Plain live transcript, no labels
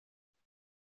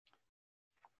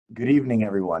Good evening,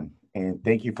 everyone, and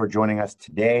thank you for joining us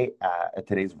today at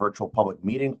today's virtual public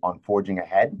meeting on Forging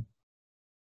Ahead.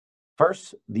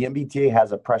 First, the MBTA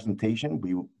has a presentation.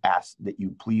 We ask that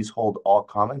you please hold all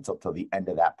comments until the end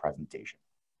of that presentation.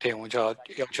 我就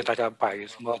要求大家把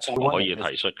什么重可以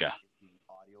提出嘅。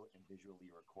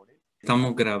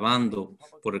 Estamos grabando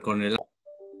con el...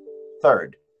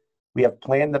 Third, we have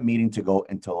planned the meeting to go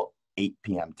until 8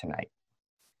 p.m. tonight.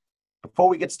 Before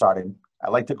we get started, I'd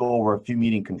like to go over a few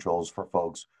meeting controls for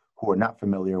folks who are not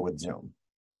familiar with Zoom.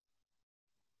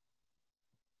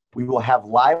 We will have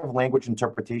live language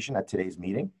interpretation at today's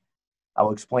meeting. I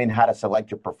will explain how to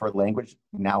select your preferred language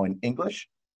now in English.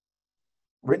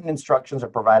 Written instructions are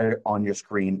provided on your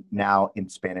screen now in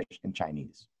Spanish and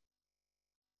Chinese.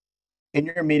 In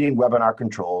your meeting webinar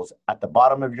controls, at the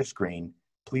bottom of your screen,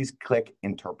 please click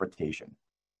Interpretation.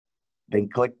 Then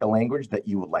click the language that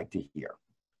you would like to hear.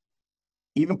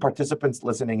 Even participants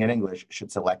listening in English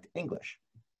should select English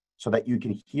so that you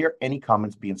can hear any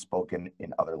comments being spoken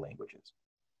in other languages.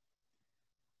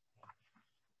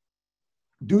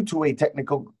 Due to a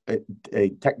technical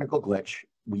glitch,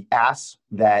 we ask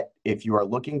that if you are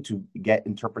looking to get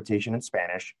interpretation in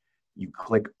Spanish, you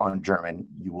click on German.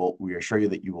 We assure you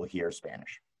that you will hear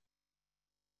Spanish.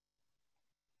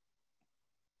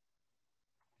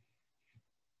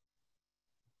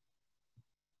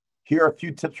 Here are a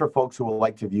few tips for folks who would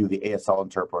like to view the ASL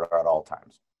interpreter at all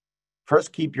times.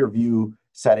 First, keep your view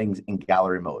settings in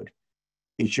gallery mode.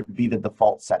 It should be the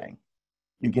default setting.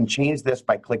 You can change this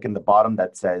by clicking the button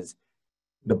that says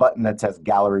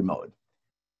gallery mode.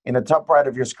 In the top right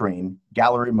of your screen,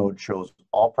 gallery mode shows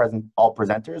all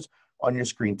presenters on your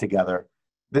screen together.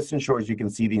 This ensures you can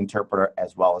see the interpreter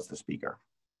as well as the speaker.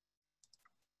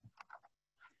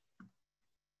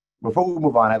 Before we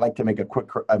move on, I'd like to make a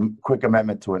quick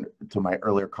amendment to my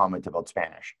earlier comment about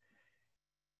Spanish.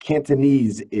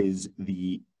 Cantonese is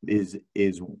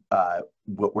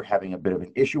what we're having a bit of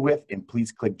an issue with, and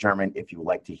please click German if you would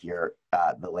like to hear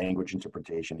the language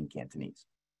interpretation in Cantonese.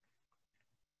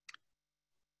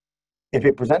 If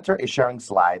a presenter is sharing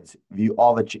slides, the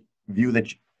view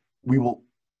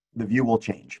will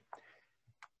change.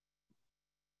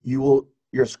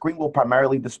 Your screen will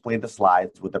primarily display the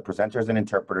slides with the presenters and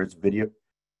interpreters video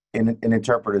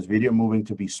moving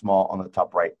to be small on the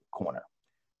top right corner.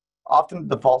 Often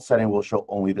the default setting will show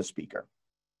only the speaker,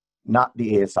 not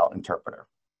the ASL interpreter.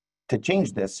 To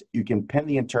change this, you can pin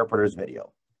the interpreter's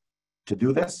video. To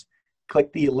do this,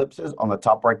 click the ellipses on the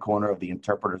top right corner of the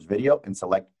interpreter's video and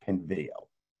select Pin Video.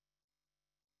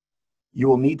 You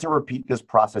will need to repeat this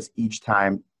process each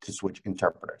time to switch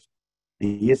interpreters.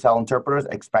 The ESL interpreters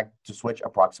expect to switch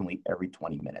approximately every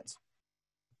 20 minutes.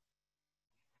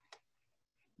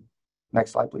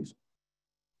 Next slide, please.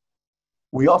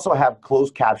 We also have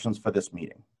closed captions for this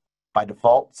meeting. By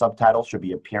default, subtitles should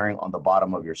be appearing on the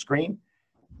bottom of your screen.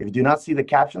 If you do not see the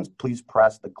captions, please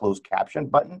press the closed caption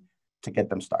button to get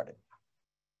them started.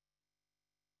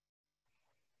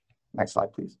 Next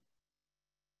slide, please.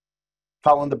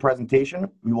 Following the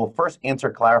presentation, we will first answer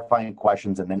clarifying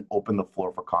questions and then open the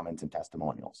floor for comments and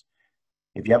testimonials.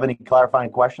 If you have any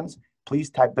clarifying questions, please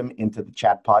type them into the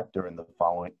chat pod during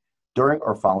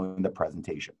or following the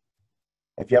presentation.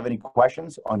 If you have any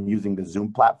questions on using the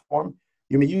Zoom platform,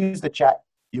 you may use the chat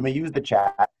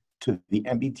to the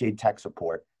MBTA tech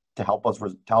support to help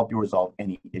you resolve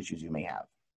any issues you may have.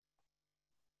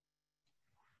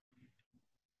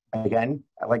 Again,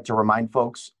 I'd like to remind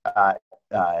folks,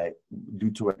 due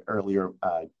to an earlier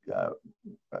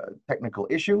technical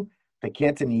issue, the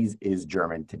Cantonese is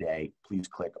German today. Please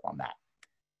click on that.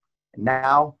 And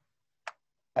now,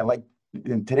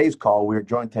 in today's call, we're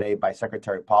joined today by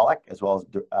Secretary Pollack as well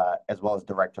as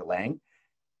Director Lang.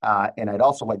 And I'd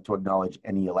also like to acknowledge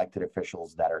any elected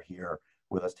officials that are here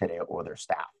with us today or their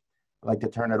staff. I'd like to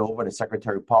turn it over to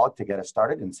Secretary Pollack to get us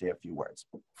started and say a few words.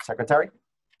 Secretary?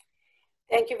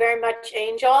 Thank you very much,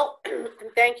 Angel.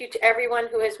 And thank you to everyone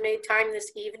who has made time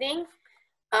this evening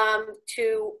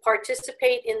to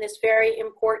participate in this very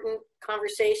important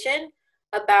conversation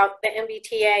about the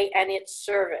MBTA and its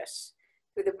service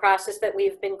through the process that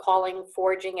we've been calling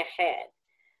Forging Ahead.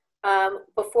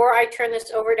 Before I turn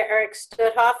this over to Eric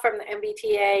Studhoff from the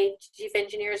MBTA Chief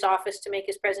Engineer's Office to make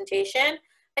his presentation,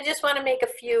 I just want to make a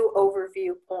few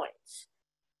overview points.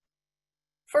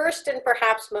 First, and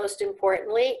perhaps most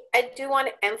importantly, I do want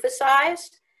to emphasize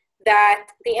that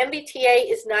the MBTA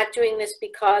is not doing this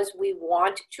because we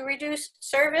want to reduce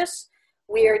service.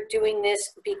 We are doing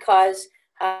this because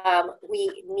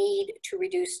we need to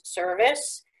reduce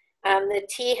service. The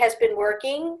T has been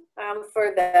working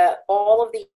for all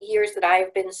of the years that I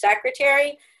have been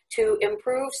secretary to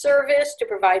improve service, to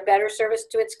provide better service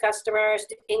to its customers,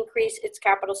 to increase its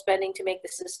capital spending to make the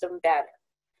system better.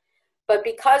 But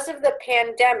because of the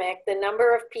pandemic, the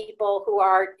number of people who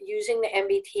are using the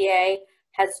MBTA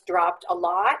has dropped a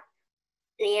lot,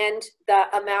 and the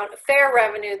amount of fare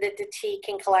revenue that the T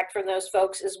can collect from those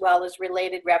folks, as well as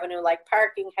related revenue like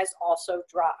parking, has also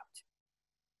dropped.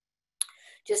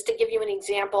 Just to give you an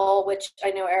example, which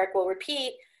I know Eric will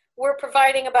repeat, we're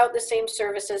providing about the same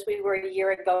service as we were a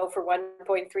year ago for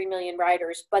 1.3 million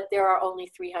riders, but there are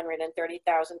only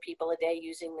 330,000 people a day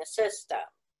using the system.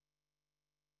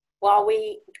 While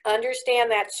we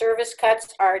understand that service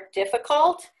cuts are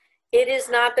difficult, it is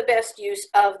not the best use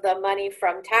of the money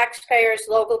from taxpayers,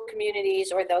 local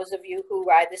communities, or those of you who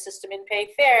ride the system and pay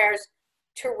fares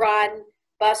to run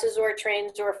buses or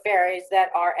trains or ferries that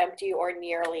are empty or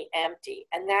nearly empty.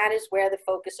 And that is where the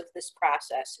focus of this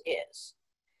process is.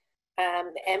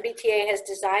 The MBTA has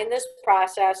designed this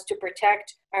process to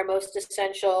protect our most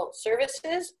essential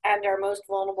services and our most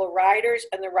vulnerable riders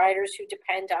and the riders who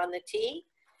depend on the T.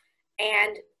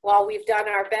 And while we've done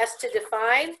our best to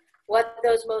define what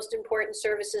those most important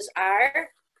services are,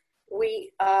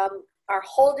 we are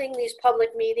holding these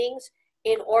public meetings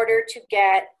in order to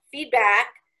get feedback,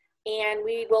 and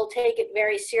we will take it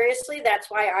very seriously.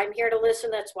 That's why I'm here to listen.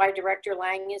 That's why Director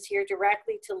Lang is here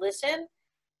directly to listen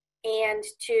and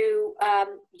to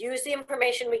use the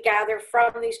information we gather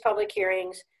from these public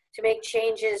hearings to make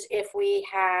changes if we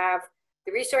have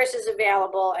the resources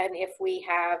available and if we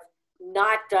have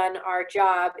not done our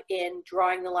job in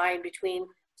drawing the line between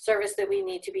service that we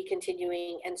need to be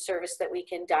continuing and service that we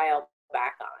can dial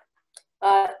back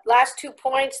on. Last 2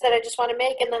 points that I just want to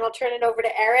make, and then I'll turn it over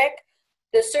to Eric.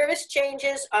 The service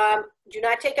changes do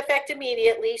not take effect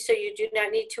immediately, so you do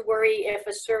not need to worry if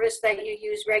a service that you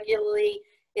use regularly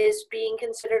is being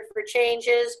considered for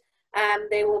changes.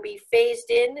 They will be phased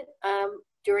in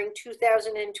during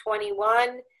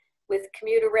 2021 with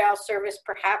commuter rail service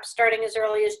perhaps starting as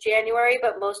early as January,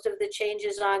 but most of the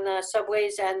changes on the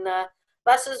subways and the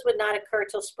buses would not occur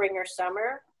till spring or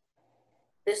summer.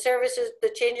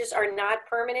 The changes are not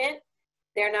permanent.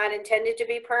 They're not intended to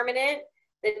be permanent.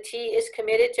 The T is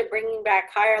committed to bringing back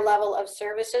higher level of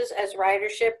services as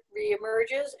ridership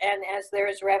reemerges and as there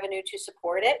is revenue to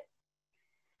support it.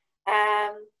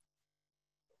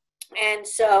 And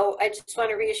so I just want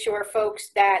to reassure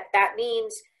folks that that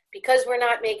means because we're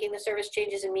not making the service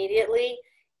changes immediately,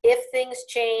 if things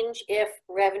change, if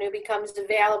revenue becomes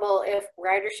available, if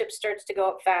ridership starts to go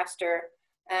up faster,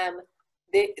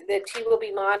 the T will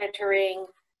be monitoring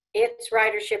its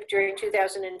ridership during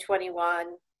 2021.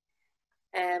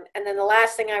 And then the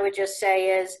last thing I would just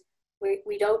say is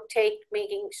we don't take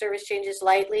making service changes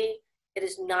lightly. It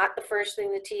is not the first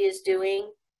thing the T is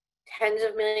doing. Tens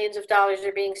of millions of dollars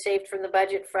are being saved from the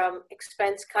budget from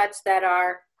expense cuts that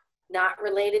are not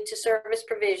related to service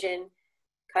provision.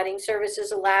 Cutting service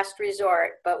is a last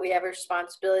resort, but we have a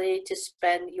responsibility to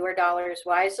spend your dollars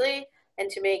wisely and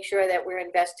to make sure that we're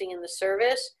investing in the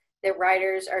service that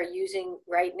riders are using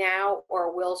right now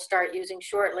or will start using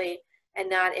shortly, and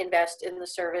not invest in the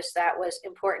service that was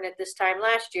important at this time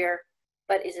last year,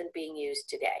 but isn't being used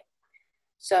today.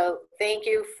 So thank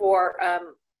you for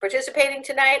participating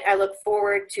tonight. I look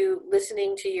forward to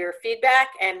listening to your feedback,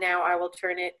 and now I will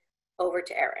turn it over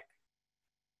to Eric.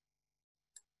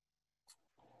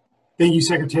 Thank you,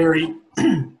 Secretary.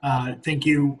 Thank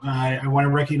you. I want to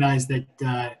recognize that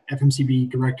FMCB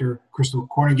Director Crystal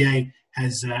Cornegay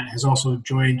has also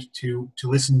joined to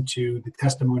listen to the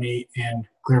testimony and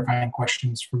clarifying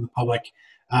questions from the public.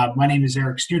 My name is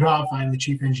Eric Studhoff. I'm the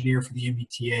Chief Engineer for the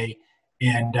MBTA,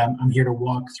 and I'm here to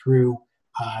walk through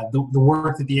the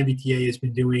work that the MBTA has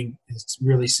been doing. It's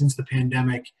really since the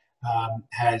pandemic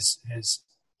has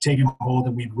taken hold,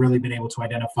 and we've really been able to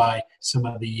identify some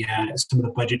of the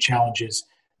budget challenges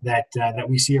that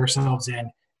we see ourselves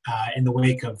in the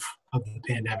wake of the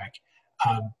pandemic.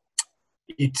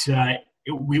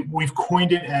 We've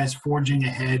coined it as forging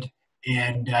ahead,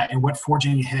 and what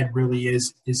forging ahead really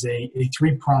is a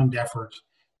three-pronged effort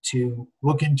to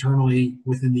look internally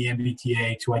within the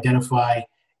MBTA to identify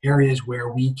areas where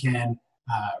we can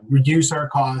reduce our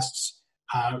costs,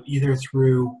 either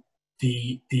through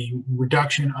the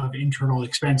reduction of internal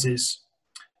expenses,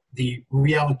 the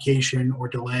reallocation or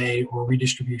delay or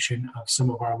redistribution of some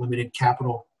of our limited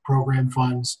capital program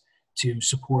funds to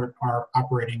support our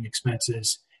operating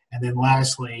expenses, and then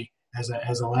lastly, as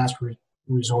a last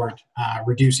resort,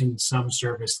 reducing some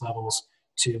service levels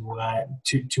to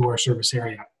our service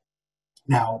area.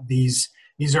 Now, these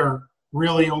are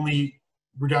really only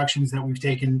reductions that we've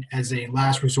taken as a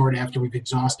last resort after we've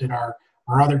exhausted our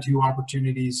other two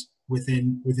opportunities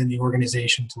within the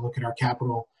organization to look at our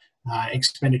capital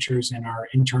expenditures and our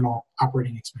internal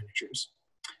operating expenditures.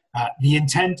 The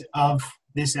intent of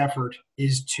this effort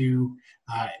is to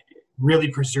really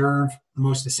preserve the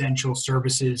most essential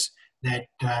services that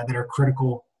are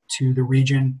critical to the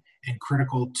region and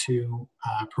critical to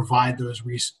provide those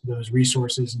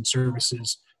resources and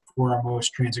services for our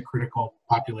most transit critical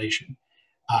population.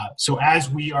 So as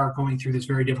we are going through this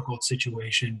very difficult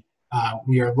situation,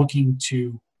 we are looking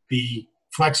to be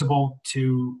flexible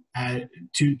to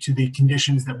the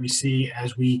conditions that we see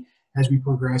as we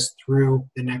progress through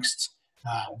the next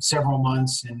several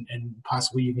months and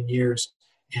possibly even years.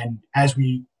 And as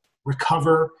we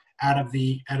recover out of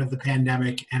the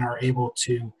pandemic and are able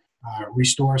to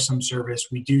restore some service,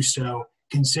 we do so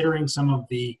considering some of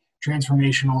the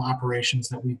transformational operations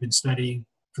that we've been studying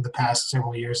for the past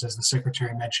several years, as the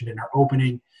Secretary mentioned in our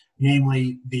opening,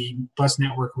 namely the bus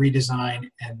network redesign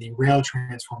and the rail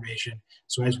transformation.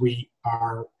 So as we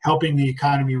are helping the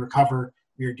economy recover,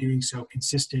 we are doing so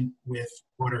consistent with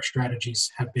what our strategies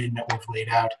have been that we've laid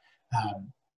out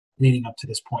leading up to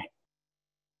this point.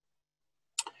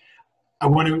 I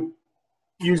want to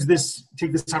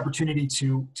take this opportunity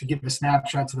to give a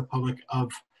snapshot to the public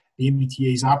of the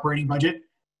MBTA's operating budget.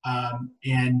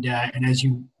 And as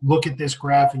you look at this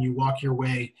graph and you walk your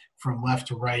way from left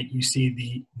to right, you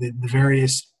see the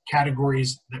various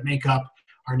categories that make up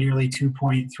our nearly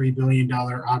 $2.3 billion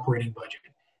operating budget.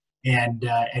 And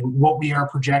what we are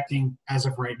projecting as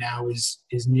of right now is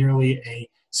nearly a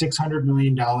 $600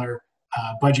 million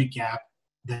budget gap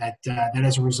that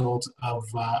as a result of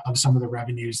some of the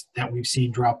revenues that we've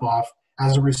seen drop off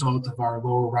as a result of our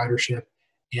lower ridership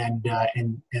and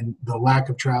the lack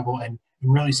of travel and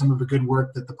really some of the good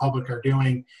work that the public are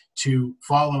doing to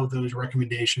follow those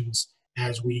recommendations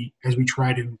as we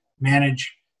try to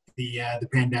manage the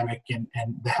pandemic and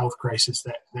the health crisis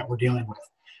that we're dealing with.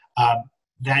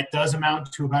 That does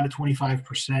amount to about a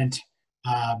 25%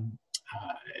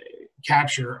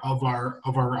 capture of our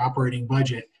operating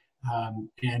budget.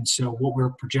 And so what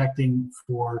we're projecting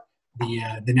for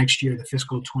the next year, the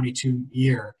fiscal 22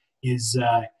 year, is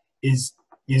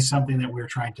something that we're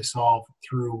trying to solve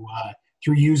through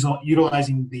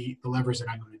utilizing the levers that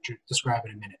I'm going to describe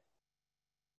in a minute.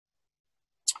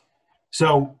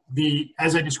 So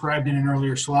as I described in an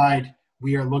earlier slide,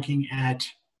 we are looking at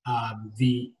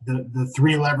the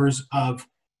three levers of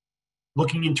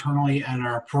looking internally at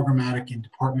our programmatic and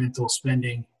departmental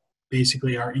spending,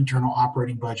 basically our internal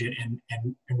operating budget,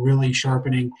 and really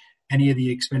sharpening any of the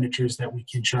expenditures that we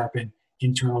can sharpen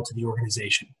internal to the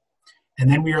organization. And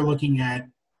then we are looking at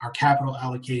our capital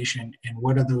allocation and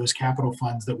what are those capital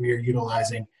funds that we are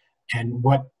utilizing and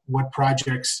what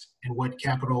projects and what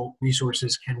capital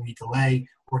resources can we delay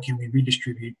or can we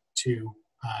redistribute to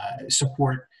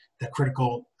support the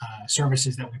critical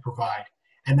services that we provide.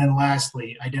 And then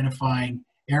lastly, identifying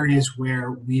areas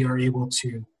where we are able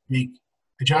to make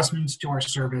adjustments to our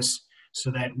service so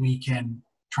that we can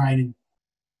try and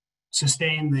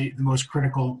sustain the most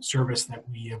critical service that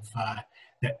we have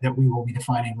that we will be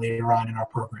defining later on in our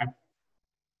program.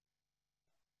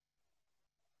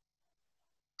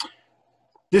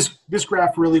 This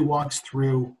graph really walks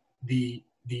through the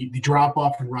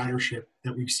drop-off in ridership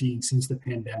that we've seen since the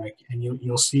pandemic, and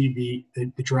you'll see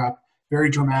the drop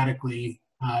very dramatically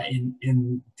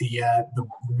in the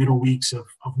middle weeks of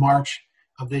March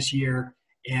of this year,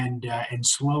 and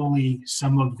slowly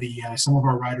some of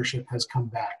our ridership has come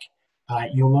back.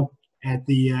 You'll look at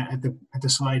the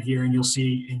slide here, and you'll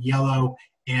see in yellow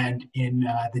and in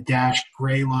the dashed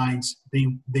gray lines,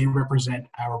 they represent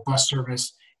our bus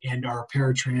service and our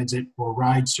paratransit or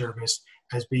ride service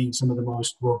as being some of the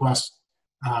most robust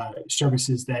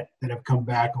services that have come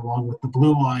back, along with the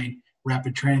blue line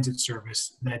rapid transit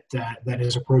service that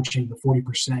is approaching the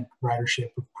 40% ridership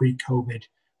of pre-COVID,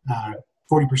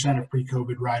 40% of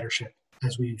pre-COVID ridership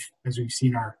as we've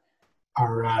seen our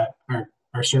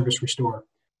service restore.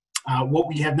 What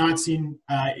we have not seen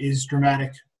is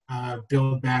dramatic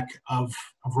build back of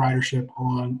ridership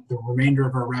on the remainder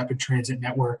of our rapid transit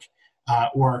network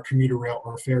or our commuter rail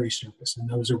or ferry service. And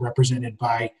those are represented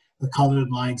by the colored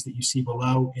lines that you see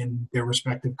below in their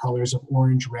respective colors of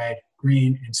orange, red,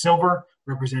 green, and silver,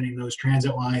 representing those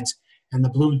transit lines. And the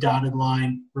blue dotted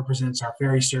line represents our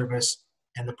ferry service,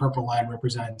 and the purple line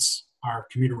represents our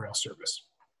commuter rail service.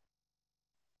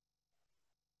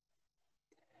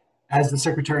 As the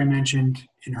Secretary mentioned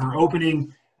in her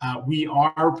opening, we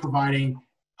are providing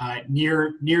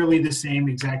nearly the same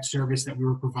exact service that we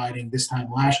were providing this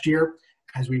time last year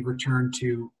as we returned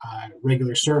to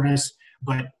regular service.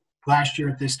 But last year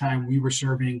at this time, we were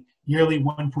serving nearly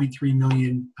 1.3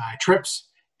 million trips,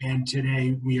 and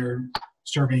today we are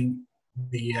serving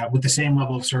with the same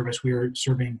level of service, we are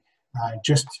serving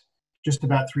just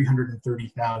about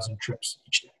 330,000 trips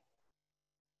each day.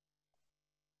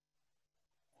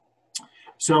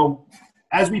 So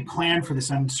as we plan for this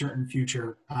uncertain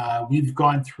future, we've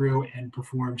gone through and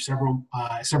performed several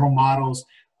models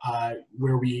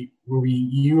where we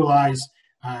utilize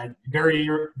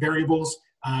variables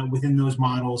within those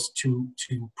models to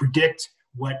predict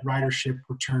what ridership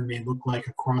return may look like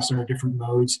across our different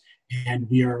modes, and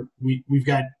we've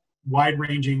got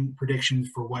wide-ranging predictions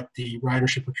for what the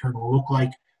ridership return will look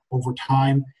like over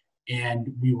time,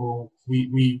 and we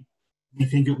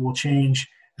think it will change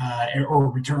or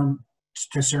return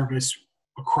to service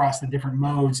across the different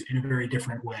modes in a very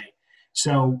different way.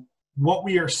 So what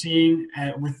we are seeing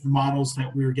with the models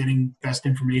that we're getting best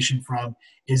information from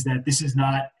is that this is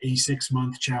not a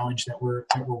 6-month challenge that we're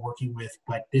working with,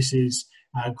 but this is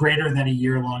greater than a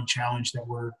year-long challenge that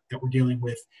we're dealing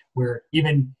with, where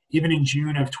even in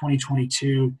June of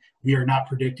 2022, we are not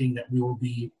predicting that we will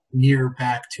be near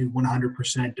back to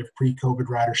 100% of pre-COVID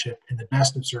ridership in the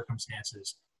best of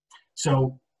circumstances.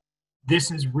 So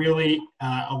this is really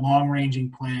a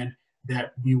long-ranging plan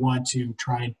that we want to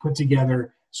try and put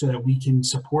together so that we can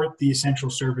support the essential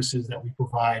services that we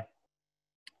provide.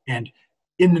 And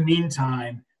in the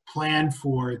meantime, plan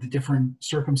for the different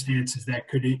circumstances that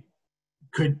could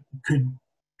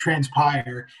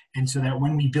transpire. And so that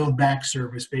when we build back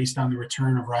service based on the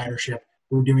return of ridership,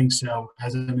 we're doing so,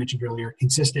 as I mentioned earlier,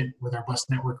 consistent with our bus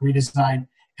network redesign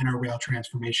and our rail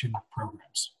transformation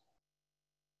programs.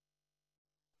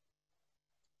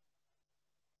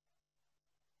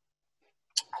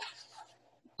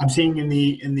 I'm seeing in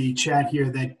the chat here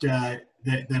that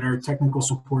our technical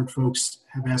support folks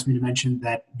have asked me to mention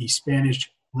that the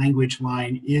Spanish language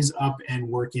line is up and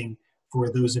working for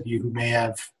those of you who may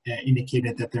have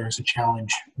indicated that there is a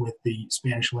challenge with the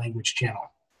Spanish language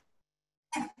channel.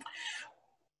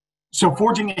 So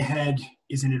forging ahead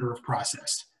is an iterative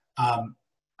process.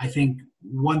 I think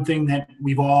one thing that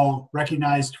we've all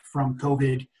recognized from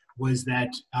COVID was that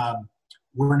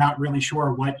we're not really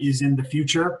sure what is in the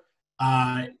future.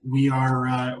 We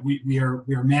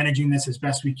are managing this as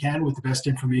best we can with the best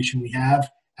information we have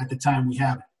at the time we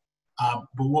have it.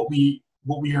 But what we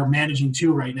are managing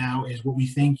to right now is what we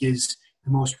think is the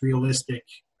most realistic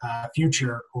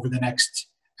future over the next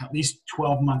at least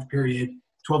 12-month period,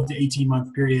 12 to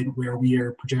 18-month period, where we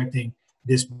are projecting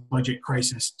this budget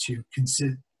crisis to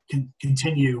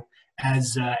continue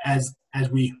as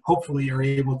we hopefully are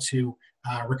able to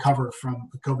recover from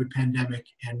the COVID pandemic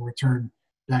and return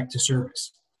back to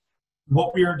service.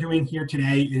 What we are doing here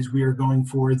today is we are going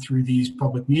forward through these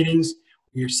public meetings.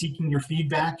 We are seeking your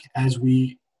feedback as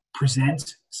we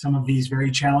present some of these very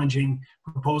challenging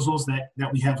proposals that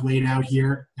we have laid out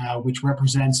here, which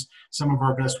represents some of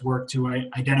our best work to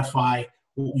identify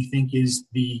what we think is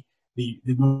the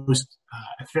most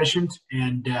efficient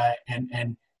and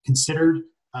considered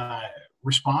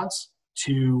response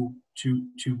to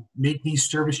make these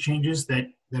service changes that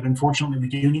unfortunately we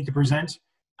do need to present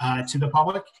to the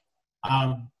public.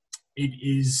 It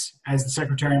is, as the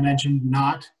Secretary mentioned,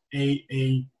 not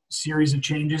a series of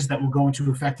changes that will go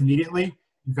into effect immediately.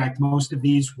 In fact, most of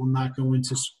these will not go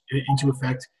into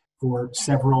effect for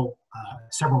several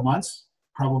months,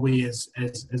 probably as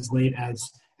late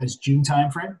as June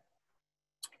timeframe.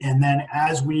 And then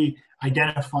as we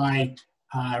identify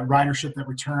ridership that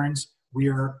returns, we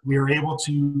are able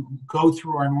to go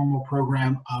through our normal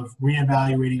program of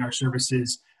reevaluating our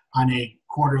services on a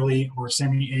quarterly or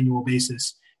semi-annual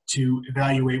basis to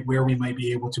evaluate where we might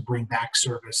be able to bring back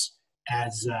service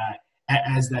as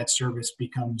that service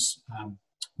becomes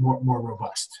more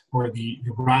robust, or the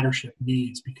ridership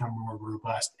needs become more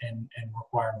robust and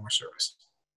require more service.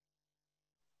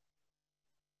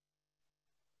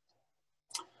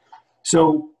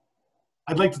 So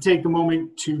I'd like to take a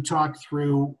moment to talk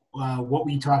through what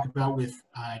we talk about with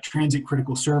transit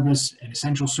critical service and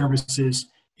essential services.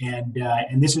 And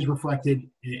this is reflected,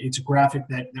 it's a graphic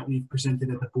that we've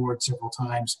presented at the board several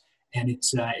times. And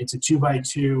it's a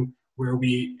 2x2 where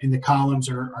we, in the columns,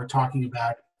 are talking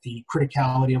about the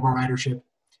criticality of our ridership.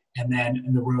 And then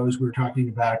in the rows, we're talking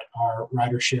about our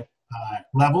ridership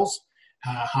levels,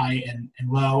 high and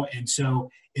low. And so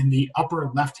in the upper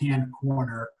left-hand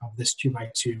corner of this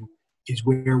 2x2 is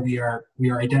where we are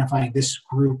identifying this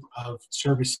group of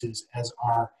services as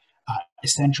our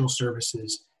essential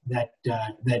services that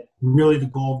really the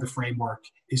goal of the framework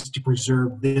is to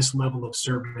preserve this level of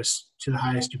service to the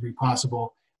highest degree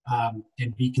possible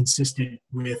and be consistent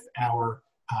with our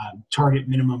target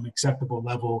minimum acceptable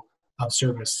level of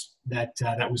service that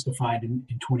was defined in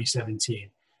 2017.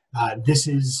 This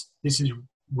is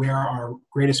where our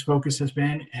greatest focus has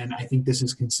been, and I think this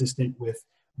is consistent with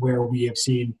where we have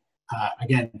seen,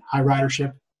 again, high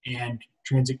ridership and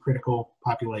transit critical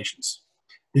populations.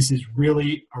 This is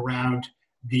really around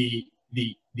the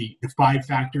 5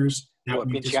 factors that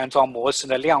we 并且按照模式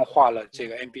呢量化了这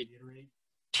个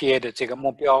MBTA 的这个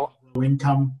目标。 Low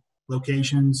income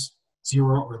locations,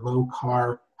 0 or low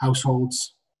car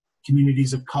households,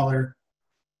 communities of color,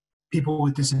 people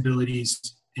with disabilities,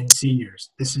 and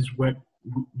seniors. This is what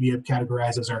we have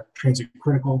categorized as our transit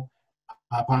critical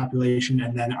population,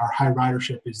 and then our high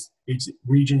ridership is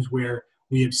regions where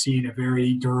we have seen a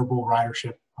very durable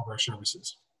ridership of our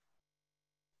services.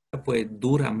 Pues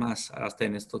dura más hasta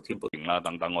en estos tiempos.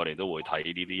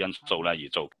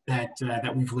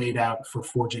 That we've laid out for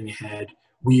forging ahead.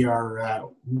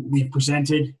 We've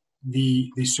presented the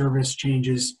service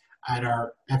changes at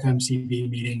our FMCB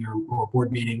meeting or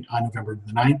board meeting on November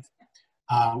the 9th.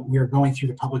 We are going through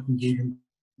the public engagement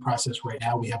process right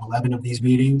now. We have 11 of these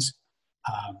meetings.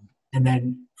 And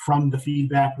then from the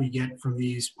feedback we get from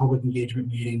these public engagement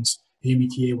meetings, the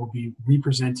MBTA will be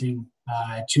representing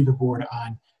to the board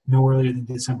on no earlier than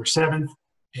December 7th,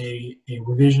 a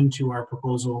revision to our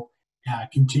proposal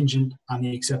contingent on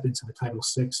the acceptance of the Title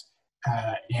VI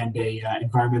and a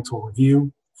environmental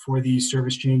review for these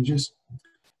service changes.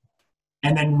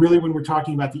 And then really when we're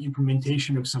talking about the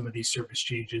implementation of some of these service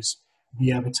changes, we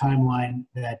have a timeline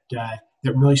that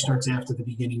really starts after the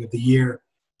beginning of the year.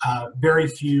 Very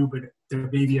few, but there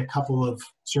may be a couple of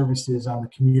services on the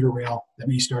commuter rail that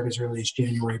may start as early as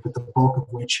January, but the bulk of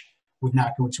which would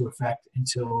not go into effect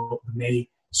until the May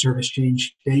service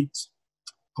change dates.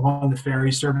 Along the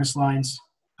ferry service lines,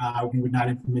 we would not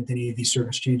implement any of these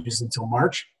service changes until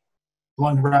March.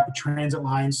 Along the rapid transit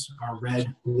lines, our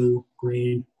red, blue,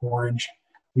 green, orange,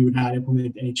 we would not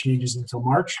implement any changes until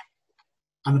March.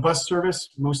 On the bus service,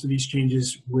 most of these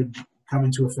changes would come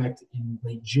into effect in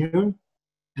late June.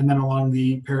 And then along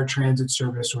the paratransit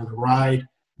service or the ride,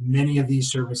 many of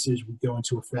these services would go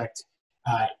into effect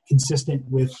consistent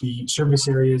with the service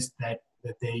areas that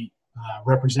they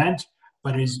represent,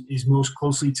 but is most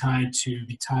closely tied to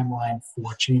the timeline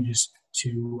for changes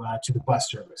to the bus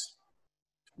service.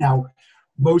 Now,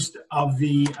 most of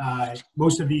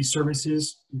these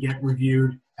services get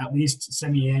reviewed at least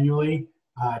semi-annually,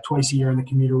 twice a year on the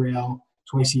commuter rail,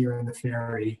 twice a year on the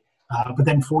ferry, but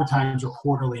then 4 times or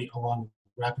quarterly along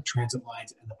rapid transit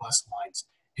lines and the bus lines.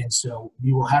 And so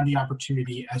we will have the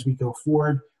opportunity as we go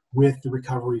forward with the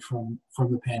recovery from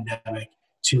the pandemic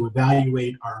to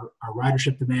evaluate our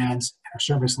ridership demands, our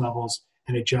service levels,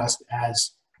 and adjust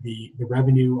as the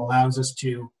revenue allows us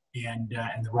to, and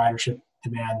the ridership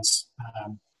demands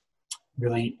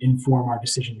really inform our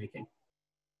decision making.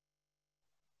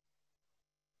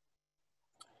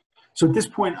 So at this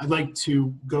point, I'd like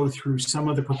to go through some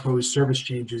of the proposed service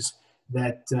changes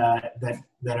that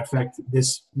affect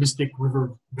this Mystic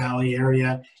River Valley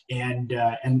area and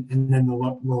then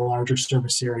the larger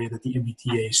service area that the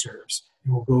MBTA serves.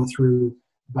 And we'll go through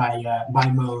by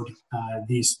mode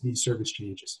these service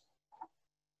changes.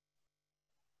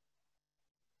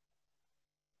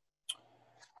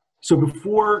 So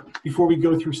before we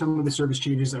go through some of the service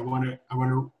changes, I want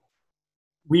to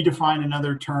redefine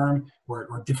another term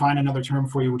or define another term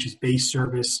for you, which is base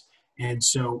service. And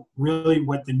so really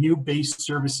what the new base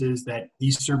service is that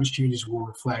these service changes will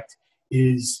reflect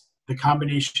is the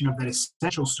combination of that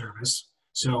essential service.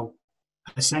 So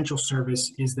essential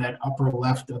service is that upper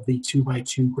left of the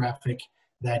 2x2 graphic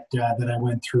that I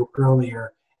went through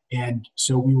earlier. And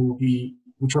so we will be,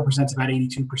 which represents about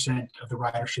 82% of the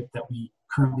ridership that we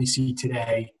currently see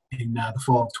today in the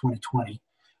fall of 2020.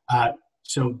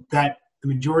 So that the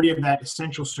majority of that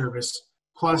essential service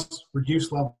plus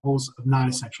reduced levels of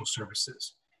non-essential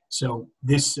services. So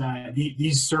this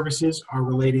these services are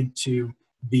related to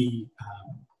the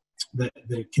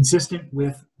consistent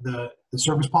with the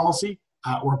service policy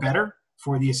or better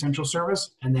for the essential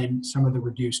service, and then some of the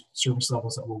reduced service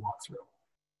levels that we'll walk through.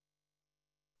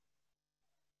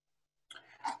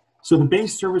 So the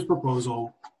base service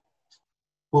proposal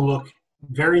will look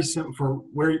very similar for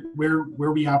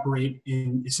where we operate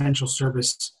in essential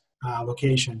service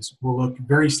locations will look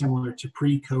very similar to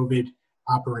pre-COVID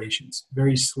operations.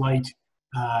 Very slight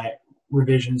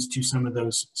revisions to some of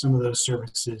those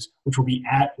services, which will be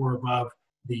at or above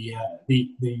the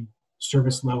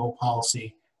service level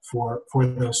policy for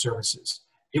those services.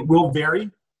 It will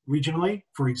vary regionally.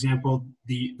 For example,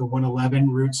 the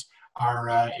 111 routes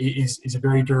is a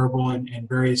very durable and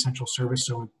very essential service,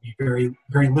 so it would be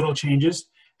very little changes.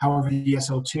 However, the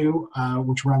SL2,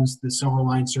 which runs the Silver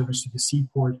Line service to the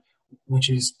seaport, which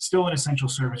is still an essential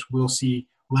service, will see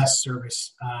less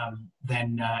service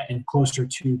than and closer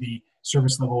to the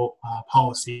service level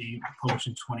policy published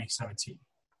in 2017.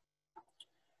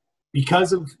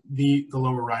 Because of the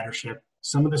lower ridership,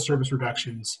 some of the service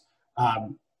reductions are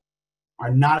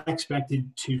not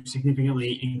expected to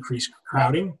significantly increase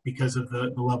crowding because of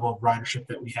the level of ridership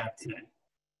that we have today.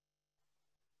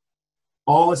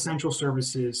 All essential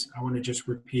services, I want to just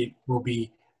repeat, will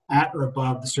be at or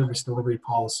above the service delivery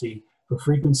policy for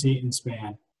frequency and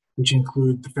span, which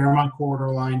include the Fairmont Corridor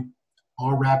line,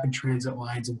 all rapid transit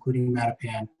lines, including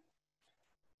Mattapan,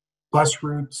 bus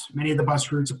routes, many of the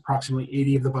bus routes, approximately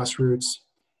 80 of the bus routes,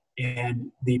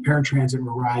 and the paratransit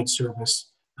ride service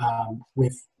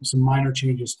with some minor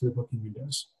changes to the booking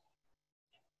windows.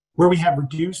 Where we have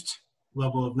reduced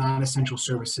level of non-essential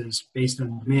services based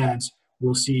on demands,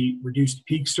 we'll see reduced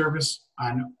peak service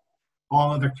on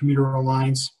all other commuter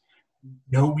lines,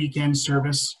 no weekend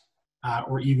service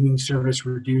or evening service,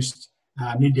 reduced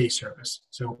midday service.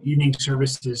 So evening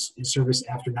service is service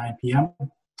after 9 p.m.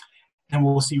 And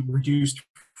we'll see reduced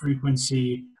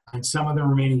frequency on some of the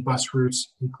remaining bus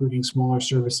routes, including smaller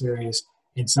service areas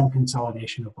and some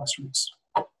consolidation of bus routes.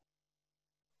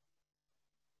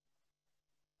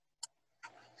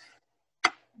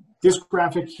 This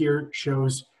graphic here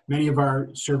shows many of our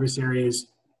service areas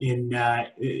in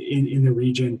the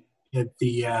region at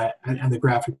the and the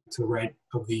graphic to the right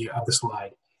of the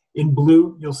slide. In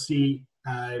blue, you'll see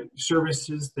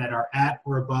services that are at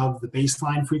or above the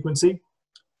baseline frequency.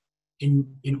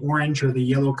 In orange, or the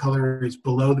yellow color, is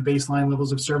below the baseline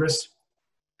levels of service.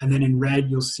 And then in red,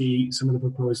 you'll see some of the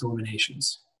proposed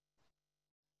eliminations.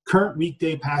 Current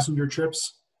weekday passenger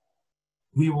trips,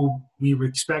 we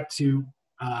expect to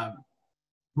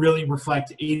really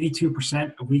reflect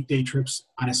 82% of weekday trips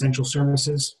on essential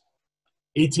services,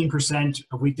 18%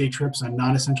 of weekday trips on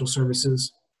non-essential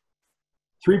services,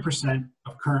 3%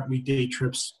 of current weekday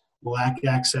trips will lack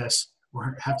access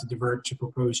or have to divert to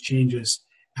proposed changes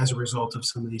as a result of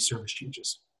some of these service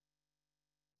changes.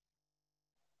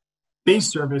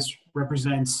 Base service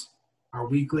represents our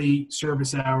weekly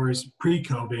service hours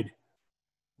pre-COVID.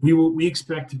 We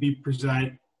expect to be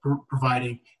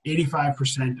providing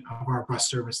 85% of our bus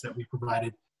service that we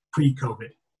provided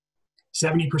pre-COVID,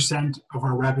 70% of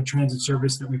our rapid transit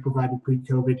service that we provided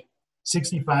pre-COVID,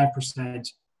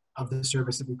 65% of the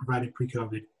service that we provided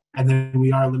pre-COVID, and then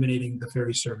we are eliminating the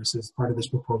ferry service as part of this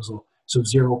proposal, so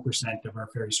 0% of our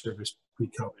ferry service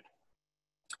pre-COVID.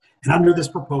 And under this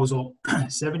proposal,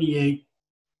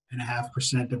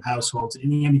 78.5% of households in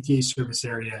the MBTA service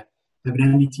area have an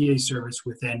MBTA service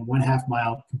within 1/2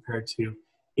 mile compared to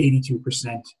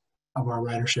 82% of our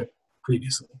ridership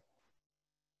previously.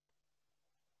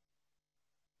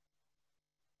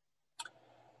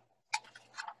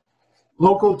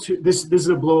 Local to this is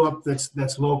a blow up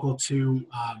that's local to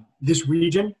this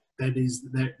region that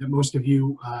most of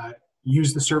you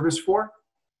use the service for,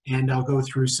 and I'll go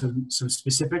through some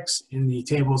specifics in the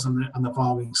tables on the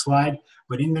following slide.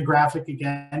 But in the graphic,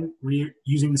 again, we're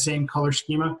using the same color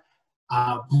schema.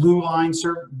 Blue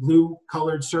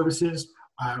colored services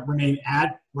remain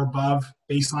at or above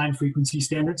baseline frequency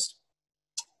standards.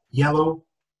 Yellow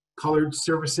colored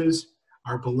services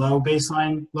are below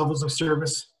baseline levels of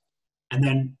service. And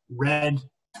then red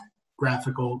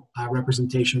graphical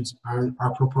representations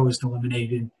are proposed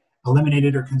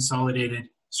eliminated or consolidated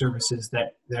services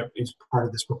that is part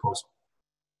of this proposal.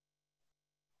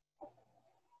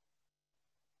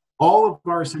 All of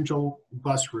our essential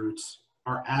bus routes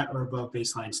are at or above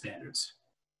baseline standards.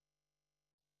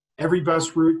 Every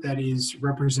bus route that is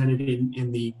represented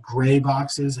in the gray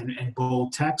boxes and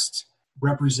bold text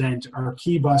represent our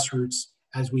key bus routes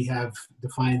as we have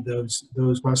defined those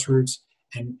bus routes,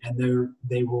 and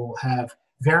they will have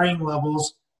varying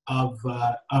levels of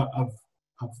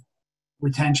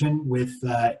retention with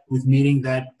meeting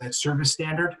that service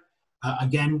standard.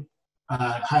 Again,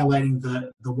 highlighting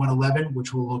the 111,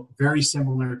 which will look very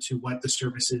similar to what the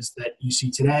services that you see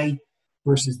today,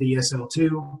 versus the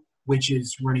SL2, which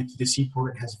is running through the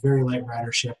seaport and has very light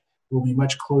ridership, will be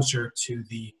much closer to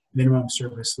the minimum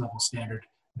service level standard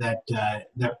that the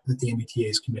MBTA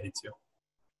is committed to.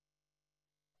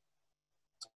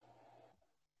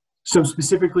 So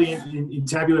specifically in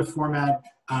tabular format,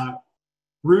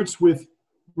 routes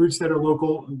that are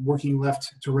local, working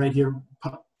left to right here,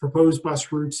 proposed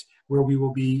bus routes where we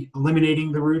will be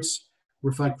eliminating the routes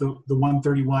reflect the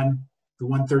 131, the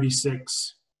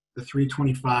 136, the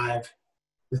 325,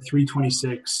 the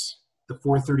 326, the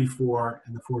 434,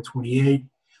 and the 428.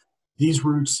 These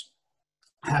routes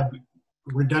have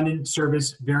redundant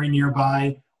service very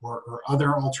nearby or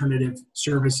other alternative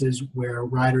services where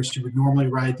riders who would normally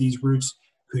ride these routes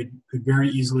could very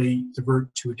easily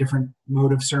divert to a different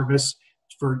mode of service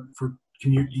for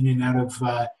commute in and out of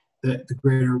the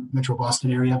greater Metro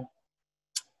Boston area.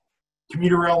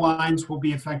 Commuter rail lines will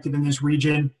be affected in this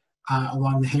region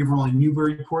along the Haverhill and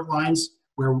Newburyport lines,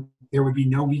 where there would be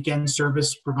no weekend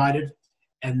service provided,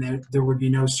 and there would be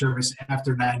no service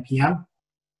after 9 p.m.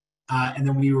 And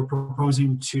then we were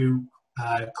proposing to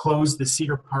close the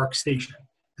Cedar Park station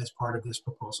as part of this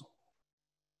proposal.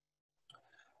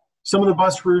 Some of the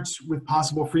bus routes with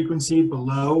possible frequency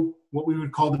below what we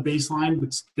would call the baseline,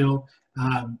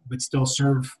 but still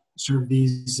serve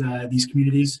these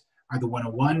communities are the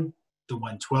 101, the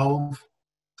 112,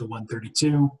 the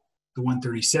 132, the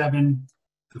 137,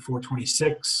 the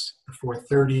 426, the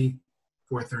 430,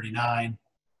 439,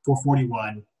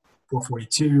 441,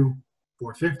 442,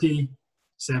 450,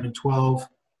 712,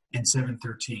 and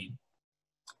 713.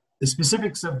 The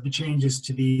specifics of the changes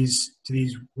to these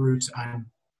routes on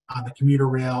the commuter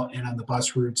rail and on the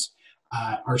bus routes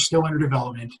are still under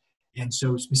development, and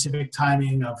so specific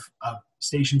timing of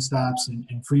station stops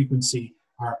and frequency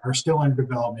are still under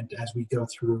development as we go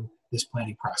through this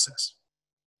planning process.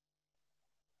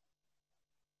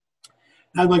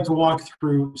 I'd like to walk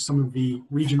through some of the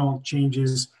regional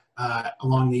changes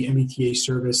along the MBTA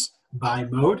service by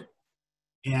mode.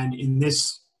 And in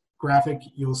this graphic,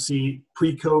 you'll see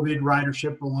pre-COVID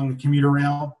ridership along the commuter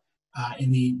rail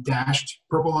in the dashed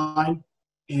purple line,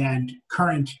 and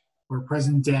current or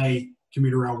present day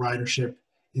commuter rail ridership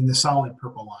in the solid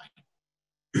purple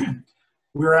line.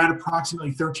 We're at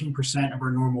approximately 13% of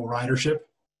our normal ridership.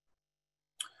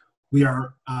 We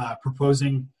are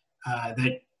proposing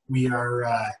that we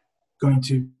are going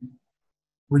to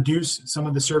reduce some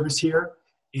of the service here,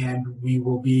 and we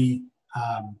will be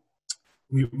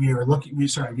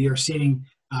we are seeing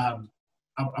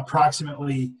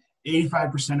approximately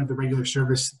 85% of the regular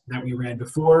service that we ran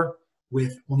before,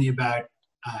 with only about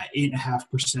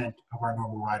 8.5% of our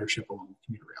normal ridership along the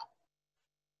commuter rail.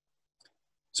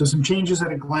 So some changes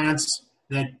at a glance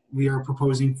that we are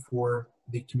proposing for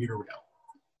the commuter rail.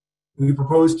 We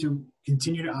propose to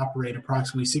continue to operate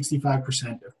approximately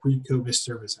 65% of pre-COVID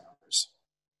service hours.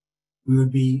 We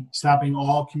would be stopping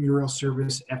all commuter rail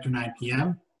service after 9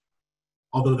 p.m.,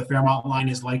 although the Fairmont line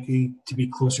is likely to be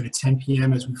closer to 10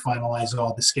 p.m. as we finalize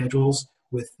all the schedules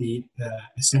with the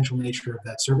essential nature of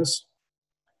that service.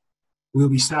 We will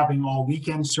be stopping all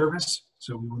weekend service,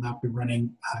 so we will not be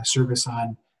running service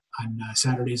on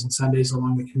Saturdays and Sundays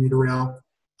along the commuter rail.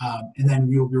 And then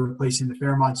we will be replacing the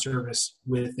Fairmont service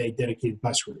with a dedicated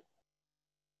bus route.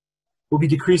 We'll be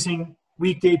decreasing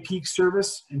weekday peak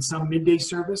service and some midday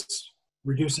service,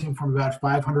 reducing from about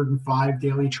 505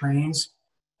 daily trains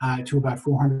to about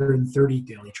 430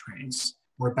 daily trains,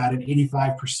 or about an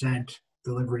 85%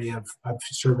 delivery of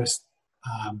service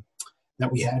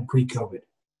that we had pre-COVID.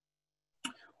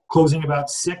 Closing about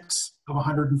 6 of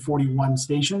 141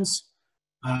 stations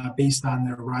based on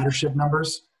their ridership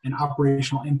numbers and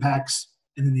operational impacts,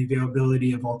 and then the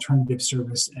availability of alternative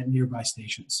service at nearby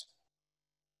stations.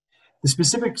 The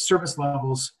specific service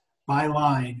levels by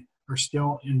line are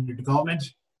still under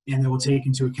development, and they will take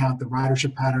into account the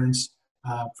ridership patterns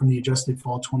from the adjusted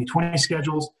fall 2020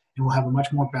 schedules, and we'll have a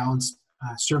much more balanced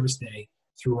service day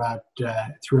throughout the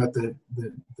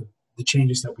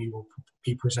changes that we will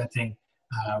be presenting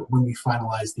when we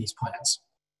finalize these plans.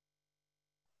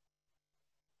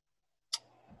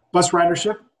 Bus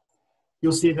ridership,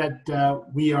 you'll see that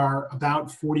we are about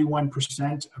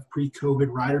 41% of pre-COVID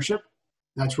ridership.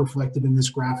 That's reflected in this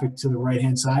graphic to the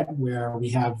right-hand side, where we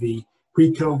have the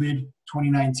pre-COVID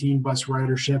 2019 bus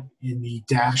ridership in the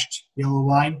dashed yellow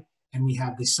line, and we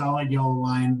have the solid yellow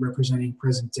line representing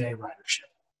present-day ridership.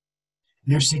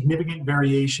 And there's significant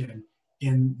variation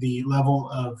in the level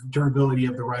of durability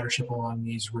of the ridership along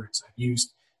these routes. I've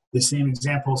used the same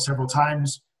example several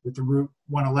times with the Route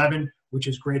 111, which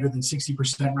is greater than 60%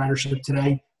 ridership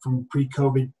today from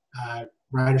pre-COVID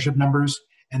ridership numbers,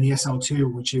 and the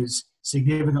SL2, which is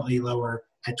significantly lower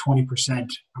at 20%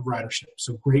 of ridership.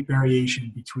 So great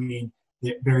variation between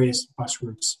the various bus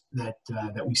routes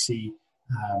that we see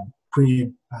pre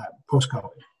and post-COVID.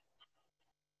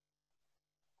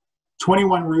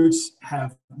 21 routes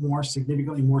have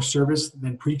significantly more service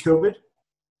than pre-COVID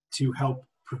to help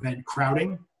prevent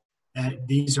crowding.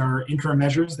 These are interim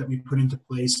measures that we put into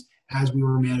place as we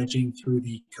were managing through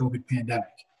the COVID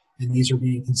pandemic. And these are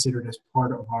being considered as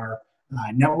part of our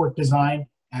network design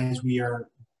as we are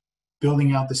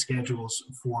building out the schedules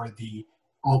for the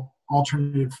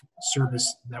alternative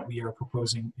service that we are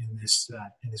proposing in this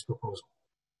proposal.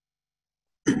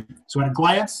 So at a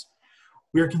glance,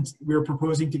 we are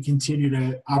proposing to continue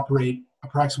to operate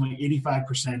approximately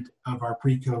 85% of our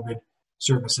pre-COVID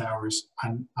service hours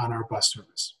on our bus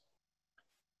service.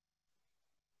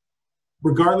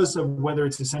 Regardless of whether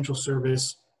it's essential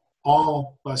service,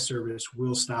 all bus service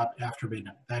will stop after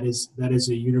midnight. That is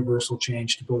a universal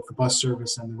change to both the bus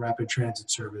service and the rapid transit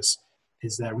service,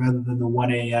 is that rather than the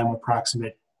 1 a.m.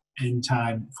 approximate end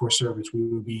time for service, we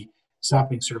will be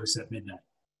stopping service at midnight.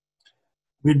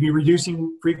 We'd be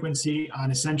reducing frequency on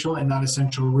essential and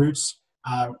non-essential routes,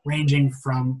 ranging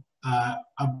from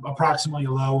approximately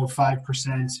a low of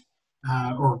 5%,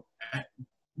 or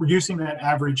reducing that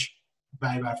average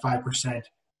by about 5%,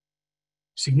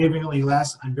 significantly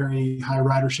less on very high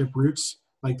ridership routes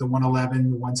like the 111,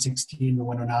 the 116, the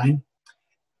 109,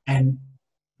 and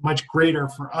much greater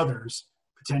for others,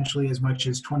 potentially as much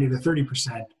as 20 to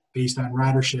 30% based on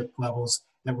ridership levels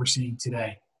that we're seeing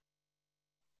today.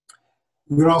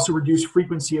 We would also reduce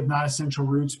frequency of non-essential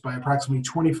routes by approximately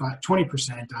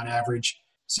 20% on average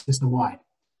system-wide.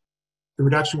 The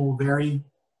reduction will vary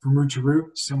from route to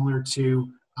route, similar to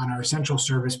on our essential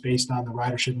service based on the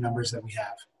ridership numbers that we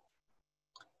have.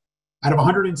 Out of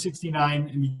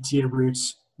 169 MBTA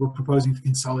routes, we're proposing to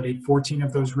consolidate 14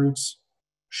 of those routes,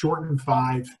 shorten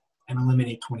 5, and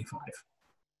eliminate 25.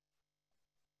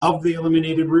 Of the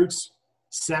eliminated routes,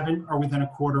 7 are within a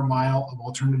quarter mile of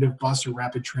alternative bus or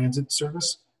rapid transit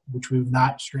service, which we have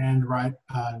not stranded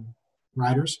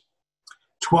riders.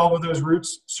 12 of those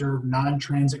routes serve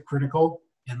non-transit critical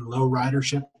and low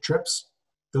ridership trips.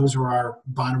 Those are our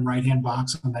bottom right-hand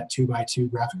box on that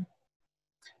 2x2 graphic.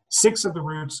 6 of the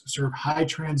routes serve high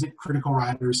transit critical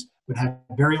riders, but have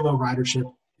very low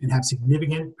ridership and have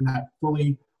significant but not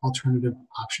fully alternative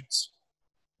options.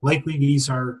 Likely these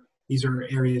are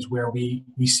areas where we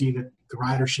see that the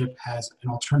ridership has an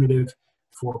alternative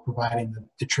for providing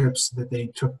the trips that they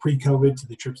took pre-COVID to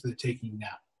the trips that they're taking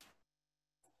now.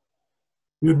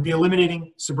 We would be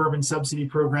eliminating Suburban Subsidy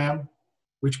Program,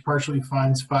 which partially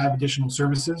funds 5 additional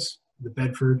services, the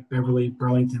Bedford, Beverly,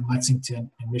 Burlington,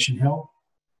 Lexington, and Mission Hill,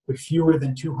 with fewer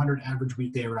than 200 average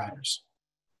weekday riders.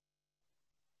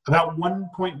 About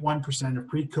 1.1% of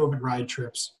pre-COVID ride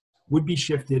trips would be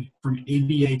shifted from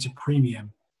ADA to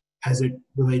premium as it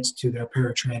relates to their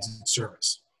paratransit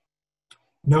service.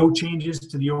 No changes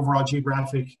to the overall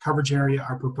geographic coverage area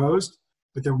are proposed,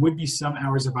 but there would be some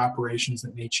hours of operations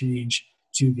that may change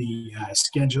to the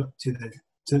schedule, to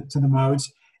the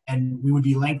modes, and we would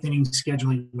be lengthening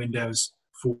scheduling windows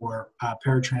for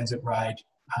paratransit ride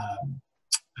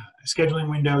scheduling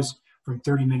windows from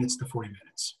 30 minutes to 40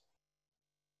 minutes.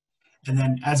 And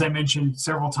then, as I mentioned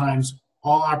several times,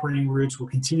 all operating routes will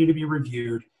continue to be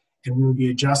reviewed, and we will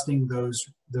be adjusting the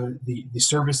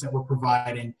service that we're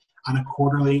providing on a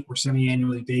quarterly or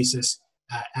semi-annually basis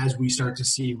as we start to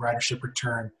see ridership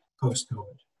return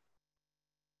post-COVID.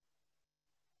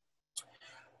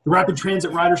 The rapid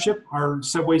transit ridership, our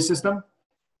subway system,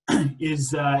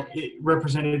 is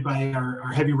represented by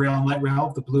our heavy rail and light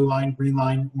rail, the blue line, green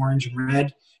line, orange, and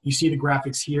red. You see the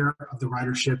graphics here of the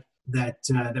ridership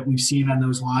that we've seen on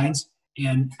those lines.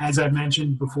 And as I've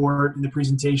mentioned before in the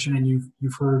presentation, and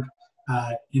you've heard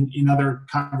in other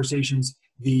conversations,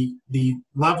 the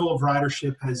level of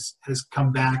ridership has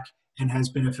come back and has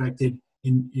been affected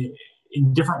in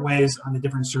different ways on the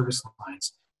different service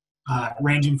lines,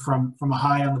 ranging from a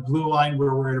high on the blue line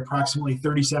where we're at approximately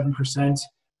 37%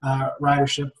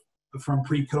 ridership from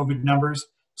pre-COVID numbers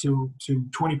to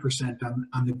 20%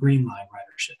 on the green line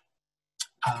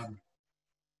ridership.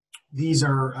 These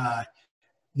are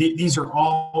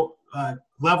all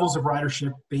levels of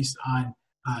ridership based on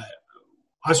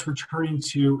us returning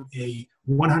to a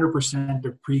 100%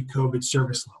 of pre-COVID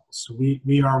service levels. So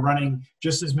we are running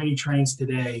just as many trains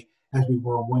today as we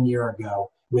were 1 year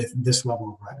ago with this level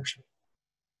of ridership.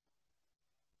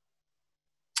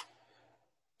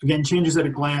 Again, changes at a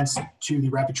glance to the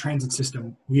rapid transit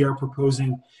system. We are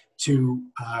proposing to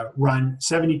run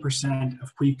 70%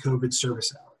 of pre-COVID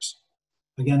service hours.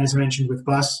 Again, as I mentioned with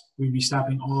bus, we'd be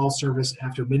stopping all service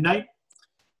after midnight,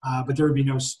 but there would be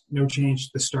no change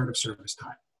to the start of service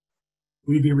time.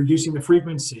 We'd be reducing the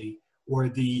frequency or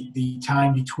the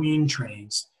time between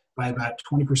trains by about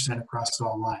 20% across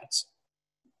all lines,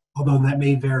 although that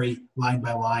may vary line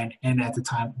by line and at the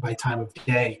time of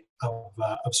day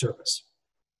of service.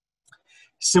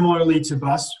 Similarly to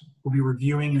bus, we'll be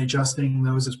reviewing and adjusting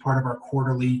those as part of our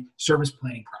quarterly service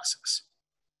planning process.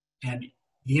 And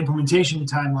the implementation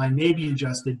timeline may be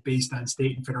adjusted based on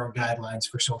state and federal guidelines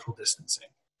for social distancing.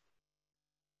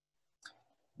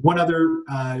 One other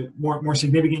more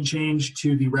significant change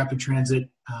to the rapid transit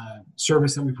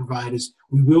service that we provide is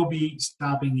we will be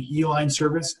stopping the E-line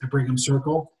service at Brigham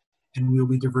Circle, and we will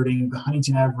be diverting the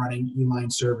Huntington Ave running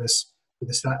E-line service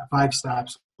with 5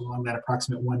 stops along that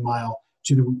approximate 1 mile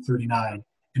to the Route 39.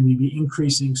 And we'd be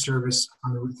increasing service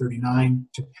on the Route 39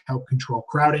 to help control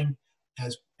crowding,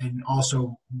 and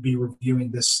also be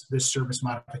reviewing this service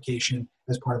modification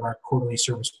as part of our quarterly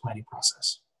service planning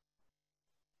process.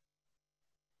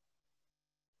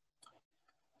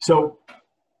 So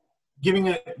giving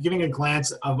a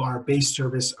glance of our base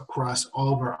service across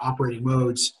all of our operating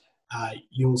modes,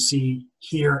 you'll see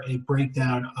here a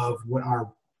breakdown of what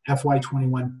our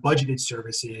FY21 budgeted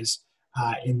service is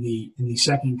in the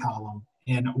second column,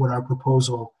 and what our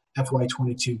proposal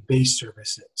FY22 base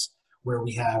service is, where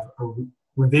we have a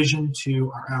revision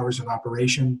to our hours of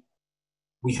operation.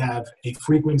 We have a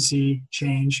frequency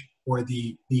change, or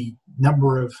the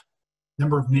number of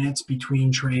minutes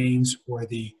between trains, or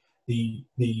the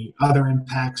other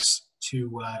impacts to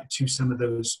some of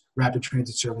those rapid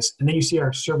transit service. And then you see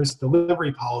our service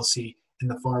delivery policy in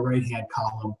the far right-hand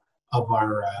column of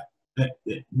our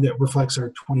that reflects our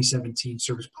 2017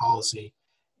 service policy,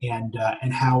 and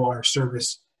how our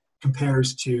service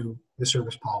compares to the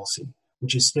service policy,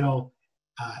 which is still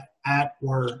at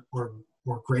or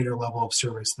greater level of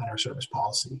service than our service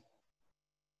policy.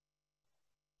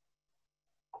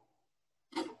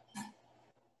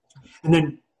 And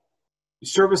then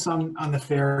service on the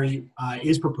ferry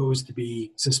is proposed to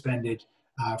be suspended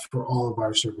for all of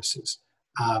our services.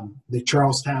 The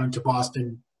Charlestown to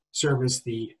Boston service,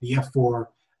 the F4,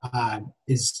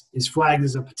 is flagged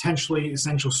as a potentially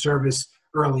essential service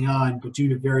early on, but due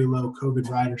to very low COVID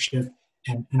ridership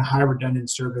and a high redundant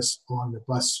service along the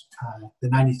bus, the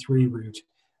 93 route,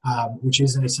 which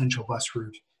is an essential bus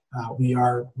route, we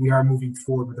are moving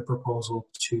forward with a proposal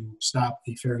to stop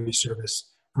the ferry service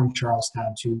from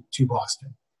Charlestown to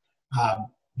Boston.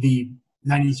 The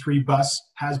 93 bus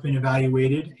has been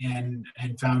evaluated and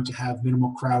found to have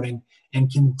minimal crowding and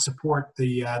can support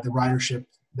the ridership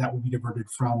that will be diverted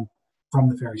from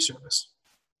the ferry service.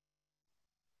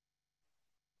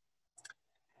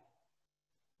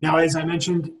 Now, as I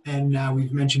mentioned, and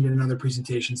we've mentioned in other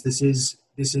presentations, this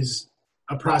is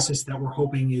a process that we're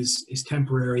hoping is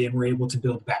temporary, and we're able to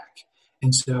build back.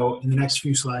 And so in the next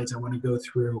few slides, I want to go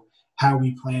through how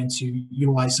we plan to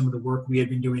utilize some of the work we had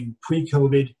been doing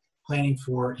pre-COVID, planning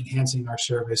for enhancing our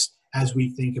service as we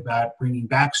think about bringing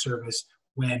back service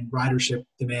when ridership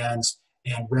demands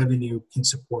and revenue can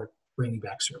support bringing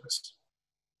back service.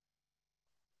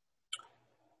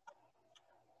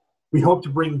 We hope to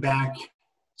bring back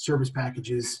service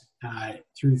packages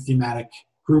through thematic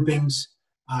groupings,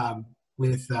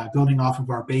 with building off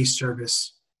of our base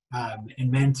service,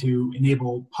 and meant to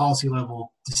enable policy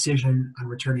level decision on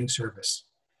returning service.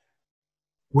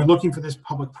 We're looking for this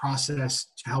public process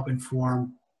to help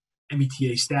inform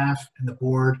MBTA staff and the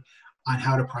board on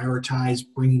how to prioritize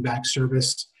bringing back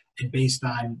service, and based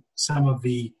on some of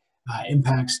the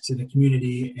impacts to the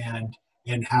community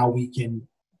and how we can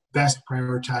best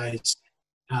prioritize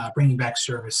bringing back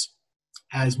service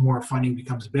as more funding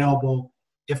becomes available,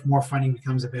 if more funding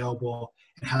becomes available,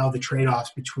 and how the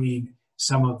trade-offs between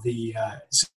some of the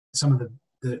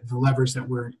levers that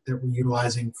we're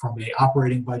utilizing from a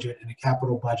operating budget and a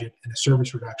capital budget and the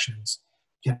service reductions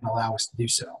can allow us to do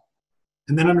so.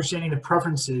 And then understanding the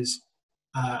preferences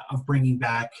of bringing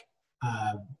back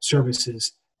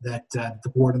services that the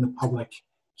board and the public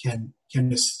can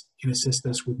assist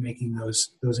us with making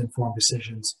those informed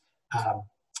decisions,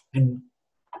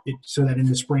 so that in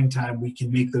the springtime we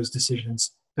can make those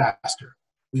decisions faster.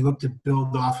 We look to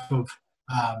build off of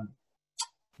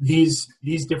these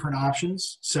different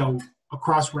options. So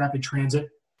across rapid transit,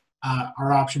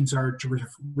 our options are to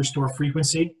restore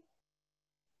frequency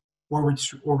or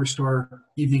restore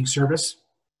evening service.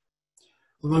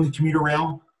 Along the commuter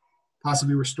rail,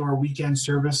 possibly restore weekend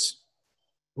service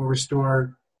or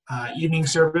restore evening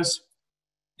service.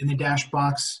 In the dash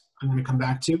box, I'm going to come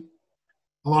back to.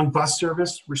 Along bus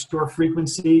service, restore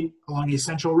frequency along the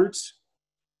essential routes,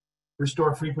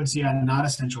 restore frequency on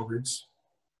non-essential routes,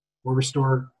 or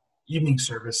restore evening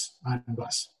service on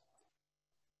bus.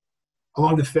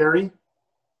 Along the ferry,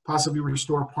 possibly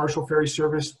restore partial ferry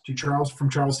service to from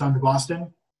Charlestown to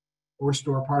Boston, or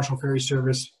restore partial ferry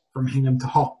service from Hingham to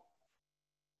Hull.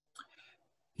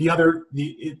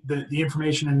 The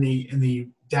information in the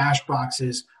dash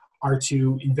boxes are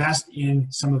to invest in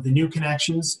some of the new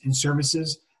connections and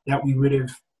services that we would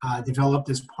have developed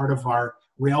as part of our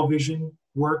rail vision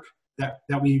work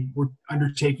that we were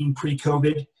undertaking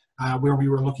pre-COVID, where we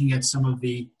were looking at some of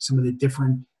the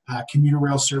different commuter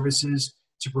rail services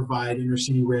to provide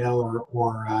intercity rail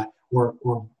or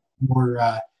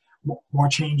more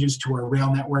changes to our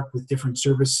rail network with different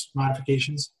service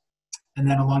modifications. And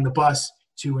then along the bus,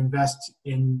 to invest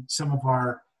in some of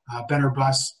our better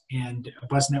bus and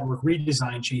bus network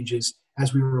redesign changes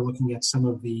as we were looking at some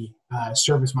of the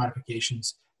service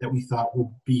modifications that we thought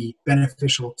would be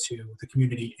beneficial to the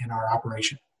community and our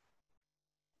operation.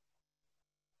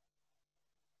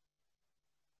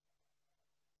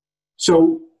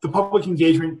 So the public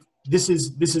engagement, this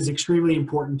is extremely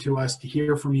important to us to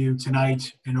hear from you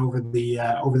tonight and over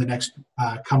the next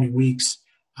coming weeks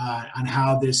on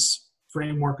how this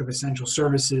framework of essential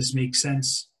services makes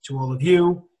sense to all of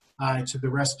you, to the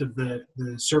rest of the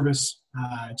service,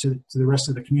 to the rest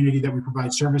of the community that we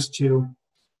provide service to,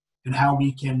 and how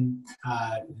we can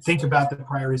think about the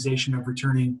prioritization of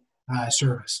returning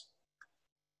service.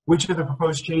 Which of the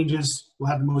proposed changes will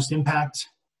have the most impact?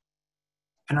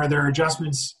 And are there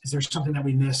adjustments? Is there something that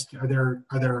we missed? Are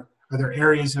there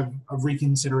areas of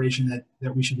reconsideration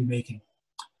that we should be making?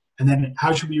 And then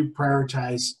how should we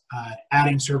prioritize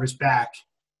adding service back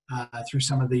through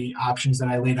some of the options that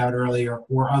I laid out earlier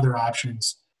or other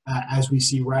options as we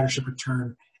see ridership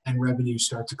return and revenue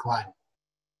start to climb?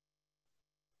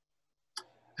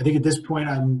 I think at this point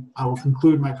I will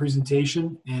conclude my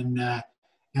presentation and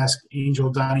ask Angel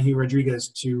Donahue Rodriguez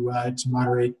to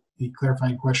moderate the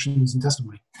clarifying questions and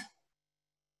testimony.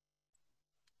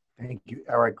 Thank you,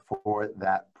 Eric, for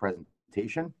that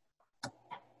presentation.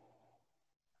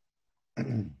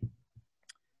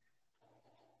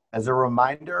 As a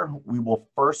reminder, we will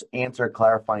first answer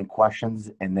clarifying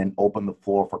questions and then open the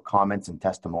floor for comments and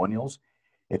testimonials.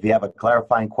 If you have a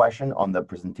clarifying question on the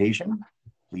presentation,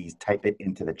 please type it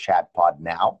into the chat pod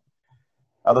now.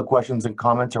 Other questions and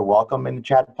comments are welcome in the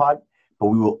chat pod, but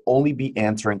we will only be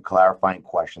answering clarifying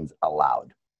questions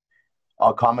aloud.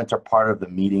 All comments are part of the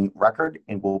meeting record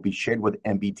and will be shared with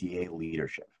MBTA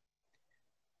leadership.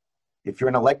 If you're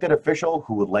an elected official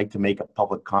who would like to make a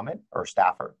public comment or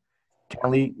staffer,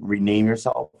 kindly rename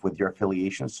yourself with your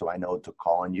affiliation so I know to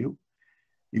call on you.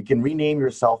 You can rename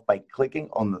yourself by clicking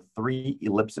on the 3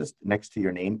 ellipses next to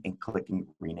your name and clicking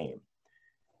rename.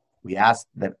 We ask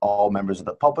that all members of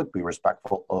the public be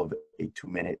respectful of a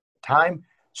 2-minute time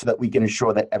so that we can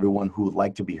ensure that everyone who would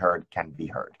like to be heard can be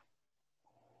heard.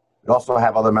 We also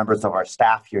have other members of our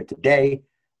staff here today,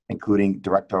 including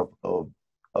Director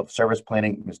of Service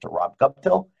Planning, Mr. Rob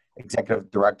Guptill, Executive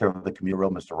Director of the Commuter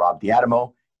Rail, Mr. Rob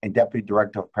Diadamo, and Deputy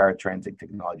Director of Paratransit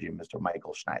Technology, Mr.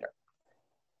 Michael Schneider.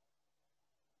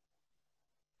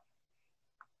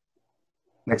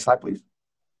 Next slide, please.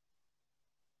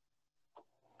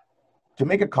 To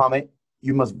make a comment,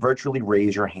 you must virtually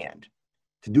raise your hand.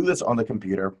 To do this on the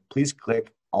computer, please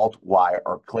click Alt-Y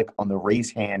or click on the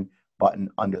Raise Hand button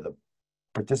under the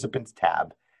Participants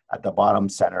tab at the bottom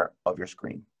center of your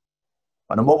screen.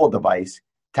 On a mobile device,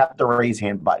 tap the Raise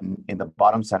Hand button in the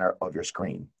bottom center of your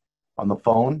screen. On the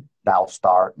phone, dial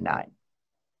 *9.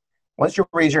 Once you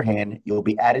raise your hand, you'll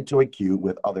be added to a queue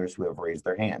with others who have raised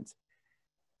their hands.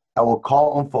 I will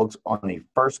call on folks on a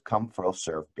first-come,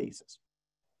 first-served basis.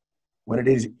 When it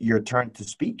is your turn to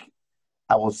speak,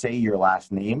 I will say your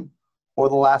last name or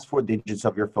the last 4 digits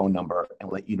of your phone number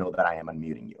and let you know that I am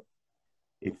unmuting you.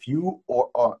 If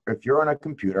you're on a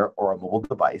computer or a mobile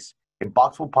device, a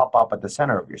box will pop up at the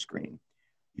center of your screen.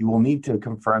 You will need to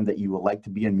confirm that you would like to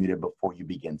be unmuted before you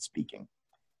begin speaking.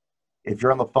 If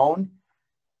you're on the phone,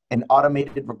 an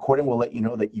automated recording will let you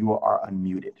know that you are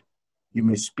unmuted. You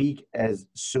may speak as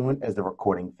soon as the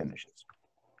recording finishes.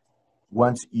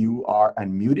 Once you are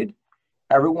unmuted,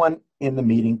 everyone in the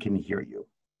meeting can hear you.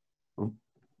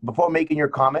 Before making your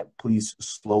comment, please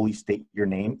slowly state your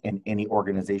name and any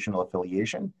organizational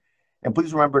affiliation. And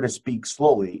please remember to speak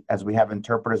slowly as we have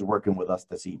interpreters working with us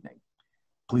this evening.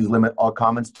 Please limit all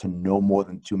comments to no more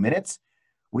than 2 minutes.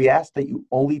 We ask that you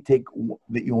only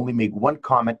make one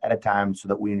comment at a time so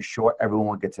that we ensure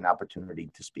everyone gets an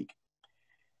opportunity to speak.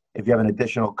 If you have an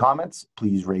additional comments,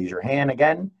 please raise your hand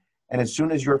again. And as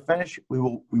soon as you're finished,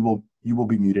 you will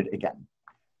be muted again.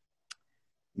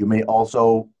 You may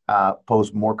also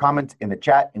post more comments in the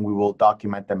chat and we will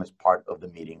document them as part of the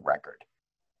meeting record.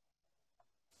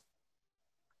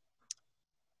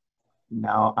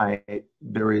 Now,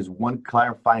 there is one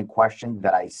clarifying question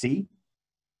that I see,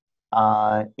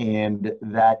 and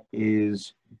that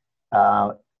is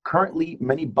currently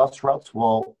many bus routes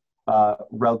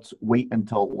wait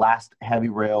until last heavy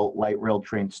rail, light rail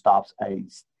train stops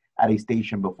at a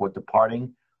station before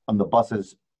departing on the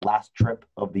bus's last trip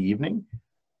of the evening.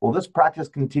 Will this practice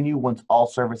continue once all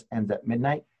service ends at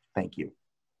midnight? Thank you.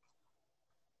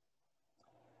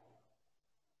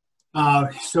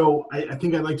 So I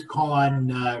think I'd like to call on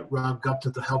Rob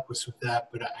Gupta to help us with that,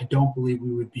 but I don't believe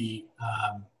we would be,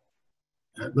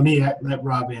 let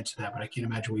Rob answer that, but I can't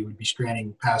imagine we would be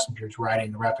stranding passengers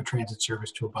riding the rapid transit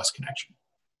service to a bus connection.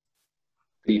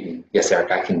 Good evening. Yes,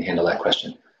 Eric, I can handle that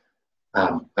question.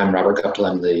 I'm Robert Guptill.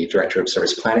 I'm the Director of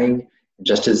Service Planning.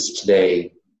 Just as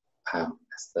today, as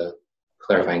the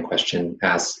clarifying question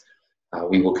asks,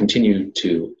 we will continue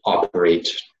to operate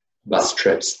bus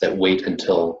trips that wait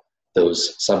until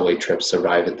those subway trips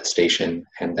arrive at the station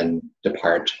and then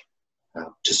depart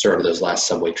to serve those last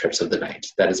subway trips of the night.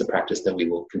 That is a practice that we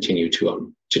will continue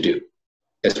to do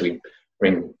as we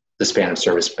bring the span of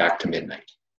service back to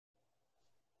midnight.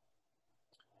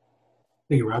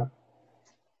 Thank you, Rob.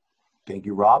 Thank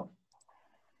you, Rob.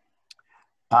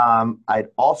 I'd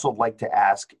also like to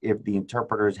ask if the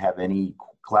interpreters have any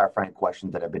clarifying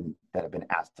questions that have been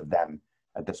asked of them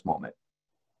at this moment.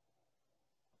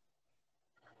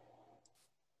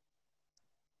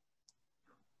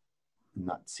 I'm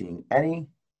not seeing any.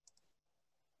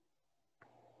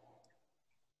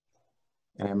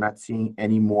 And I'm not seeing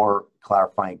any more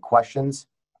clarifying questions.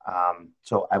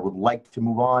 So I would like to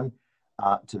move on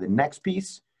to the next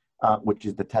piece, which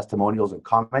is the testimonials and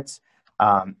comments.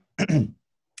 I'm going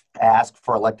to ask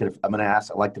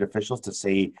elected officials to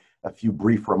say a few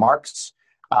brief remarks,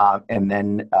 and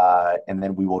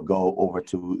then we will go over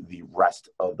to the rest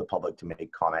of the public to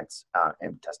make comments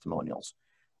and testimonials.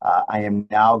 I am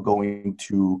now going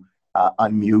to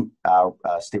unmute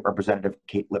State Representative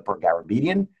Kate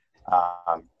Lipper-Garabedian.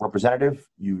 Representative,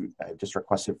 I just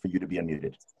requested for you to be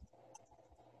unmuted.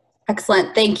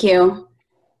 Excellent, thank you.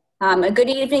 Good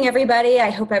evening, everybody.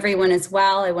 I hope everyone is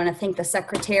well. I want to thank the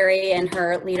Secretary and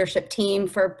her leadership team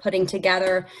for putting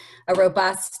together a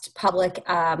robust public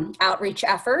outreach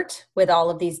effort with all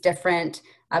of these different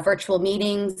virtual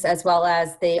meetings, as well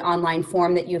as the online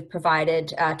form that you've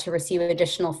provided to receive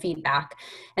additional feedback.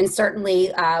 And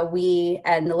certainly we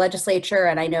and the legislature,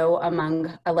 and I know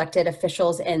among elected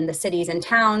officials in the cities and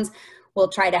towns, will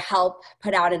try to help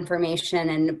put out information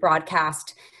and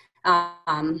broadcast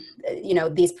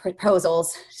these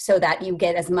proposals so that you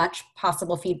get as much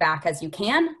possible feedback as you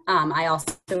can. I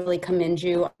also really commend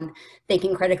you on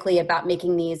thinking critically about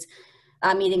making these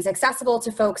meetings accessible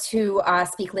to folks who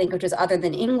speak languages other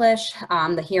than English,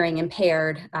 the hearing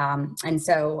impaired. And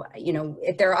so,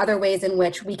 if there are other ways in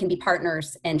which we can be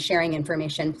partners in sharing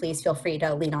information, please feel free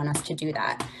to lean on us to do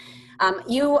that.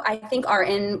 You, I think, are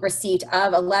in receipt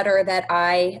of a letter that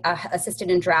I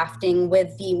assisted in drafting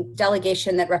with the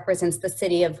delegation that represents the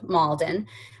city of Malden.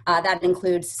 That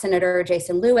includes Senator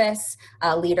Jason Lewis,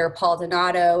 Leader Paul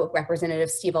Donato, Representative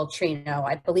Steve Altrino.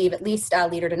 I believe at least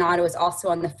Leader Donato is also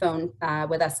on the phone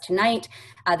with us tonight.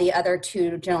 The other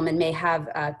two gentlemen may have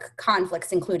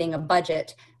conflicts, including a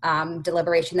budget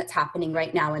deliberation that's happening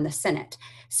right now in the Senate.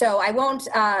 So I won't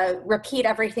repeat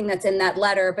everything that's in that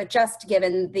letter, but just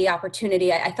given the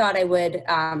opportunity, I thought I would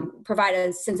provide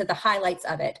a sense of the highlights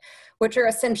of it, which are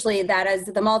essentially that as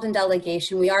the Malden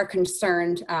delegation, we are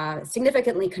concerned,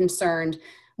 significantly concerned,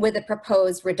 with the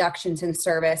proposed reductions in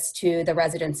service to the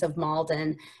residents of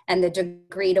Malden and the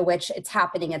degree to which it's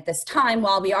happening at this time.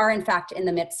 While we are in fact in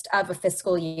the midst of a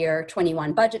fiscal year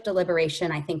 21 budget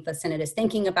deliberation, I think the Senate is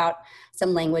thinking about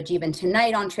some language even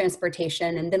tonight on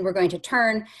transportation. And then we're going to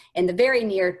turn in the very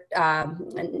near,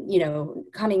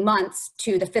 coming months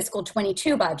to the fiscal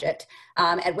 22 budget,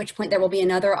 at which point there will be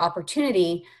another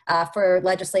opportunity for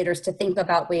legislators to think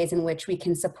about ways in which we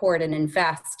can support and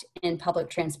invest in public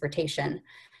transportation.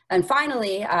 And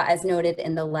finally, as noted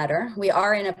in the letter, we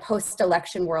are in a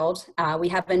post-election world. We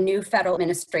have a new federal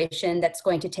administration that's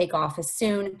going to take office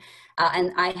soon.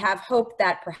 And I have hope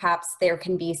that perhaps there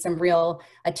can be some real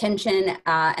attention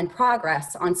and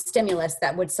progress on stimulus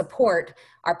that would support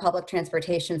our public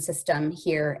transportation system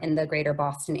here in the greater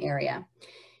Boston area.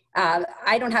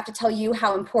 I don't have to tell you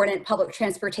how important public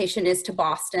transportation is to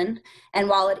Boston. And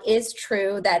while it is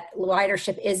true that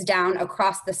ridership is down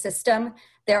across the system,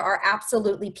 there are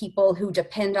absolutely people who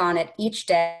depend on it each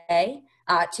day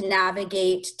to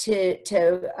navigate,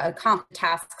 to accomplish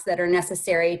tasks that are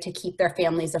necessary to keep their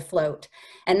families afloat.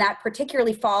 And that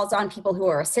particularly falls on people who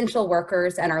are essential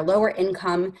workers and are lower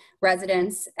income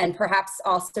residents, and perhaps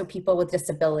also people with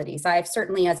disabilities. I have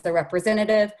certainly, as the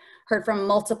representative, heard from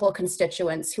multiple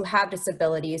constituents who have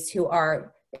disabilities who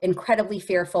are incredibly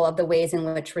fearful of the ways in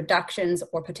which reductions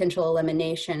or potential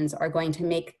eliminations are going to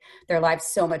make their lives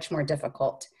so much more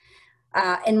difficult.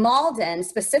 In Malden,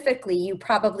 specifically, you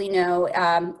probably know,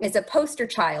 is a poster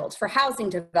child for housing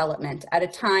development at a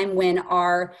time when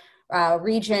our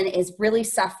region is really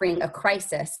suffering a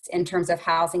crisis in terms of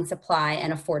housing supply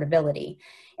and affordability.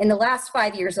 In the last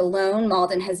 5 years alone,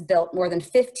 Malden has built more than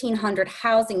 1,500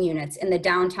 housing units in the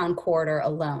downtown corridor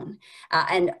alone.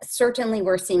 And certainly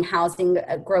we're seeing housing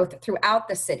growth throughout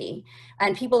the city.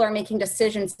 And people are making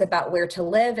decisions about where to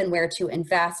live and where to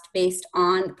invest based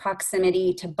on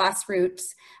proximity to bus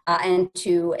routes and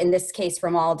to, in this case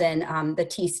for Malden, the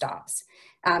T-stops.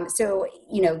 So,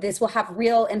 you know, this will have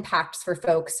real impacts for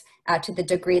folks to the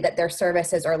degree that their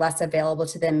services are less available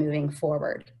to them moving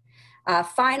forward.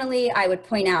 Finally, I would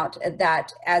point out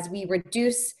that as we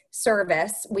reduce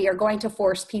service, we are going to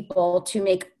force people to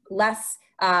make less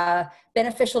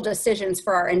beneficial decisions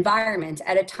for our environment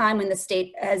at a time when the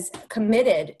state has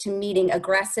committed to meeting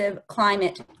aggressive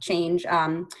climate change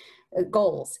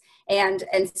goals. And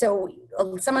so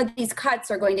some of these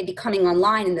cuts are going to be coming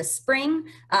online in the spring,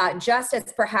 just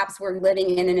as perhaps we're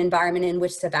living in an environment in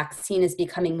which the vaccine is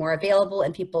becoming more available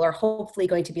and people are hopefully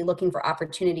going to be looking for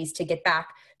opportunities to get back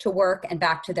to work and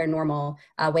back to their normal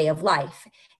way of life.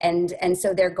 And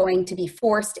so they're going to be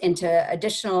forced into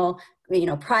additional, you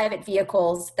know, private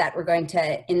vehicles that were going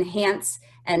to enhance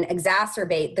and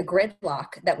exacerbate the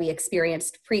gridlock that we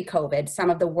experienced pre-COVID, some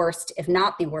of the worst, if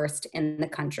not the worst, in the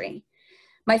country.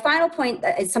 My final point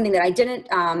is something that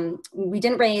we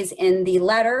didn't raise in the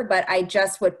letter, but I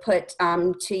just would put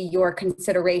to your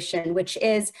consideration, which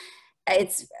is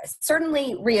it's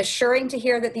certainly reassuring to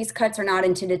hear that these cuts are not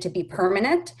intended to be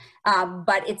permanent,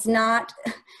 but it's not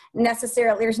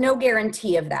necessarily, there's no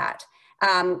guarantee of that.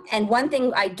 And one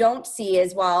thing I don't see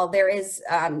is while there is,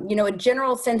 you know, a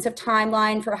general sense of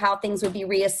timeline for how things would be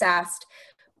reassessed,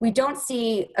 we don't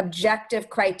see objective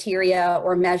criteria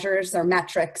or measures or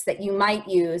metrics that you might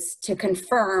use to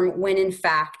confirm when in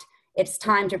fact it's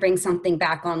time to bring something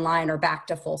back online or back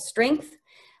to full strength.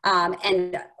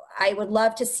 And I would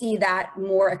love to see that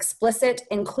more explicit,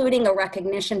 including a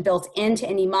recognition built into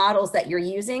any models that you're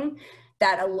using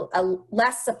that a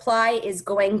less supply is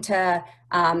going to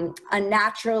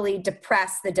unnaturally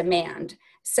depress the demand.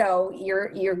 So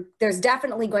there's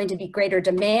definitely going to be greater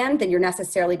demand than you're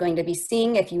necessarily going to be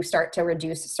seeing if you start to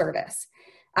reduce service.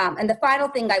 And the final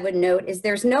thing I would note is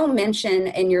there's no mention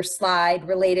in your slide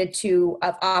related to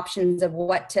options of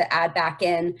what to add back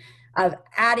in, of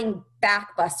adding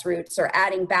back bus routes or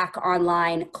adding back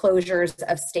online closures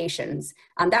of stations.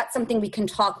 That's something we can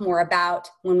talk more about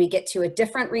when we get to a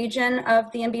different region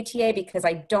of the MBTA, because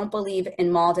I don't believe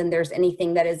in Malden there's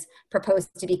anything that is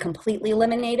proposed to be completely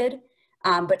eliminated,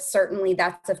 but certainly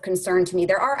that's of concern to me.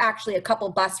 There are actually a couple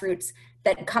bus routes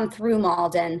that come through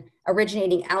Malden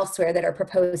originating elsewhere that are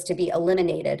proposed to be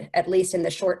eliminated, at least in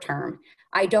the short term.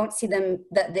 I don't see them,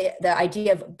 the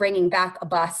idea of bringing back a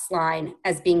bus line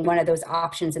as being one of those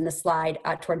options in the slide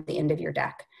toward the end of your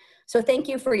deck. So thank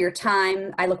you for your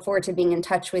time. I look forward to being in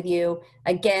touch with you.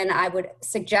 Again, I would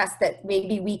suggest that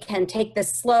maybe we can take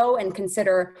this slow and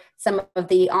consider some of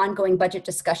the ongoing budget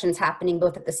discussions happening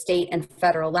both at the state and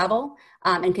federal level,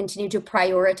 and continue to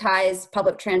prioritize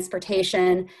public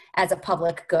transportation as a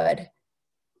public good.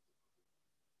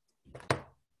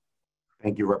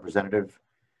 Thank you, Representative.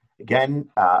 Again,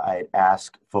 I'd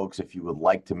ask folks if you would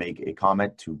like to make a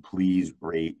comment to please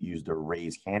use the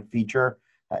raise hand feature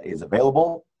that is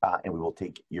available, and we will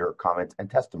take your comments and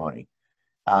testimony.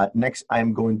 Next,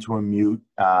 I'm going to unmute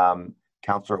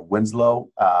Councillor Winslow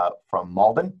from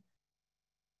Malden.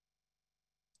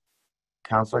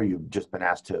 Councillor, you've just been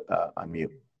asked to unmute.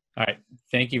 All right,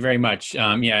 thank you very much.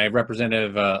 Yeah,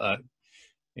 Representative,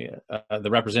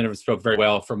 the representative spoke very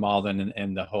well for Malden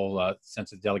and the whole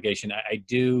sense of delegation. I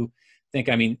do think,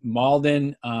 I mean,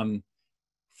 Malden,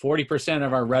 40%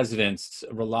 of our residents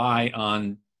rely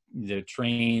on the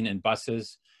train and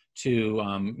buses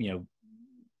to, you know,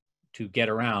 to get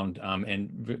around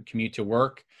and commute to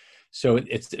work. So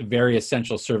it's a very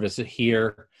essential service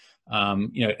here.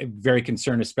 You know, very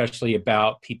concerned, especially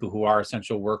about people who are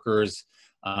essential workers,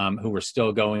 who are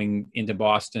still going into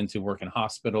Boston to work in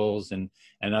hospitals and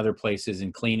other places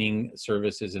in cleaning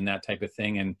services and that type of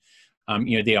thing. And,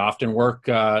 you know, they often work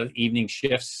evening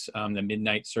shifts, the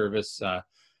midnight service.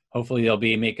 Hopefully they'll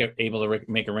be able to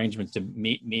make arrangements to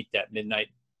meet that midnight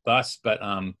bus. But,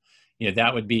 you know,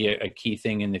 that would be a key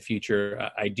thing in the future.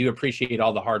 I do appreciate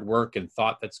all the hard work and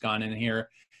thought that's gone in here.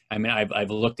 I mean,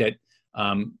 I've looked at,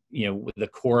 you know, the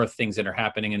core of things that are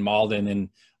happening in Malden,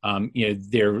 and you know,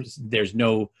 there's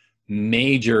no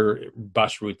major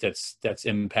bus route that's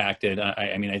impacted.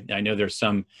 I mean, I know there's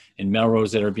some in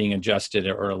Melrose that are being adjusted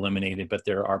or eliminated, but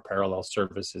there are parallel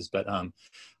services. But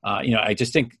you know, I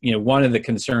just think, you know, one of the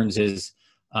concerns is,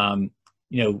 you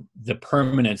know, the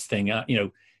permanence thing. You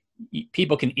know,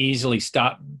 people can easily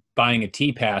stop buying a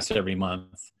T-Pass every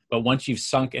month, but once you've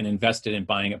sunk and invested in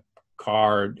buying a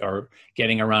car or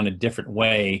getting around a different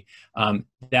way,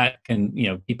 that can,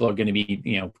 people are going to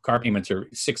be, car payments are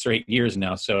 6 or 8 years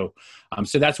now. So,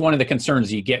 so that's one of the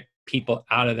concerns. You get people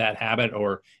out of that habit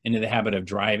or into the habit of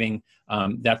driving.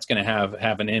 That's going to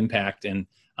have an impact. And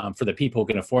for the people who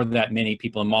can afford that, many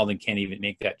people in Malden can't even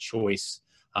make that choice.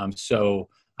 So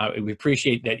we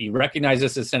appreciate that you recognize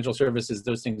this as essential services.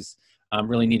 Those things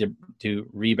really need to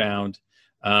rebound.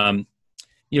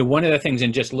 One of the things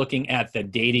in just looking at the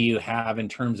data you have in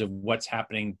terms of what's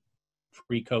happening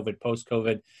pre-COVID,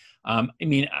 post-COVID,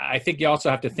 I think you also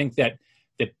have to think that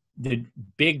the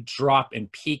big drop in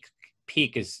peak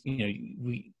is,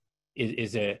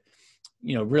 is a,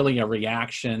 really a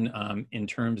reaction in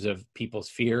terms of people's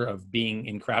fear of being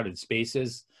in crowded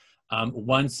spaces.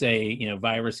 Once a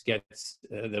virus gets,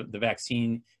 the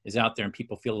vaccine is out there and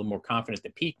people feel a little more confident, the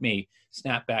peak may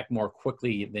snap back more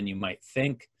quickly than you might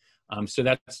think. So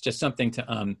that's just something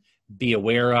to be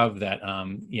aware of, that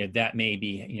that may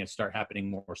be start happening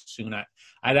more soon.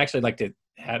 I'd actually like to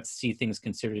see things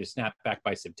considered a snap back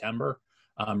by September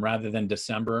rather than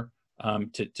December,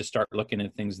 to start looking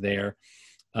at things there.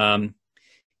 One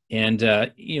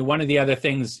of the other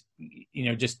things,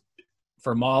 just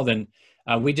for Malden,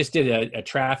 we just did a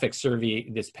traffic survey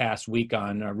this past week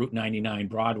on Route 99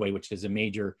 Broadway, which is a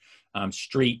major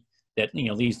street that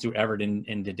leads through Everett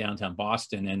into downtown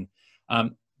Boston. And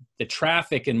the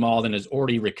traffic in Malden has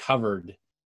already recovered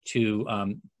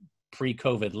to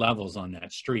pre-COVID levels on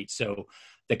that street. So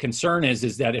the concern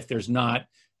is that if there's not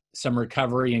some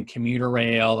recovery in commuter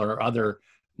rail or other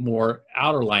more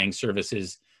outer lying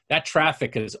services, that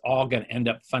traffic is all going to end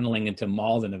up funneling into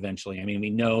Malden eventually. We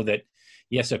know that,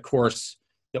 yes, of course,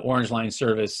 the Orange Line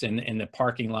service and the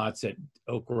parking lots at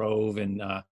Oak Grove and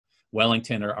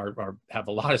Wellington have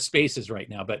a lot of spaces right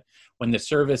now. But when the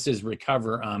services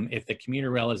recover, if the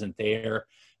commuter rail isn't there,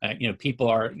 people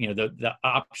are, the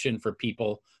option for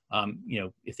people,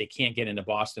 if they can't get into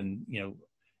Boston,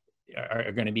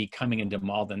 are going to be coming into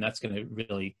Malden. That's going to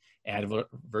really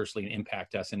adversely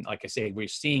impact us. And like I say, we're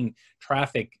seeing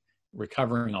traffic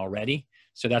recovering already.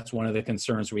 So that's one of the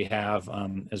concerns we have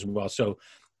as well. So,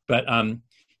 but,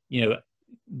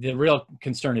 the real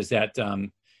concern is that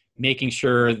making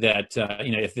sure that,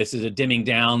 if this is a dimming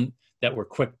down, that we're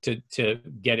quick to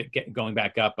get going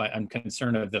back up. I'm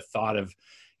concerned of the thought of,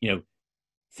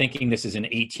 thinking this is an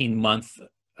 18-month,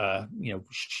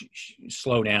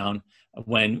 slowdown,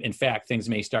 when in fact things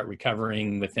may start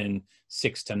recovering within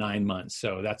 6 to 9 months.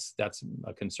 So that's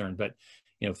a concern. But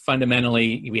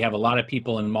fundamentally, we have a lot of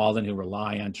people in Malden who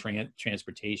rely on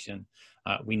transportation.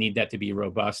 We need that to be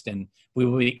robust, and we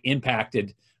will be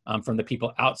impacted from the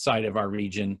people outside of our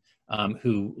region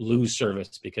who lose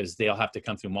service because they'll have to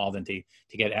come through Malden to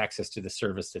get access to the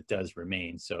service that does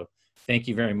remain. So thank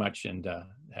you very much, and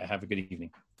have a good evening.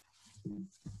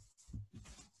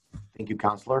 Thank you,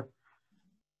 Councillor.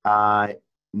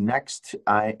 Next,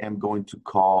 I am going to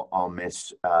call on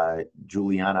Miss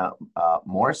Juliana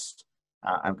Morris.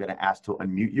 I'm going to ask to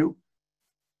unmute you.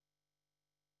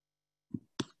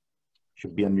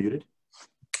 Should be unmuted.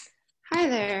 Hi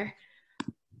there.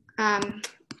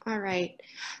 All right.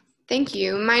 Thank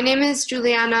you. My name is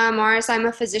Juliana Morris. I'm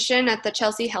a physician at the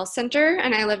Chelsea Health Center,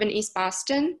 and I live in East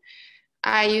Boston.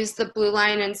 I use the Blue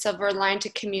Line and Silver Line to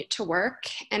commute to work,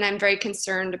 and I'm very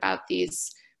concerned about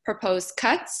these proposed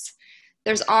cuts.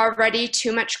 There's already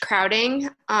too much crowding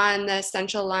on the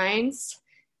essential lines.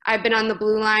 I've been on the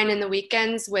Blue Line in the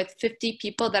weekends with 50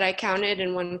 people that I counted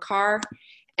in one car.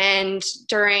 And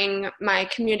during my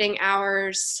commuting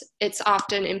hours, it's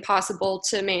often impossible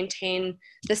to maintain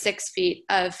the 6 feet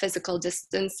of physical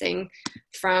distancing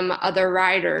from other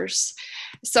riders.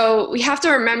 So we have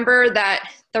to remember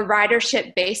that the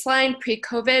ridership baseline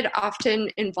pre-COVID often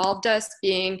involved us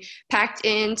being packed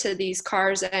into these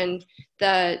cars and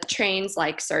the trains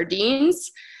like sardines.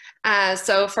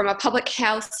 So from a public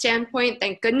health standpoint,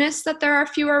 thank goodness that there are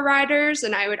fewer riders.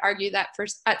 And I would argue that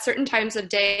at certain times of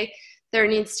day, there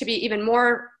needs to be even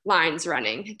more lines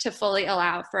running to fully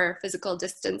allow for physical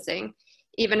distancing.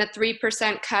 Even a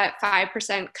 3% cut,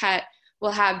 5% cut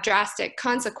will have drastic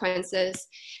consequences.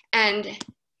 And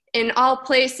in all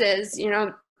places,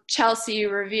 Chelsea,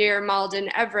 Revere, Malden,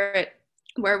 Everett,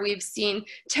 where we've seen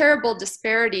terrible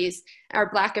disparities, our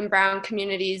Black and Brown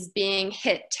communities being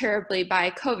hit terribly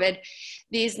by COVID,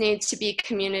 these need to be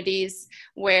communities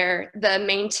where the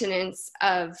maintenance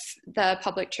of the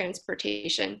public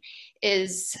transportation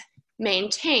is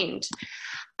maintained.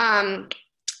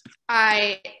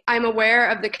 I'm aware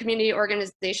of the community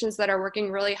organizations that are working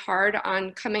really hard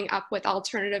on coming up with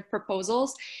alternative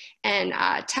proposals and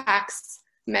tax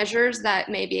measures that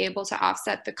may be able to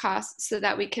offset the costs so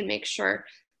that we can make sure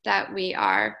that we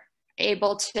are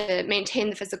able to maintain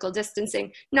the physical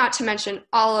distancing, not to mention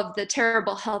all of the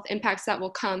terrible health impacts that will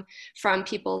come from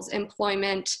people's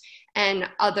employment and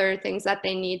other things that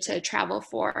they need to travel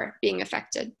for being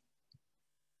affected.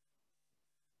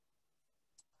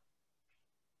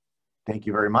 Thank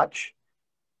you very much.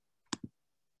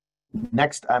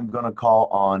 Next, I'm going to call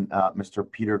on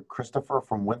Mr. Peter Christopher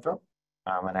from Winthrop.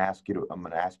 I'm going to ask you to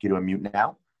unmute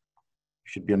now. You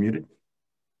should be unmuted.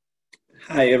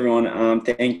 Hi, everyone.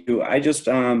 Thank you. I just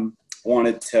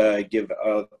wanted to give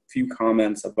a few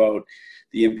comments about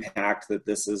the impact that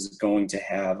this is going to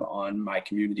have on my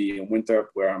community in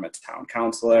Winthrop, where I'm a town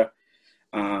councilor.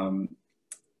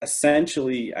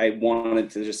 Essentially, I wanted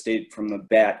to just state from the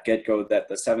get-go that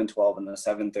the 712 and the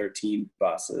 713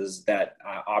 buses that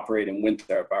operate in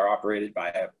Winthrop are operated by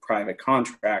a private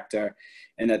contractor,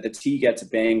 and that the T gets a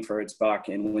bang for its buck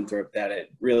in Winthrop that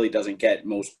it really doesn't get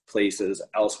most places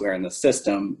elsewhere in the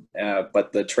system.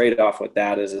 But the trade-off with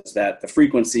that is that the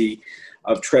frequency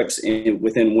of trips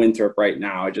within Winthrop right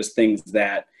now are just things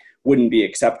that wouldn't be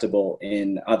acceptable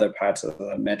in other parts of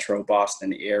the metro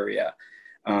Boston area.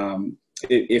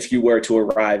 If you were to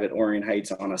arrive at Orion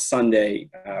Heights on a Sunday,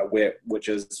 which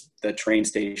is the train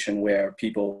station where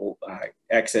people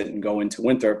exit and go into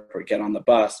Winthrop or get on the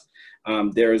bus,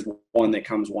 there is one that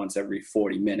comes once every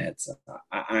 40 minutes.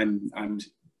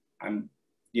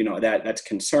 You know, that's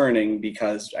concerning,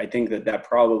 because I think that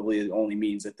probably only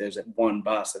means that there's one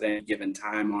bus at any given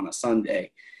time on a Sunday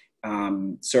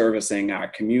servicing our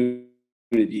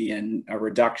community, and a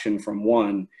reduction from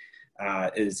one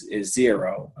is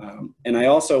zero. And I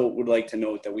also would like to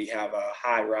note that we have a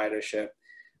high ridership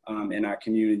in our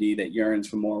community that yearns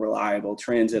for more reliable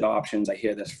transit options. I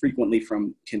hear this frequently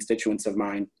from constituents of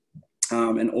mine.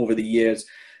 And over the years,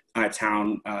 our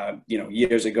town,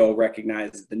 years ago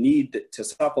recognized the need to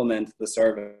supplement the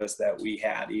service that we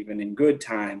had, even in good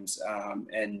times.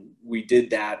 And we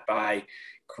did that by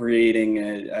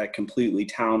creating a completely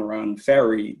town-run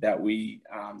ferry that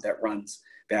that runs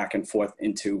back and forth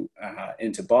into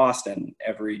Boston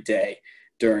every day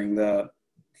during the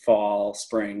fall,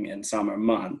 spring, and summer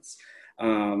months.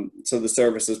 So the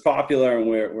service is popular, and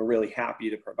we're really happy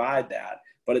to provide that.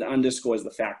 But it underscores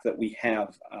the fact that we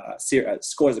have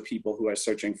scores of people who are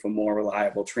searching for more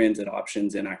reliable transit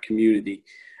options in our community.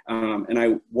 And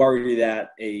I worry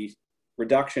that a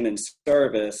reduction in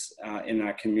service in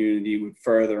our community would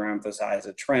further emphasize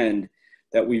a trend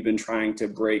that we've been trying to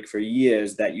break for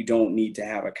years, that you don't need to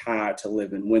have a car to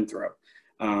live in Winthrop.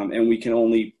 And we can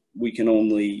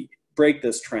only break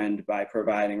this trend by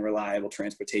providing reliable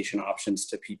transportation options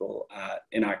to people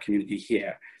in our community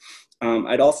here.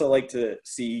 I'd also like to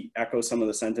echo some of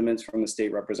the sentiments from the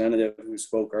state representative who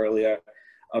spoke earlier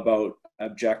about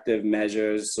objective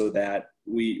measures, so that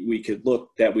we could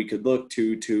look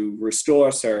to restore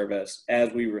service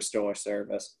as we restore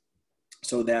service,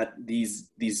 so that these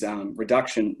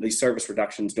service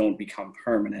reductions don't become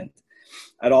permanent.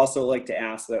 I'd also like to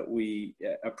ask that we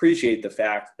appreciate the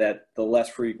fact that the less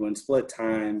frequent split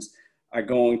times are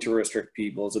going to restrict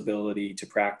people's ability to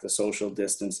practice social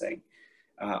distancing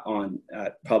on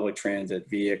public transit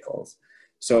vehicles.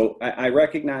 So I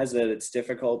recognize that it's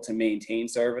difficult to maintain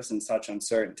service in such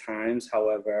uncertain times.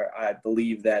 However, I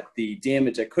believe that the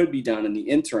damage that could be done in the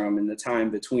interim, in the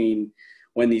time between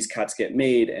when these cuts get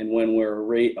made and when we're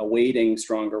awaiting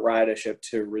stronger ridership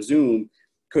to resume,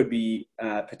 could be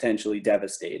potentially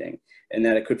devastating, and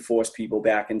that it could force people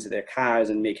back into their cars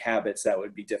and make habits that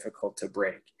would be difficult to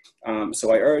break.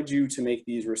 So I urge you to make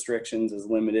these restrictions as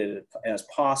limited as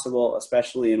possible,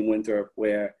 especially in Winthrop,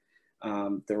 where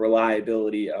the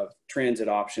reliability of transit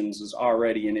options was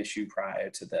already an issue prior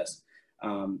to this.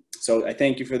 So I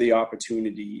thank you for the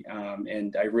opportunity,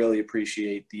 and I really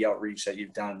appreciate the outreach that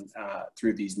you've done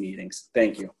through these meetings.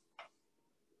 Thank you.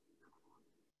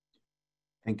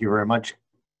 Thank you very much.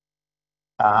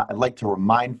 I'd like to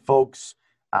remind folks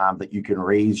that you can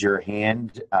raise your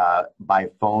hand by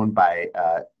phone by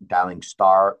dialing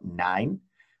 *9,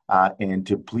 and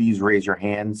to please raise your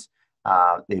hands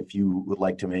if you would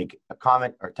like to make a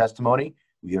comment or testimony.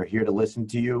 We are here to listen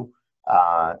to you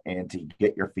and to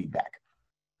get your feedback.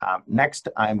 Next,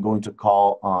 I'm going to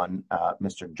call on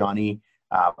Mr. Johnny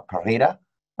Pereira,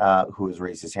 who has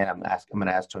raised his hand. I'm going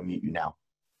to ask to unmute you now.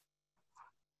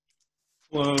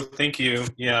 Hello, thank you.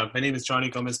 Yeah, my name is Johnny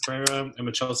Gomez Pereira. I'm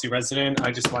a Chelsea resident.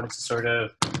 I just wanted to sort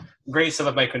of raise some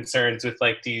of my concerns with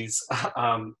like these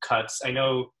cuts. I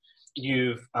know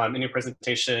you've in your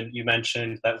presentation, you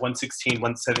mentioned that 116,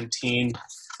 117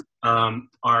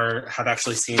 have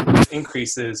actually seen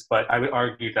increases, but I would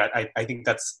argue that I think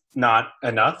that's not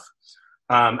enough.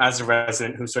 As a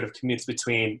resident who sort of commutes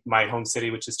between my home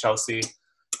city, which is Chelsea,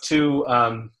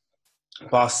 to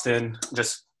Boston,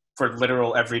 just for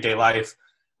literal everyday life,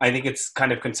 I think it's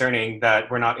kind of concerning that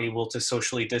we're not able to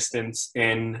socially distance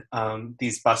in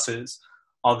these buses.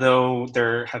 Although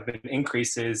there have been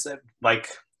increases, like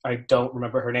I don't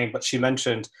remember her name, but she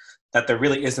mentioned that there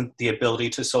really isn't the ability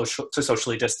to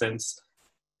socially distance.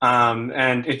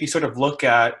 And if you sort of look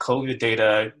at COVID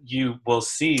data, you will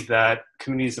see that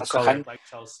communities of color like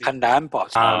Chelsea 很難保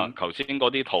頭先嗰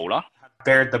啲圖啦。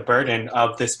 bared the burden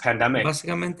of this pandemic.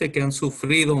 Básicamente que han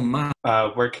sufrido más.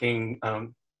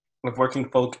 Working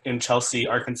folk in Chelsea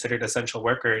are considered essential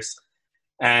workers,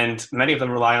 and many of them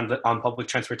rely on public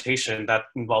transportation that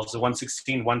involves the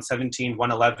 116, 117,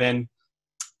 111,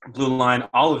 Blue Line,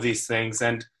 all of these things.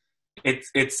 And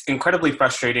it's incredibly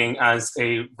frustrating as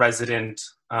a resident,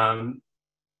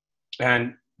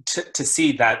 and to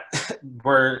see that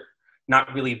we're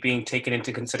not really being taken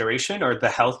into consideration, or the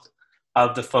health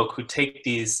of the folk who take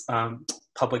these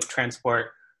public transport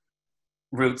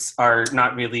routes are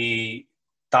not really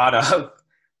thought of.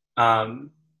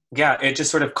 Yeah, it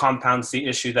just sort of compounds the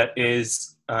issue that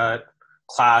is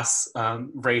class,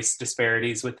 race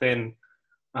disparities within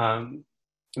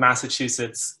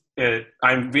Massachusetts.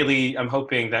 I'm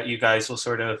hoping that you guys will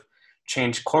sort of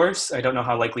change course. I don't know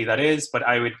how likely that is, but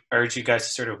I would urge you guys to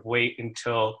sort of wait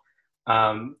until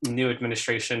new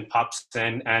administration pops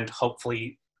in, and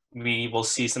hopefully we will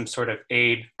see some sort of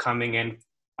aid coming in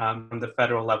from the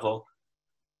federal level.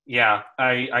 Yeah,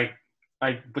 I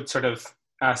would sort of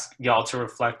ask y'all to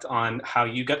reflect on how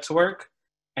you get to work.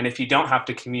 And if you don't have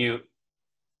to commute,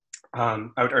 I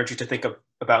would urge you to think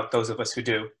about those of us who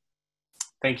do.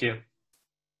 Thank you.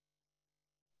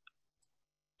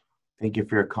 Thank you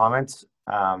for your comments.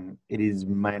 It is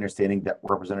my understanding that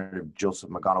Representative Joseph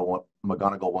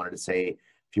McGonigal wanted to say a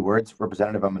few words.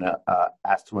 Representative, I'm going to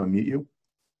ask to unmute you.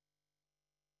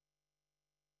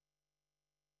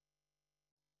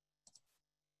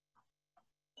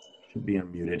 Should be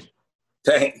unmuted.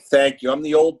 Thank you. I'm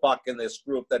the old buck in this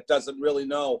group that doesn't really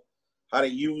know how to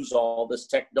use all this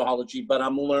technology, but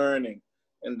I'm learning.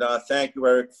 And thank you,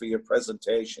 Eric, for your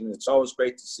presentation. It's always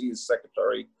great to see you,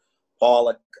 Secretary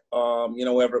Pollock. You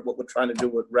know, Everett, what we're trying to do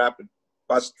with rapid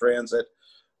bus transit,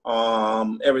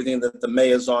 everything that the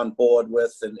mayor's on board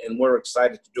with, and we're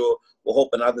excited to do it. We're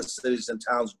hoping other cities and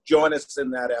towns join us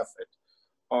in that effort.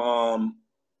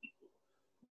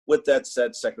 With that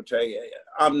said, Secretary,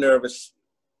 I'm nervous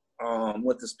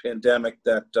with this pandemic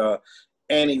that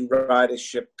any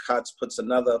ridership cuts puts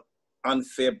another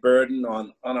unfair burden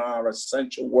on our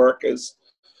essential workers.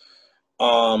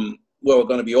 We're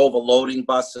going to be overloading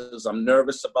buses. I'm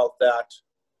nervous about that.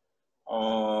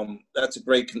 That's a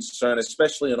great concern,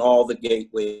 especially in all the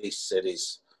gateway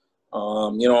cities.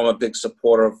 You know, I'm a big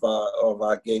supporter of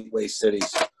our gateway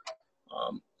cities.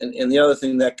 And the other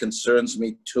thing that concerns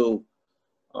me too,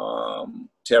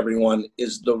 to everyone,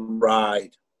 is the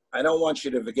ride. I don't want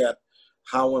you to forget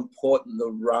how important the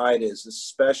ride is,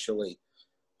 especially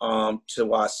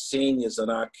to our seniors in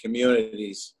our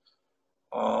communities.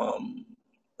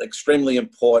 Extremely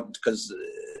important, because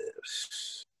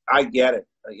I get it.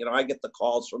 You know, I get the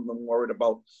calls from them worried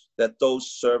about that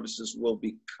those services will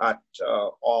be cut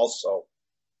also.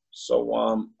 So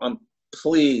I'm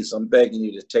begging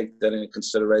you to take that into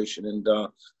consideration. And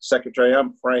Secretary,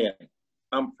 I'm praying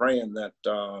that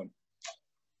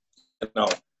you know,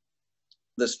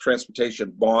 this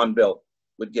transportation bond bill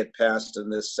would get passed in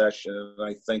this session, and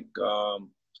I think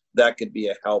that could be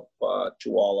a help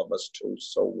to all of us too.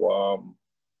 So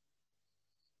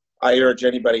I urge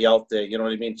anybody out there, you know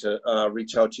what I mean, to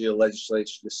reach out to your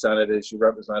legislature, your senators, your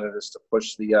representatives, to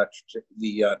push the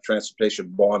transportation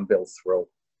bond bill through.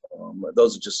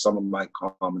 Those are just some of my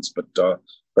comments, but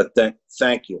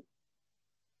thank you.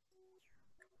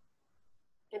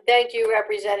 Thank you,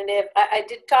 Representative. I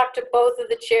did talk to both of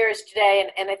the chairs today,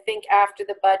 and I think after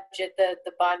the budget,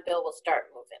 the bond bill will start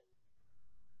moving.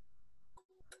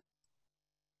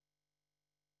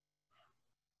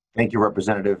 Thank you,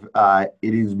 Representative.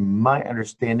 It is my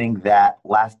understanding that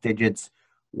last digits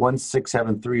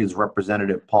 1673 is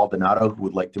Representative Paul Donato, who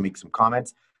would like to make some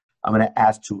comments. I'm going to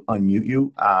ask to unmute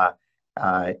you,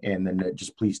 and then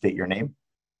just please state your name.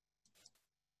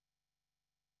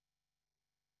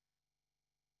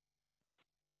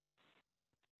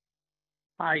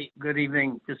 Hi, good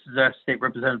evening. This is State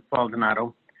Representative Paul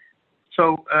Donato.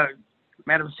 So,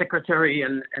 Madam Secretary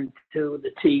and to the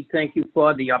T, thank you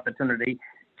for the opportunity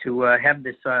to have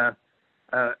this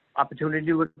opportunity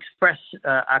to express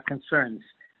our concerns.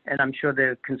 And I'm sure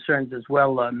there are concerns as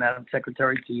well, Madam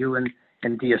Secretary, to you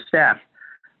and to your staff.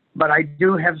 But I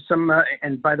do have some,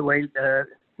 and by the way,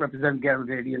 Representative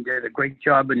Garavedian did a great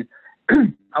job in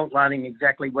outlining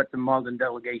exactly what the Malden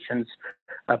delegation's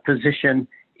position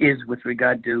is with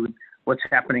regard to what's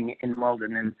happening in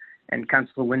Malden. And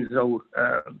Councilor Winslow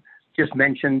just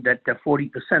mentioned that 40%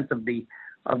 of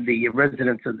the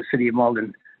residents of the city of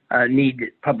Malden need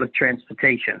public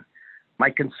transportation. My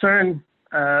concern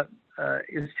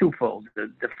is twofold.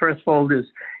 The first fold is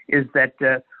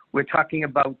that we're talking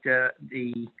about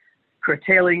the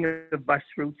curtailing of bus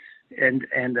routes and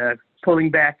pulling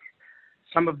back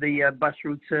some of the bus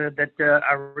routes that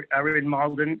are in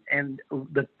Malden, and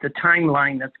the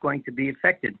timeline that's going to be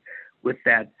affected with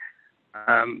that.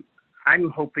 I'm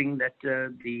hoping that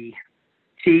the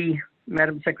T,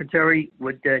 Madam Secretary,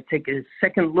 would take a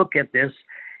second look at this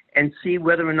and see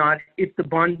whether or not, if the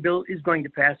bond bill is going to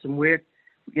pass, and we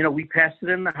passed it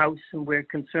in the House, and we're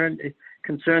concerned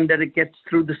that it gets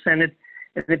through the Senate,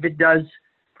 and if it does,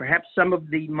 perhaps some of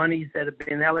the monies that have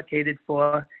been allocated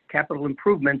for capital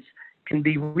improvements can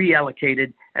be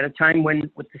reallocated at a time when,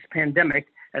 with this pandemic,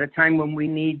 at a time when we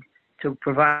need to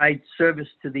provide service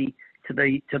to the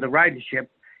ridership,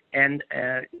 and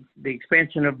the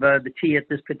expansion of the T at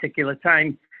this particular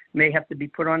time may have to be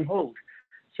put on hold.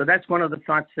 So that's one of the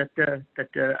thoughts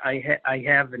that I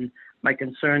have, and my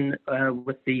concern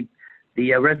with the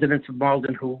residents of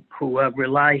Malden who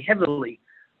rely heavily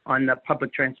on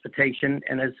public transportation.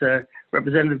 And as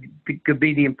Representative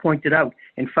Garavedian pointed out,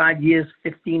 in 5 years,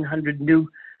 1,500 new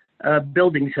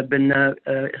buildings have been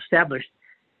established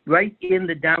right in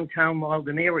the downtown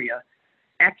Malden area.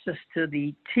 Access to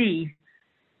the T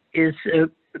is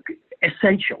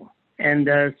essential. And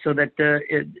so that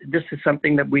this is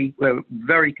something that we're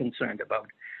very concerned about.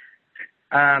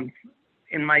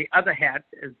 In my other hat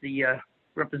as the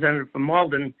representative from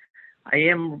Malden, I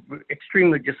am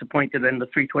extremely disappointed in the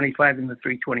 325 and the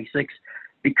 326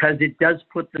 because it does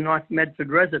put the North Medford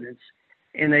residents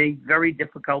in a very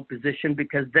difficult position,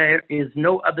 because there is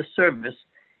no other service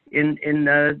in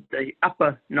the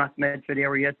upper North Medford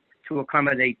area to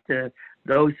accommodate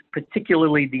those,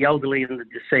 particularly the elderly and the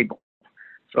disabled.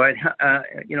 So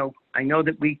I know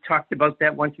that we talked about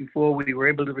that once before. We were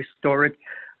able to restore it.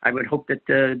 I would hope that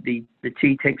the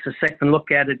T takes a second look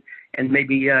at it and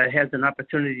maybe has an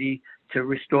opportunity to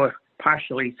restore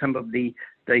partially some of the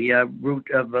route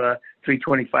of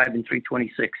 325 and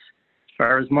 326. As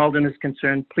far as Malden is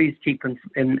concerned, please keep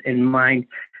in mind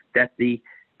that the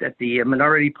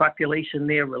minority population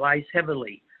there relies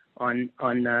heavily on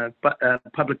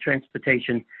public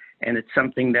transportation, and it's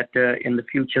something that in the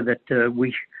future that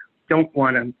we don't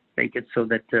want to make it so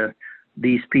that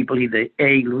these people either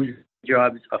A, lose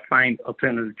jobs, or find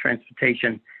alternative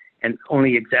transportation, and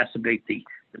only exacerbate the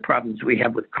problems we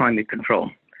have with climate control.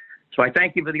 So I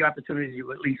thank you for the opportunity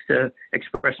to at least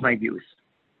express my views.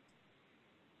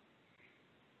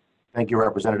 Thank you,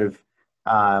 Representative.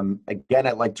 Again,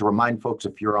 I'd like to remind folks,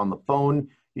 if you're on the phone,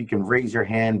 you can raise your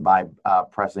hand by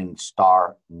pressing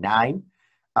 *9,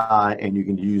 and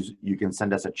you can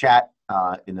send us a chat,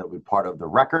 and it'll be part of the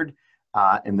record.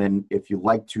 And then if you'd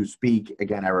like to speak,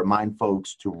 again, I remind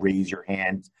folks to raise your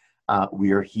hands.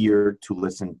 We are here to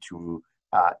listen to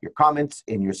your comments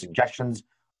and your suggestions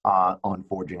on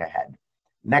Forging Ahead.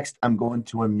 Next, I'm going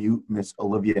to unmute Ms.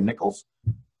 Olivia Nichols.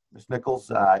 Ms.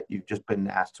 Nichols, you've just been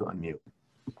asked to unmute.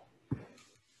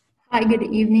 Hi, good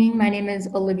evening. My name is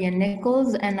Olivia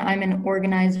Nichols, and I'm an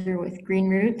organizer with Green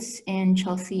Roots in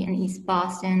Chelsea and East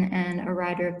Boston, and a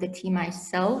rider of the T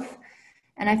myself.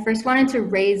 And I first wanted to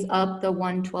raise up the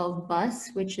 112 bus,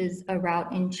 which is a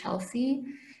route in Chelsea,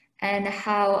 and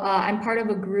how I'm part of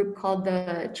a group called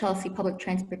the Chelsea Public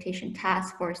Transportation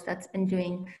Task Force that's been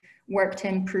doing work to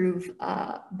improve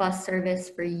bus service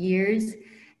for years.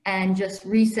 And just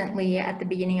recently, at the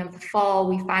beginning of the fall,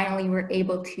 we finally were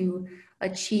able to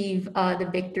achieve the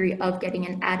victory of getting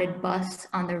an added bus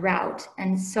on the route.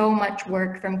 And so much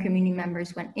work from community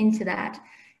members went into that.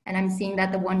 And I'm seeing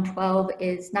that the 112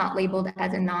 is not labeled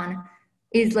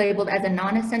as labeled as a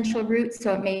non-essential route,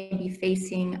 so it may be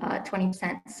facing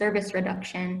 20% service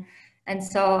reduction. And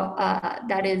so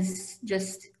that is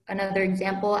just another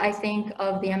example, I think,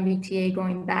 of the MBTA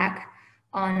going back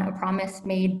on a promise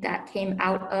made that came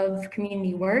out of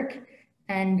community work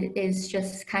and is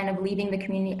just kind of leaving the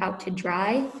community out to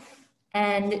dry.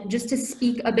 And just to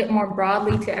speak a bit more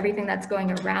broadly to everything that's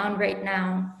going on right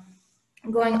now,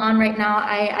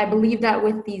 I believe that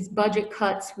with these budget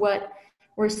cuts, what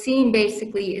we're seeing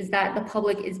basically is that the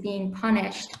public is being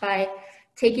punished by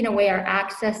taking away our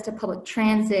access to public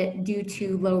transit due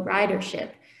to low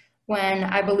ridership, when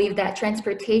I believe that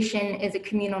transportation is a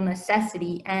communal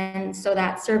necessity, and so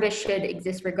that service should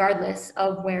exist regardless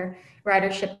of where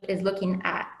ridership is looking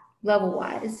at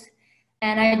level-wise.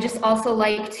 And I just also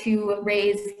like to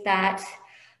raise that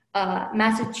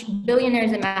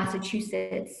billionaires in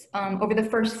Massachusetts, over the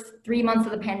first 3 months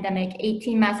of the pandemic,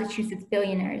 18 Massachusetts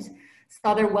billionaires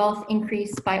saw their wealth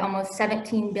increase by almost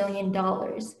 $17 billion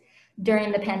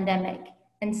during the pandemic.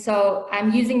 And so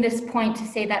I'm using this point to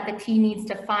say that the T needs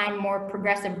to find more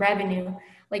progressive revenue,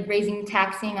 like raising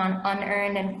taxing on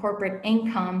unearned and corporate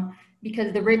income,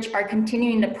 because the rich are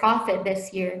continuing to profit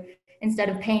this year instead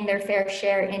of paying their fair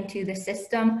share into the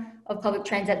system of public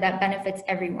transit that benefits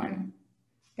everyone.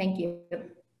 Thank you.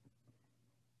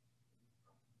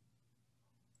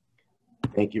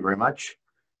 Thank you very much.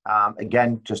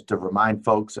 Again, just to remind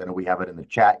folks, and we have it in the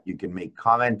chat, you can make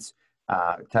comments,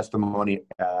 testimony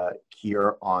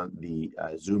here on the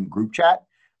Zoom group chat.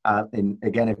 And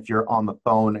again, if you're on the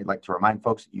phone, I'd like to remind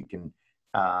folks that you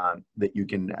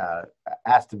can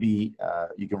ask to be,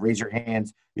 you can raise your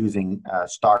hands using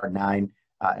 *9,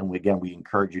 and again, we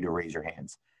encourage you to raise your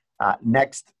hands.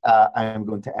 Next, I am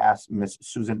going to ask Ms.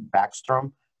 Susan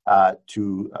Backstrom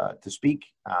to speak.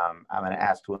 I'm going to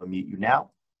ask to unmute you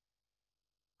now.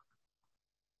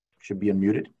 Should be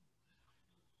unmuted.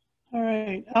 All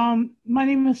right. My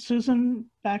name is Susan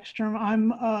Backstrom.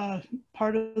 I'm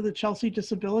part of the Chelsea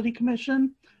Disability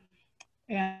Commission.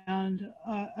 And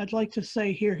I'd like to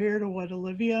say here to what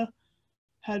Olivia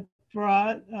had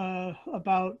brought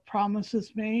about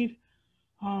promises made.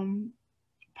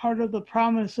 Part of the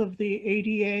promise of the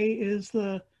ADA is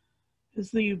the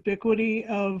ubiquity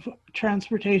of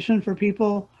transportation for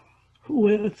people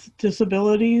with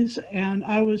disabilities. And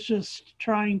I was just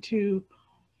trying to,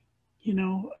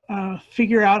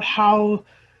 figure out how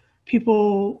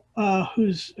people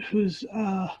whose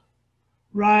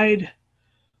ride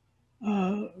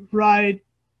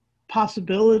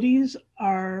possibilities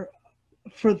are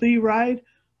for the ride,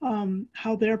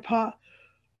 how their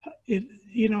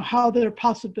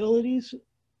possibilities,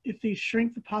 if they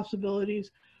shrink the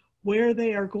possibilities, where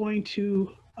they are going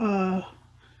to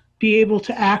be able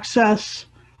to access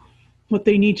what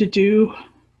they need to do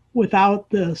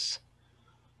without this.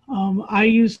 I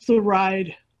use the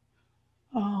ride,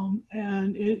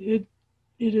 and it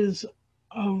is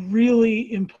a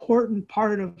really important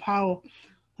part of how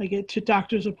I get to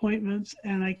doctor's appointments,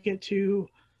 and I get to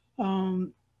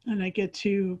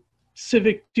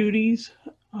civic duties,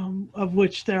 of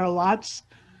which there are lots,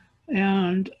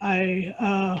 and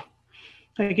I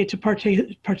get to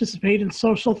participate in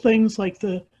social things like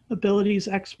the Abilities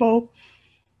Expo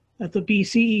at the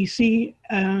BCEC,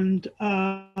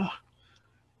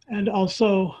 and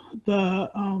also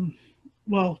the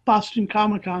Boston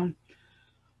Comic-Con.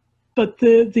 But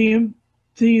the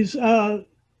things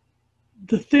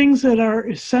that are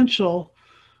essential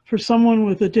for someone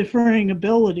with a differing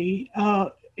ability,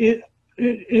 it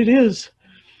is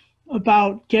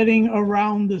about getting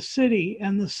around the city,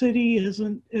 and the city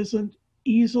isn't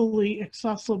easily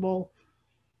accessible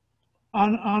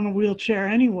on a wheelchair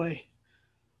anyway.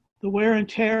 The wear and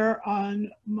tear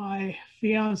on my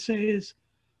fiance's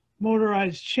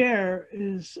motorized chair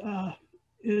is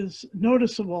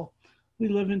noticeable. We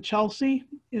live in Chelsea.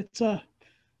 It's the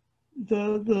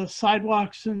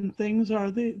sidewalks and things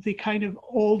are the kind of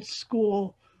old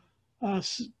school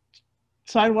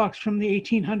sidewalks from the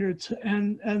 1800s,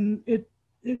 and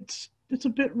it's a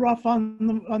bit rough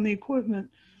on the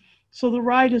equipment. So the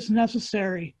ride is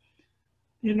necessary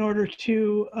in order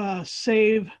to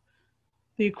save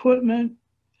the equipment,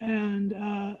 and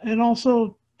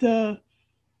also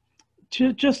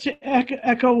just to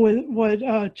echo with what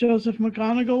Joseph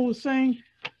McGonigal was saying,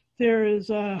 there is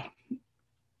a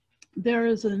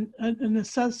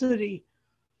necessity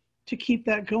to keep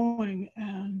that going,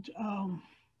 and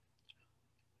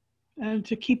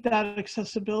to keep that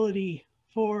accessibility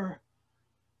for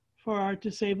our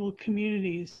disabled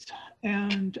communities.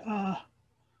 And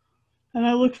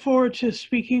I look forward to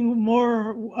speaking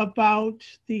more about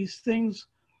these things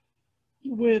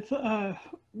with the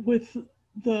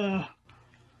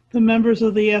members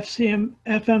of the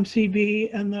FMCB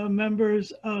and the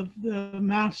members of the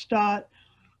MassDOT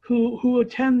who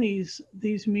attend these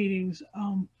meetings.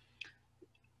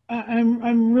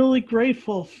 I'm really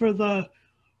grateful for the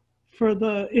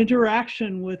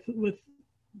interaction with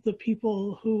the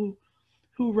people who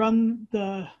run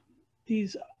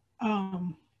these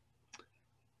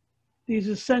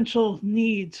essential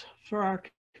needs for our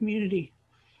community.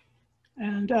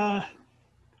 And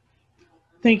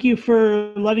thank you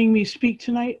for letting me speak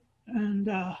tonight. And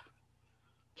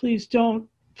please don't,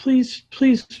 please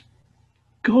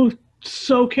go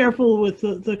so careful with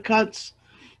the cuts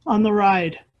on the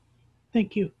ride.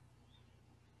 Thank you.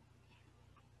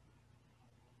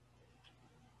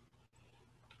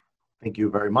 Thank you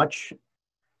very much,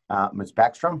 Ms.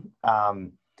 Backstrom.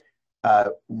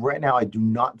 Right now, I do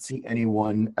not see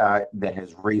anyone that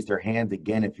has raised their hand.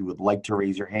 Again, if you would like to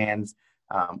raise your hands,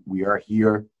 we are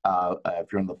here.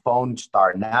 If you're on the phone,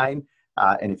 *9.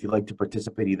 And if you'd like to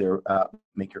participate, either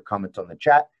make your comments on the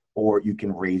chat, or you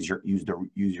can use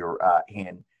your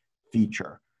hand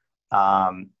feature.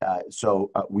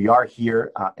 So we are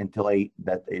here until 8.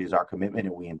 That is our commitment,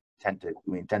 and we intend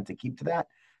to keep to that.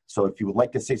 So if you would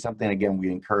like to say something, again,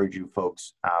 we encourage you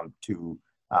folks to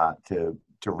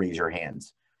raise your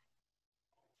hands.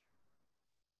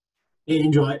 Hey,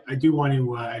 Angel, I do want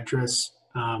to address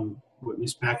what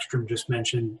Ms. Backstrom just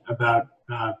mentioned about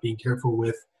being careful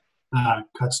with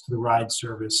cuts to the ride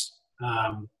service.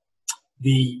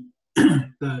 There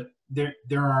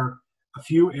are a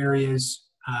few areas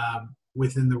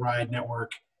within the ride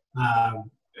network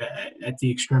at the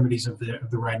extremities of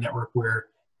the ride network where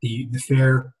the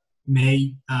fare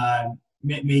may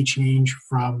change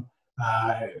from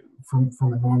a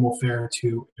normal fare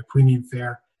to a premium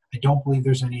fare. I don't believe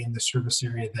there's any in the service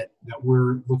area that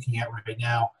we're looking at right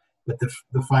now, but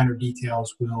the finer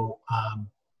details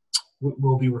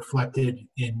will be reflected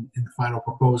in the final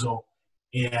proposal.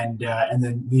 And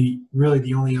then the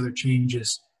only other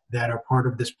changes that are part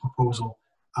of this proposal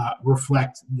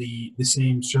reflect the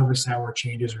same service hour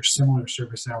changes or similar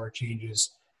service hour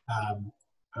changes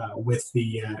with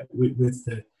the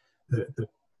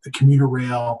commuter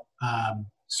rail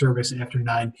service after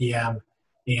 9 p.m.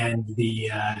 and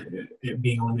it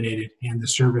being eliminated, and the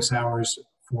service hours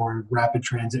for rapid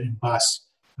transit and bus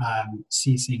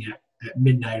ceasing at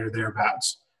midnight or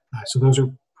thereabouts. So those are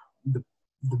the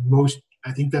most,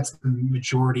 I think that's the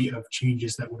majority of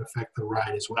changes that would affect the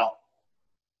ride as well.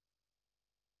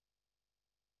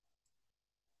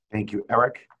 Thank you,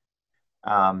 Eric.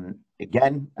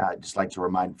 Again, I'd just like to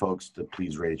remind folks to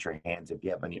please raise your hands if you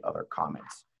have any other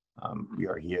comments. We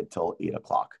are here till 8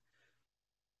 o'clock.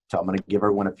 So I'm going to give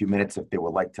everyone a few minutes if they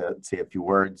would like to say a few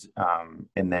words.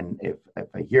 And then if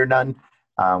I hear none,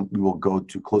 we will go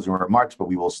to closing remarks, but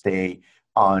we will stay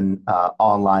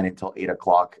online until 8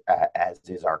 o'clock as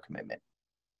is our commitment.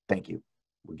 Thank you.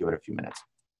 We'll give it a few minutes.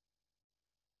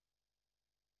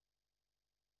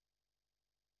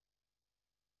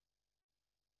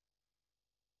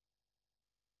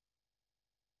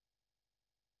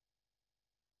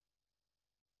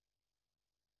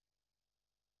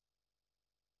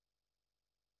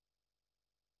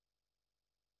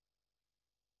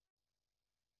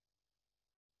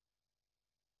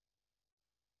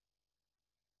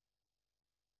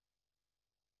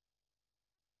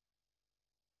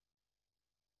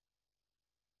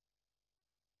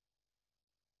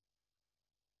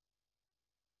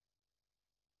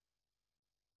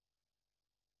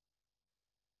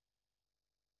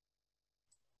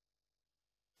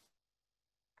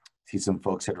 See some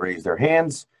folks had raised their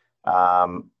hands.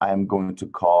 I'm going to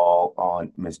call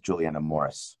on Miss Juliana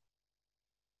Morris.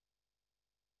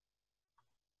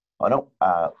 Oh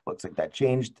no, looks like that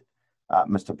changed.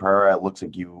 Mr. Pereira, it looks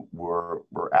like you were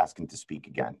asking to speak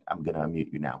again. I'm going to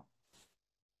unmute you now.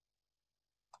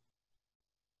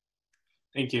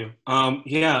 Thank you.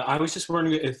 Yeah, I was just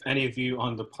wondering if any of you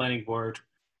on the planning board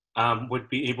would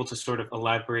be able to sort of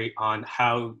elaborate on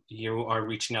how you are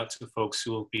reaching out to folks who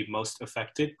will be most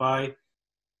affected by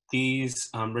these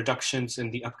reductions in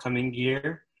the upcoming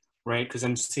year, right? Because I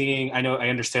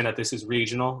understand that this is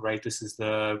regional, right? This is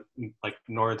the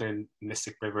Northern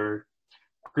Mystic River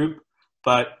group,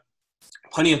 but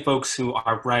plenty of folks who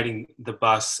are riding the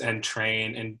bus and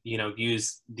train and,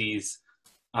 use these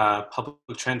public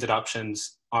transit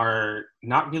options are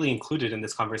not really included in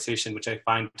this conversation, which I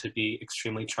find to be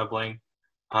extremely troubling.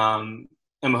 I'm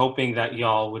hoping that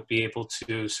y'all would be able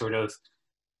to sort of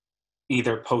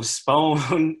either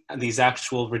postpone these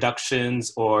actual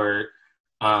reductions or,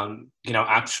 come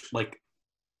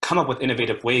up with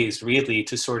innovative ways really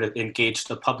to sort of engage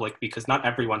the public, because not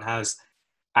everyone has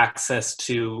access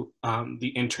to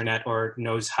the internet or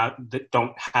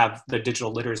don't have the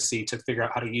digital literacy to figure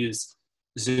out how to use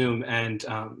Zoom, and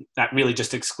that really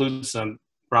just excludes them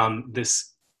from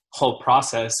this whole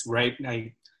process, right?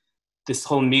 This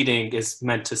whole meeting is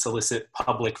meant to solicit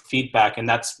public feedback, and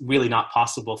that's really not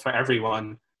possible for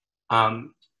everyone.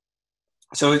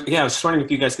 So yeah, I was just wondering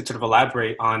if you guys could sort of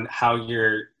elaborate on how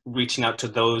you're reaching out to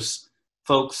those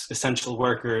folks, essential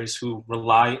workers who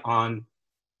rely on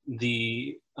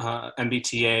the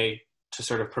MBTA to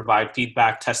sort of provide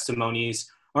feedback, testimonies,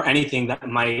 or anything that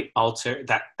might alter,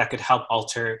 that could help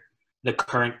alter the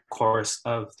current course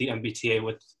of the MBTA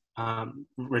with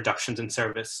reductions in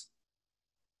service?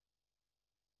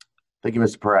 Thank you,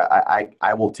 Mr. Pereira.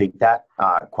 I will take that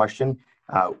question.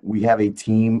 We have a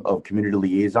team of community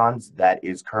liaisons that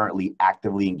is currently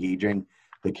actively engaging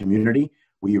the community.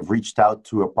 We have reached out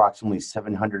to approximately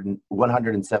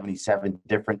 177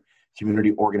 different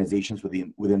community organizations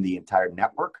within the entire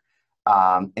network.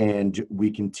 And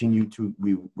we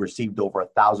received over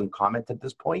 1,000 comments at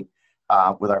this point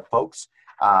with our folks.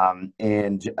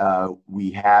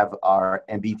 We have our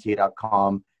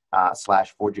mbta.com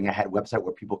 /forging ahead website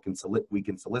where we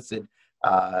can solicit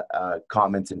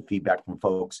comments and feedback from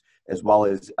folks, as well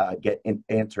as get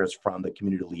answers from the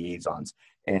community liaisons.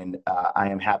 And I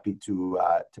am happy to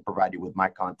provide you with my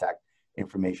contact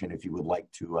information if you would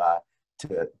like to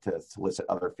solicit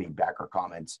other feedback or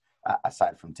comments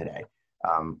aside from today.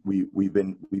 We've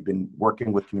been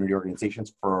working with community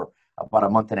organizations for about a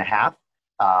month and a half,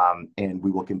 and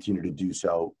we will continue to do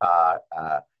so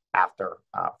after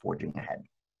Forging Ahead.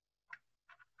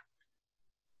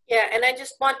 Yeah, and I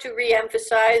just want to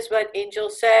re-emphasize what Angel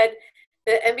said.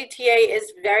 The MBTA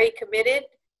is very committed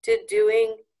to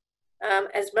doing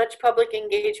as much public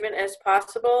engagement as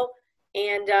possible.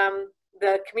 And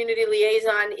the community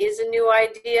liaison is a new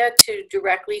idea to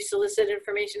directly solicit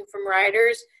information from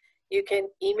riders. You can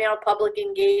email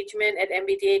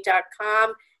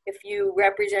publicengagement@mbta.com if you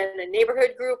represent a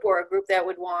neighborhood group or a group that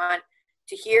would want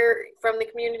to hear from the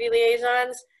community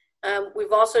liaisons.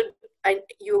 We've also, I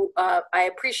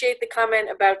appreciate the comment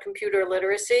about computer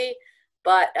literacy,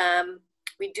 but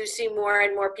we do see more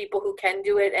and more people who can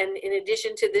do it. And in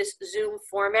addition to this Zoom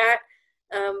format,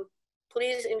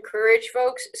 please encourage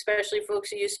folks, especially folks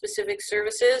who use specific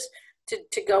services,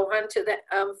 to go onto the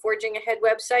Forging Ahead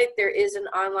website. There is an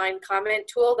online comment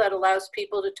tool that allows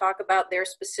people to talk about their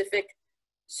specific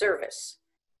service.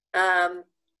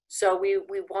 So we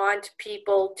want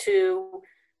people to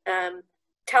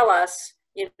tell us,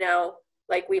 you know,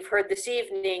 like we've heard this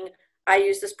evening, I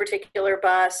use this particular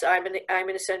bus, I'm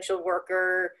an essential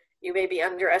worker, you may be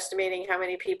underestimating how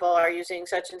many people are using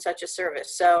such and such a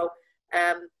service. So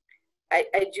I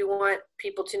do want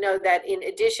people to know that in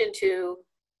addition to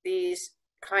these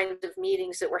kinds of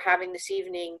meetings that we're having this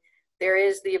evening, there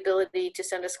is the ability to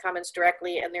send us comments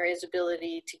directly, and there is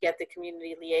ability to get the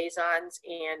community liaisons.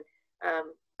 And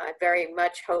I very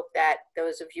much hope that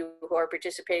those of you who are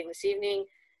participating this evening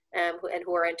and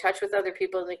who are in touch with other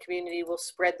people in the community will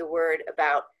spread the word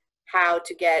about how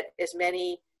to get as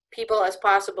many people as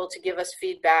possible to give us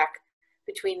feedback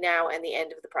between now and the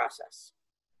end of the process.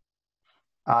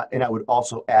 And I would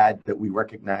also add that we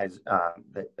recognize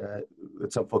that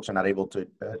some folks are not able to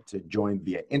join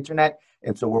via internet,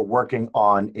 and so we're working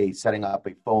on setting up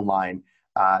a phone line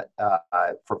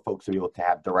for folks to be able to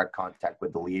have direct contact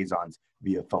with the liaisons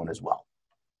via phone as well.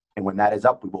 And when that is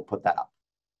up, we will put that up.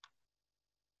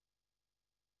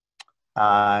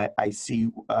 I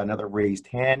see another raised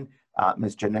hand.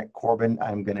 Ms. Jeanette Corbin,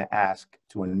 I'm going to ask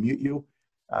to unmute you.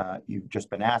 You've just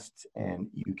been asked, and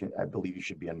I believe you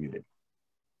should be unmuted.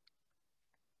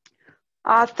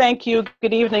 Thank you.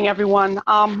 Good evening, everyone.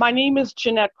 My name is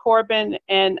Jeanette Corbin,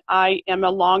 and I am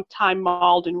a longtime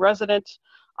Malden resident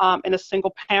and a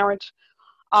single parent.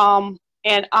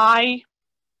 And I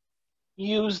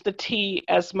use the T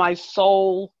as my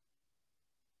sole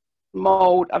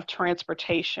mode of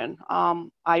transportation.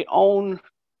 I own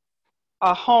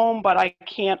a home, but I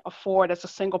can't afford, as a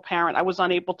single parent, I was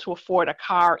unable to afford a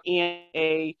car and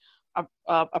a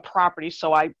property,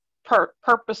 so I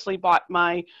purposely bought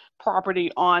my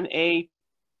property on a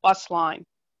bus line.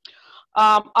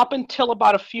 Up until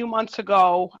about a few months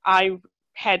ago, I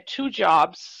had two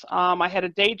jobs. I had a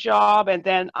day job, and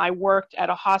then I worked at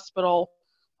a hospital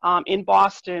in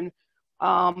Boston,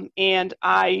 and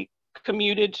I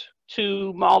commuted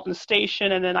to Malden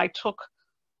Station, and then I took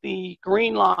the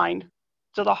Green Line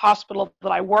to the hospital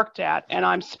that I worked at. And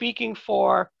I'm speaking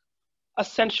for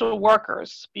essential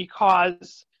workers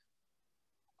because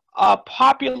a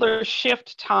popular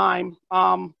shift time,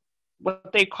 what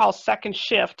they call second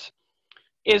shift,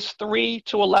 is 3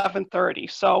 to 11:30.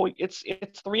 So it's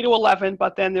 3 to 11,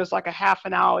 but then there's like a half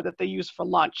an hour that they use for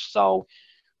lunch. So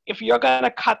if you're going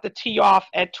to cut the T off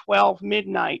at 12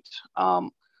 midnight,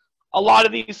 a lot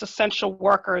of these essential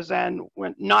workers, and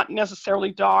we're not necessarily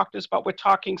doctors, but we're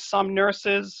talking some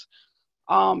nurses,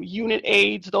 unit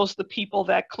aides, those are the people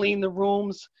that clean the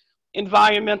rooms,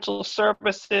 environmental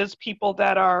services, people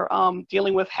that are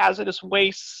dealing with hazardous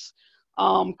wastes,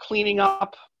 cleaning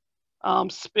up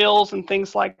spills and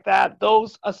things like that.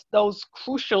 Those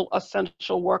crucial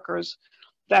essential workers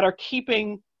that are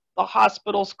keeping the the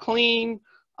hospitals clean,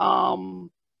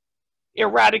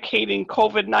 eradicating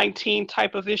COVID-19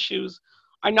 type of issues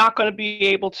are not going to be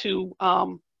able to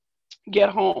get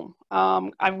home.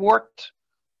 I've worked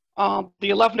the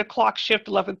 11 o'clock shift,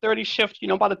 11:30 shift. You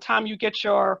know, by the time you get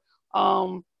your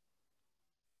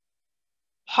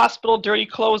hospital dirty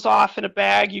clothes off in a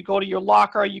bag, you go to your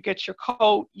locker, you get your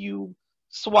coat, you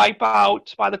swipe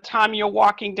out. By the time you're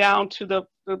walking down to the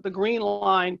green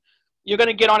line, you're going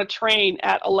to get on a train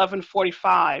at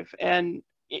 11:45, and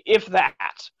if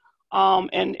that.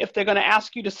 And if they're going to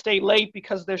ask you to stay late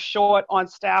because they're short on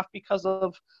staff because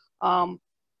of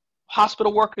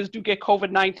hospital workers do get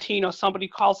COVID-19 or somebody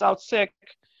calls out sick,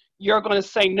 you're going to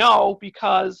say no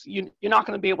because you're not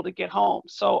going to be able to get home.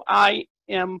 So I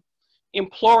am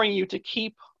imploring you to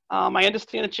keep, I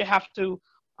understand that you have to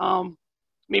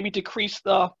maybe decrease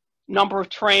the number of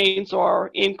trains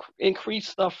or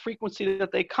increase the frequency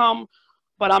that they come,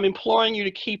 but I'm imploring you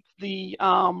to keep the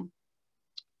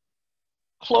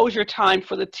closure time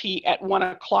for the T at 1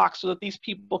 o'clock so that these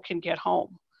people can get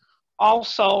home.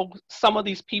 Also, some of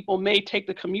these people may take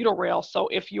the commuter rail. So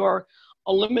if you're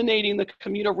eliminating the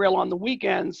commuter rail on the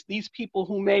weekends, these people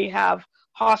who may have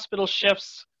hospital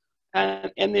shifts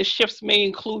and their shifts may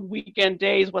include weekend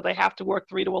days where they have to work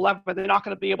 3 to 11, but they're not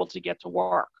going to be able to get to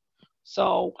work.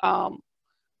 So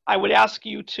I would ask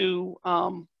you to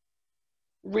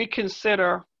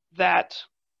reconsider that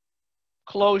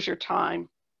closure time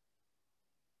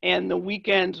and the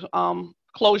weekend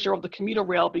closure of the commuter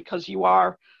rail, because you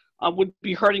are would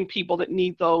be hurting people that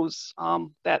need those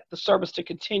that the service to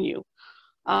continue.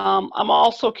 I'm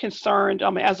also concerned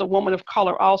as a woman of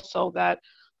color also that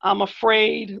I'm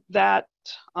afraid that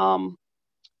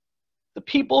the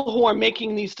people who are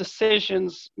making these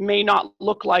decisions may not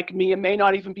look like me and may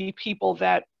not even be people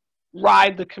that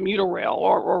ride the commuter rail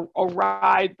or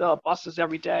ride the buses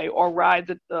every day or ride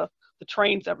the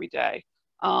trains every day.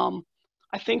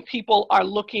 I think people are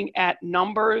looking at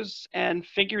numbers and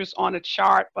figures on a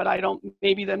chart, but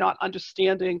maybe they're not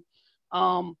understanding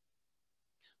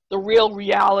the real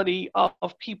reality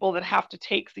of people that have to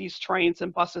take these trains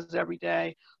and buses every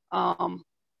day.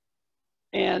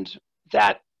 And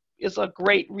that is a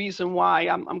great reason why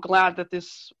I'm glad that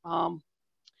this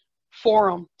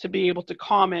forum to be able to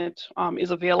comment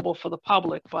is available for the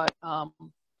public. But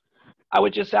I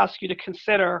would just ask you to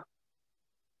consider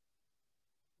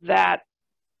that,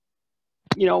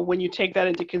 you know, when you take that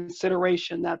into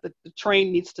consideration, that the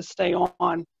train needs to stay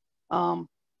on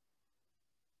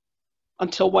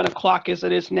until 1 o'clock as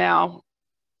it is now,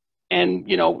 and,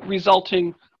 you know,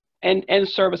 resulting and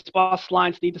service bus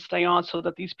lines need to stay on so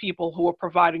that these people who are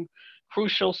providing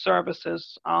crucial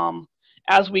services,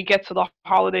 as we get to the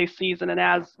holiday season and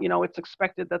as, you know, it's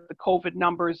expected that the COVID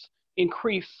numbers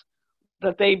increase,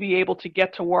 that they be able to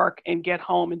get to work and get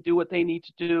home and do what they need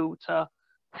to do to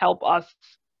help us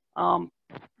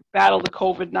battle the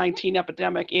COVID-19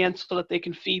 epidemic, and so that they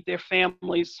can feed their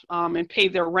families and pay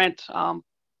their rent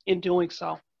in doing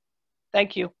so.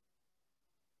 Thank you.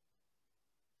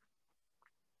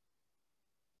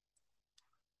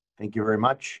 Thank you very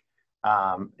much.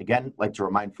 Again, I'd like to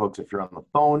remind folks, if you're on the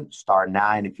phone,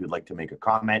 *9 if you'd like to make a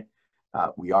comment.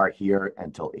 We are here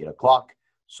until 8 o'clock,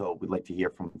 so we'd like to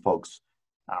hear from folks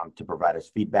to provide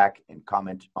us feedback and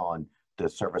comment on the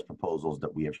service proposals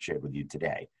that we have shared with you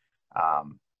today.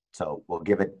 So we'll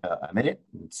give it a minute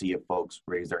and see if folks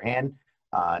raise their hand.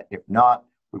 If not,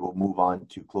 we will move on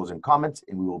to closing comments,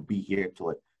 and we will be here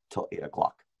till 8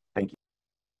 o'clock. Thank you.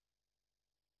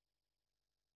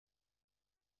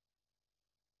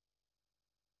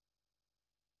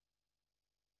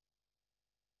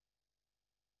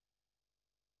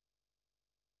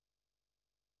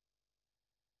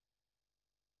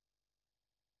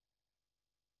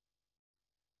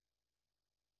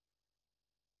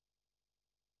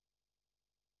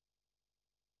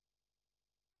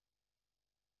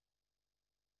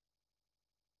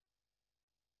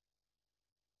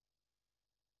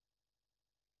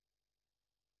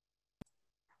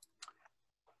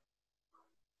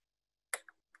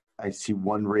 I see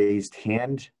one raised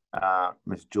hand,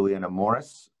 Ms. Juliana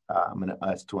Morris. I'm going to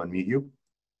ask to unmute you.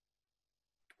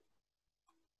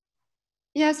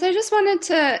 Yes, I just wanted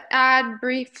to add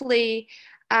briefly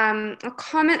a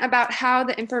comment about how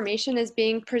the information is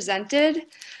being presented.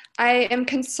 I am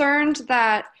concerned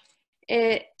that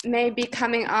it may be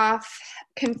coming off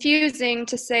confusing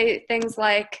to say things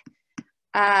like,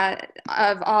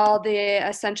 of all the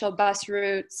essential bus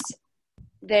routes,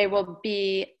 they will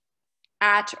be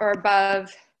at or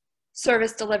above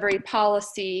service delivery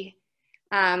policy,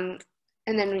 and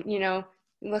then, you know,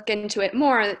 look into it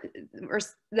more, or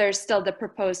there's still the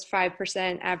proposed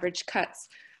 5% average cuts.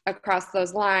 across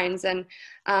those lines. And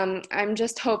I'm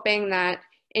just hoping that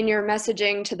in your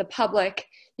messaging to the public,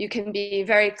 you can be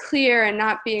very clear and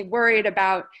not be worried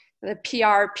about the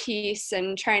PR piece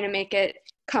and trying to make it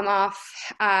come off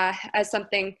as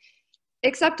something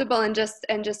acceptable, and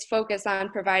just focus on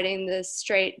providing the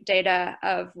straight data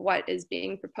of what is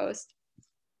being proposed.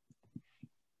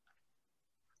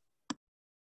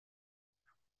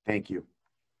 Thank you.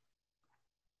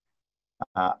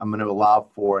 I'm going to allow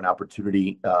for an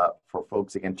opportunity for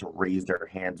folks again to raise their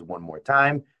hands one more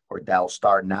time, or dial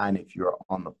 *9 if you're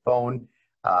on the phone.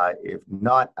 If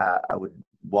not, I would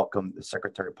welcome the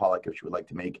Secretary Pollack if she would like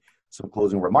to make some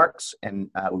closing remarks,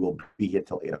 and we will be here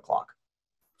till 8 o'clock.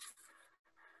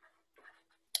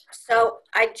 So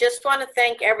I just want to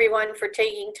thank everyone for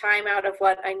taking time out of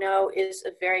what I know is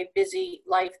a very busy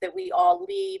life that we all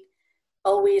lead,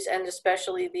 always and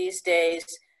especially these days,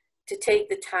 to take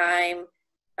the time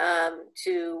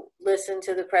to listen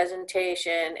to the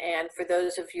presentation, and for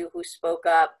those of you who spoke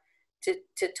up,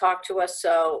 to talk to us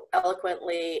so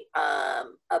eloquently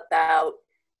about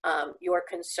your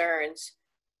concerns.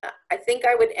 I think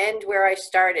I would end where I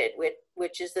started,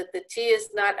 which is that the T is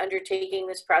not undertaking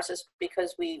this process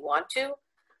because we want to,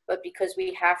 but because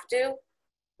we have to.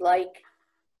 Like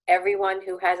everyone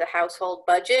who has a household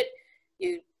budget,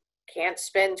 you can't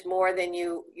spend more than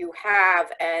you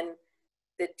have, and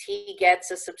the T gets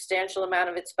a substantial amount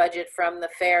of its budget from the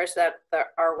fares that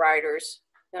our riders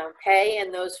pay,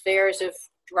 and those fares have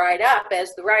dried up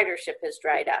as the ridership has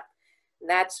dried up. And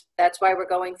that's why we're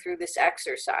going through this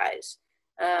exercise.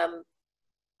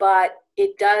 But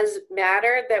it does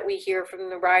matter that we hear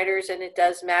from the riders, and it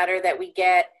does matter that we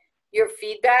get your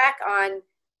feedback on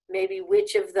maybe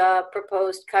which of the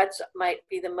proposed cuts might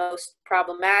be the most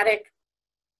problematic,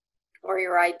 or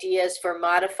your ideas for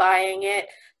modifying it,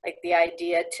 like the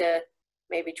idea to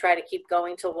maybe try to keep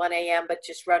going till 1 a.m. but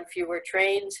just run fewer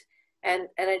trains. And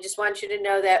I just want you to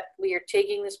know that we are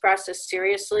taking this process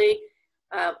seriously.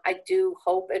 I do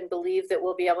hope and believe that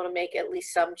we'll be able to make at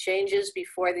least some changes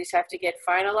before these have to get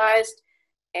finalized,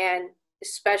 and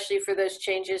especially for those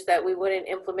changes that we wouldn't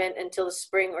implement until the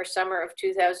spring or summer of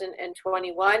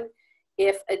 2021.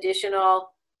 If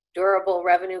additional durable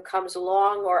revenue comes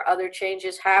along or other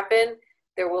changes happen,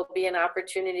 there will be an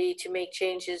opportunity to make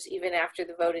changes even after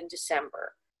the vote in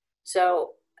December.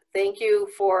 So thank you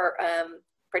for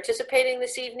participating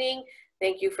this evening.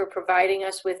 Thank you for providing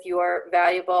us with your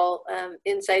valuable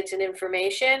insights and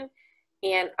information.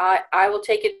 And I will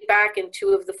take it back, and 2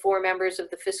 of the 4 members of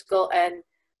the Fiscal and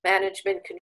Management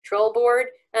Control Board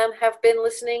have been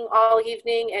listening all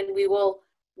evening, and we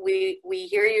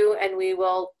hear you, and we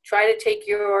will try to take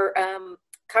your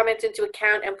comments into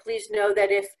account. And please know that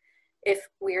if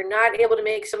we are not able to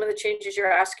make some of the changes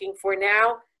you're asking for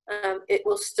now, it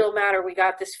will still matter. We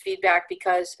got this feedback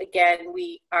because, again,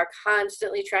 we are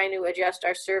constantly trying to adjust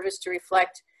our service to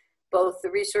reflect both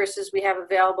the resources we have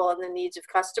available and the needs of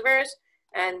customers.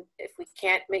 And if we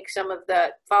can't make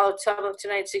follow some of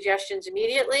tonight's suggestions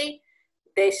immediately,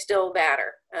 they still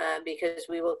matter because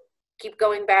we will keep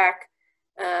going back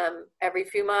every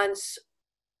few months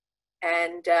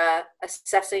and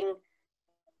assessing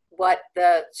what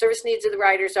the service needs of the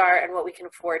riders are and what we can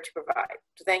afford to provide.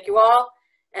 So thank you all.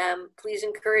 Please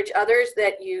encourage others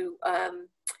that you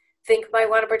think might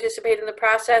want to participate in the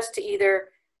process to either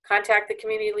contact the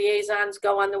community liaisons,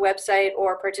 go on the website,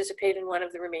 or participate in one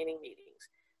of the remaining meetings.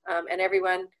 And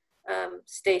everyone,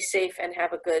 stay safe and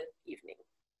have a good evening.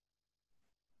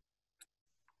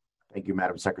 Thank you,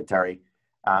 Madam Secretary.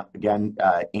 Again,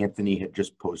 Anthony had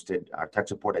just posted, our tech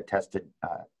support had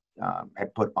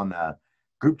put on the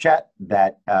group chat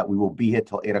that we will be here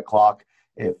till 8 o'clock.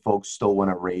 If folks still want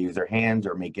to raise their hands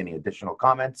or make any additional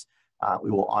comments,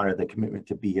 we will honor the commitment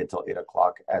to be here till 8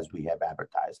 o'clock as we have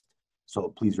advertised. So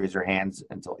please raise your hands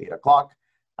until 8 o'clock,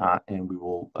 and we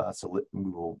will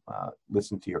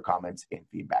listen to your comments and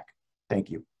feedback. Thank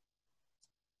you.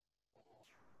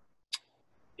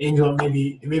 Angel,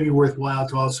 it may be worthwhile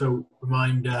to also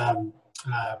remind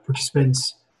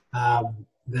participants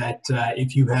that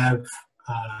if you have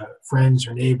friends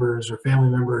or neighbors or family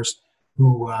members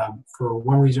who, for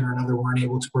one reason or another, weren't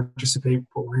able to participate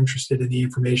but were interested in the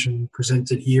information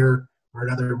presented here or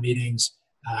at other meetings,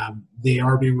 they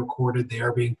are being recorded, they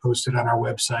are being posted on our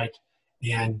website,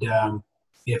 and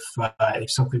if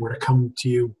something were to come to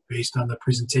you based on the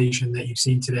presentation that you've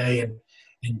seen today and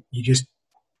you just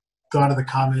thought of the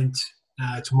comment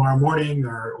tomorrow morning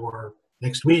or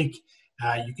next week,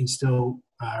 you can still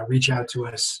reach out to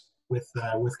us with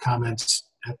comments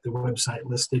at the website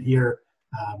listed here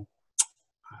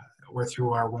or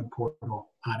through our web portal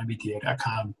on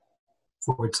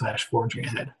mbta.com/forwarding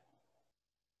ahead.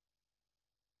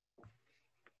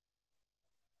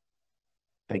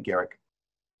 Thank you, Eric.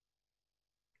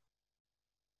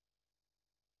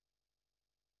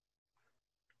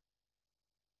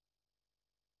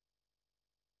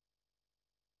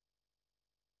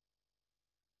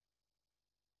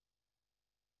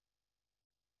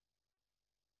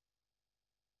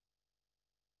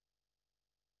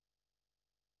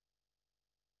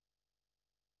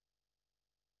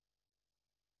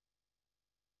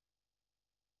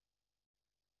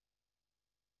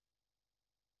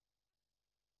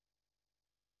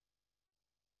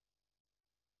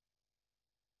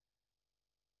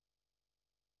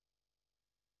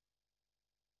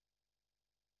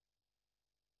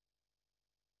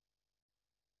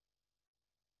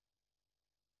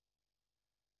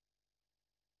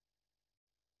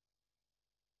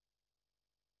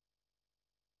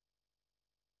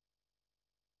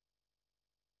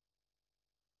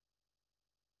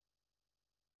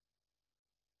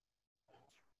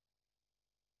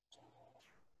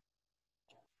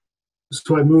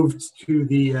 So I moved to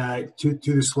the to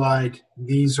the slide.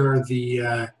 These are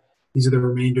the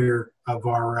remainder of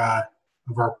our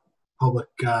public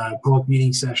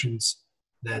meeting sessions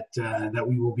that that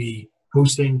we will be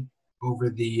hosting over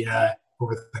the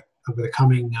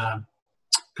coming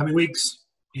coming weeks,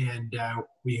 and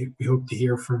we hope to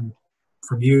hear from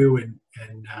you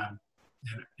and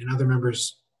other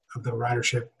members of the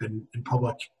ridership and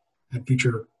public at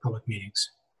future public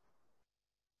meetings.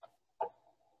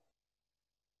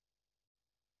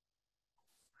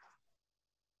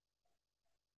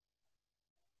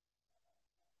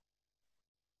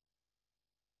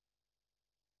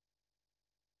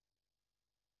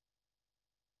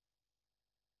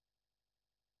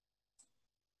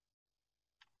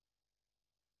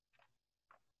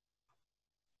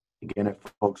 Again, if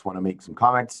folks want to make some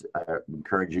comments, I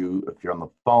encourage you, if you're on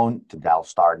the phone, to dial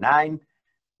 *9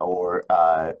 or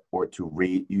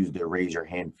to use the raise your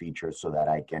hand feature so that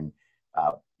I can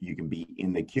you can be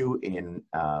in the queue and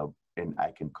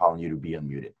I can call on you to be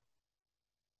unmuted.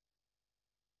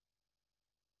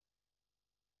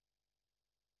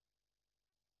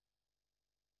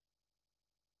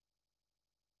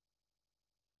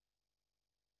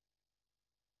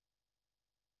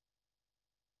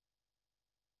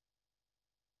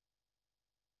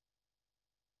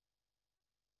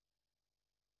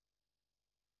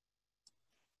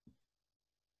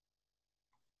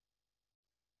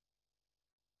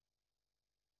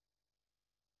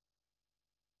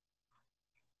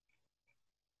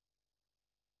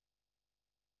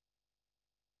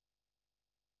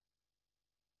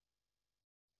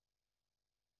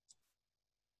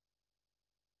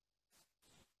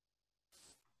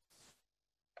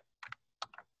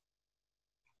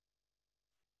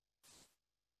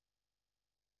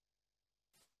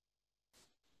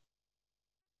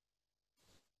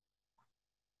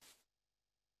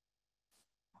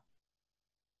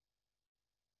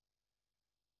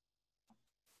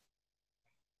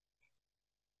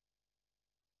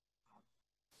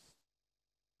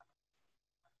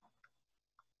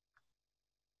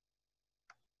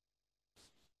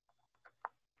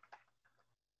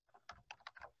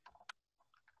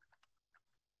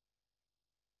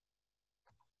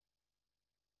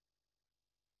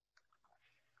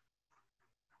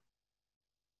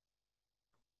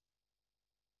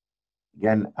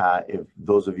 Again, if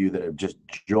those of you that have just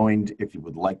joined, if you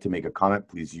would like to make a comment,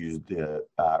 please use the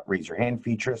raise your hand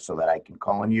feature so that I can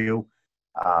call on you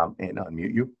and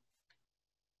unmute you.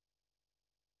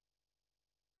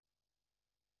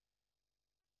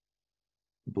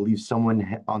 I believe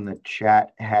someone on the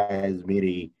chat has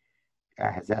made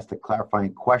has asked a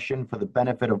clarifying question for the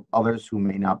benefit of others who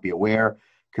may not be aware.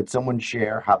 Could someone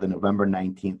share how the November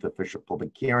 19th official public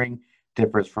hearing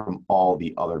differs from all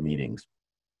the other meetings?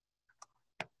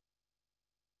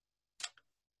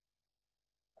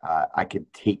 I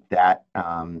could take that.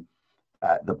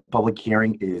 The public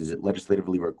hearing is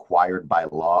legislatively required by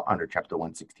law under Chapter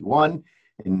 161.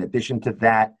 In addition to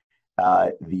that,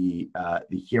 the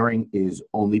hearing is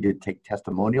only to take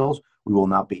testimonials. We will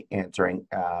not be answering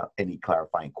any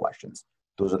clarifying questions.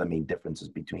 Those are the main differences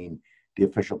between the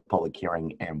official public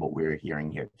hearing and what we're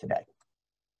hearing here today.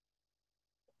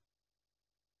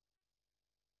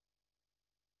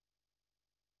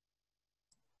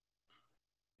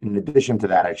 In addition to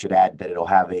that, I should add that it'll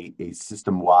have a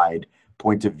system-wide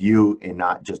point of view and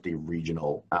not just a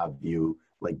regional view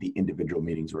like the individual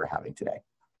meetings we're having today.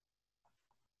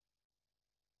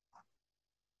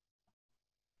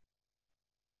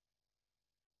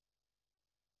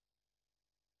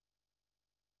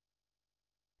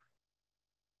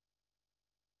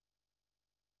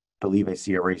 I believe I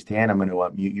see a raised hand. I'm going to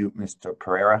mute you, Mr.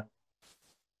 Pereira.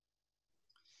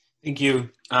 Thank you.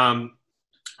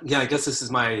 Yeah, I guess this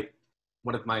is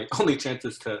one of my only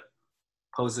chances to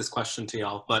pose this question to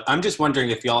y'all, but I'm just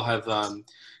wondering if y'all have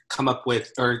come up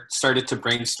with or started to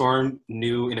brainstorm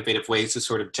new innovative ways to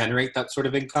sort of generate that sort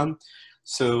of income.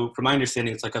 So from my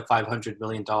understanding, it's like a $500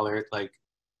 million like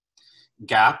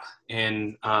gap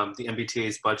in the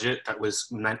MBTA's budget that was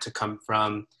meant to come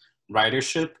from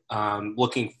ridership.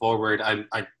 Looking forward, I'm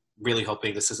really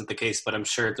hoping this isn't the case, but I'm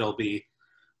sure there'll be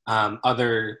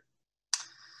other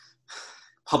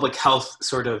public health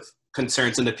sort of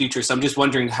concerns in the future. So I'm just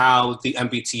wondering how the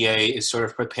MBTA is sort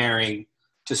of preparing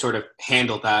to sort of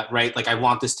handle that, right? Like I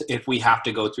want this to, if we have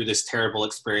to go through this terrible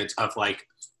experience of like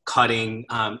cutting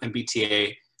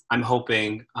MBTA, I'm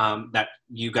hoping that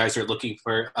you guys are looking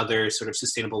for other sort of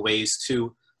sustainable ways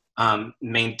to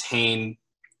maintain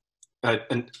a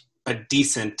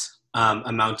decent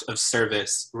amount of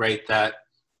service, right? That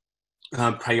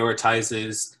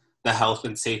prioritizes the health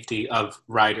and safety of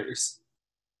riders.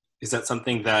 Is that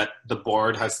something that the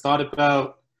board has thought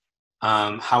about?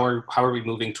 How are we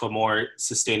moving to a more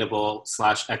sustainable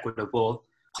 / equitable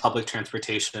public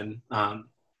transportation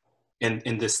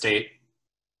in this state?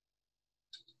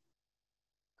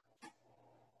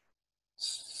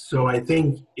 So I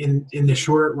think in the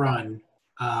short run,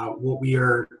 what we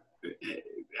are,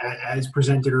 as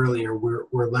presented earlier, we're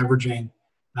leveraging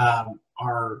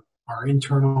our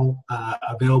internal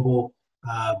available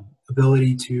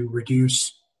ability to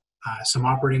reduce some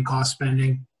operating cost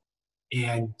spending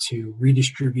and to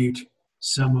redistribute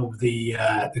some of the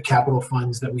capital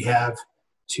funds that we have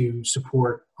to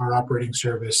support our operating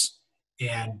service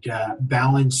and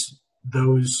balance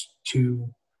those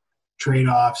two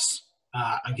trade-offs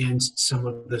against some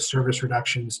of the service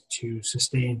reductions to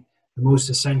sustain the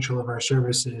most essential of our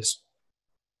services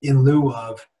in lieu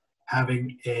of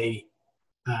having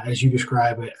as you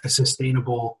describe, a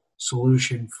sustainable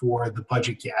solution for the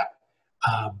budget gap.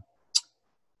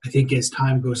 I think as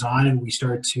time goes on and we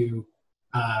start to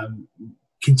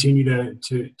continue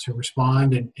to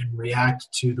respond and react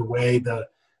to the way the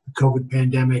COVID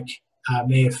pandemic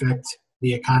may affect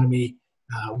the economy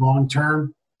long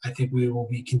term, I think we will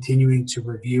be continuing to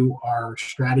review our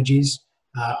strategies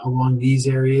along these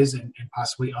areas and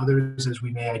possibly others as we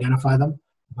may identify them.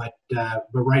 But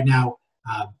right now,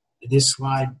 this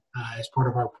slide as part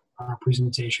of our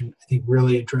presentation, I think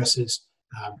really addresses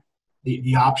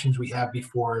the options we have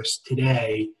before us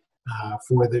today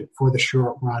for the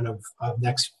short run of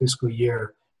next fiscal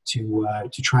year to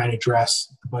try and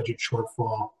address the budget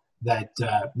shortfall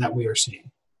that we are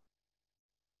seeing.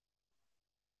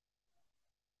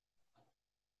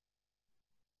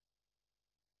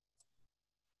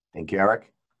 Thank you,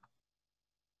 Eric.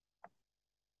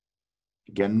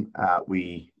 Again,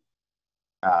 we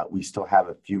still have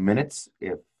a few minutes.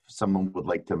 If someone would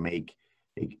like to make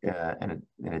an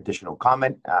additional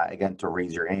comment, again, to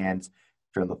raise your hands,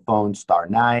 if you're on the phone,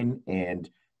 *9, and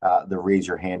the raise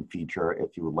your hand feature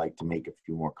if you would like to make a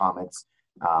few more comments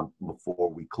before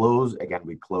we close. Again,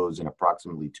 we close in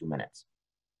approximately 2 minutes.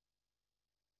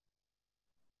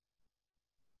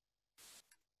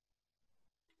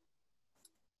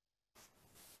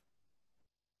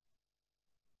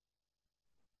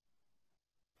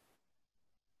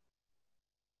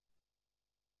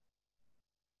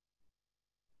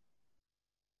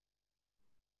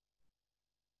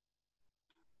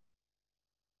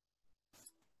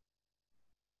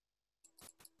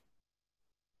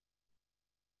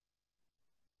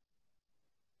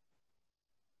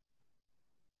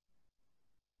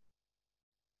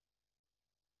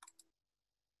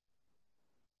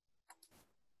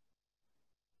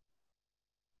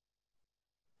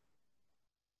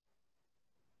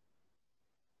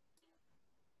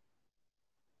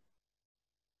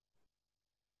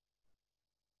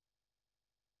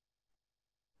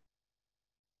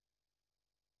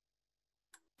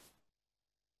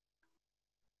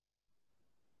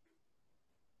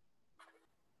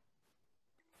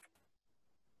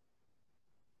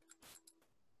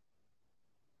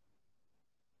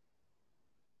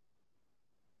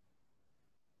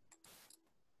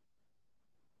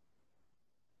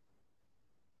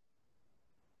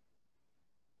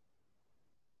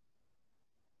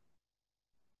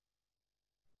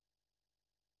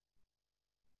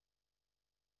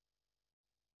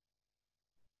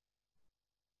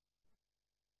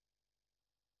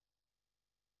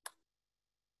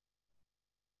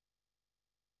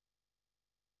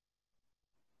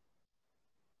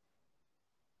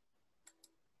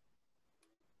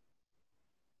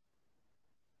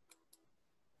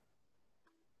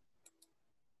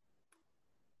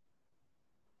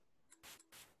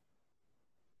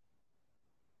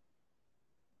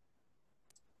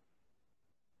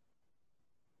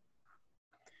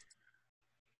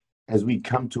 As we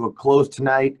come to a close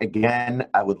tonight, again,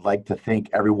 I would like to thank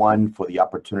everyone for the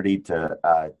opportunity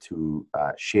to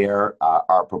share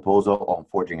our proposal on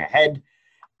Forging Ahead,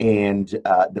 and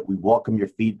that we welcome your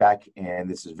feedback, and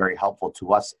this is very helpful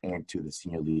to us and to the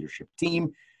senior leadership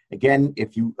team. Again,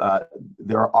 if you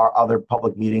there are other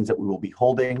public meetings that we will be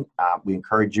holding. We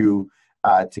encourage you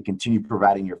to continue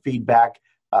providing your feedback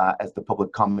as the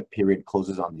public comment period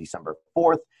closes on December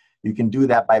 4th. You can do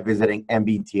that by visiting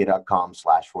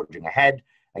mbta.com/forgingahead.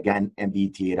 Again,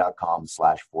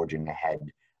 mbta.com/forgingahead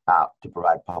to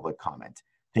provide public comment.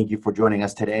 Thank you for joining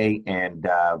us today, and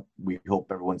we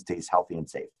hope everyone stays healthy and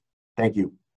safe. Thank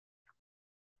you.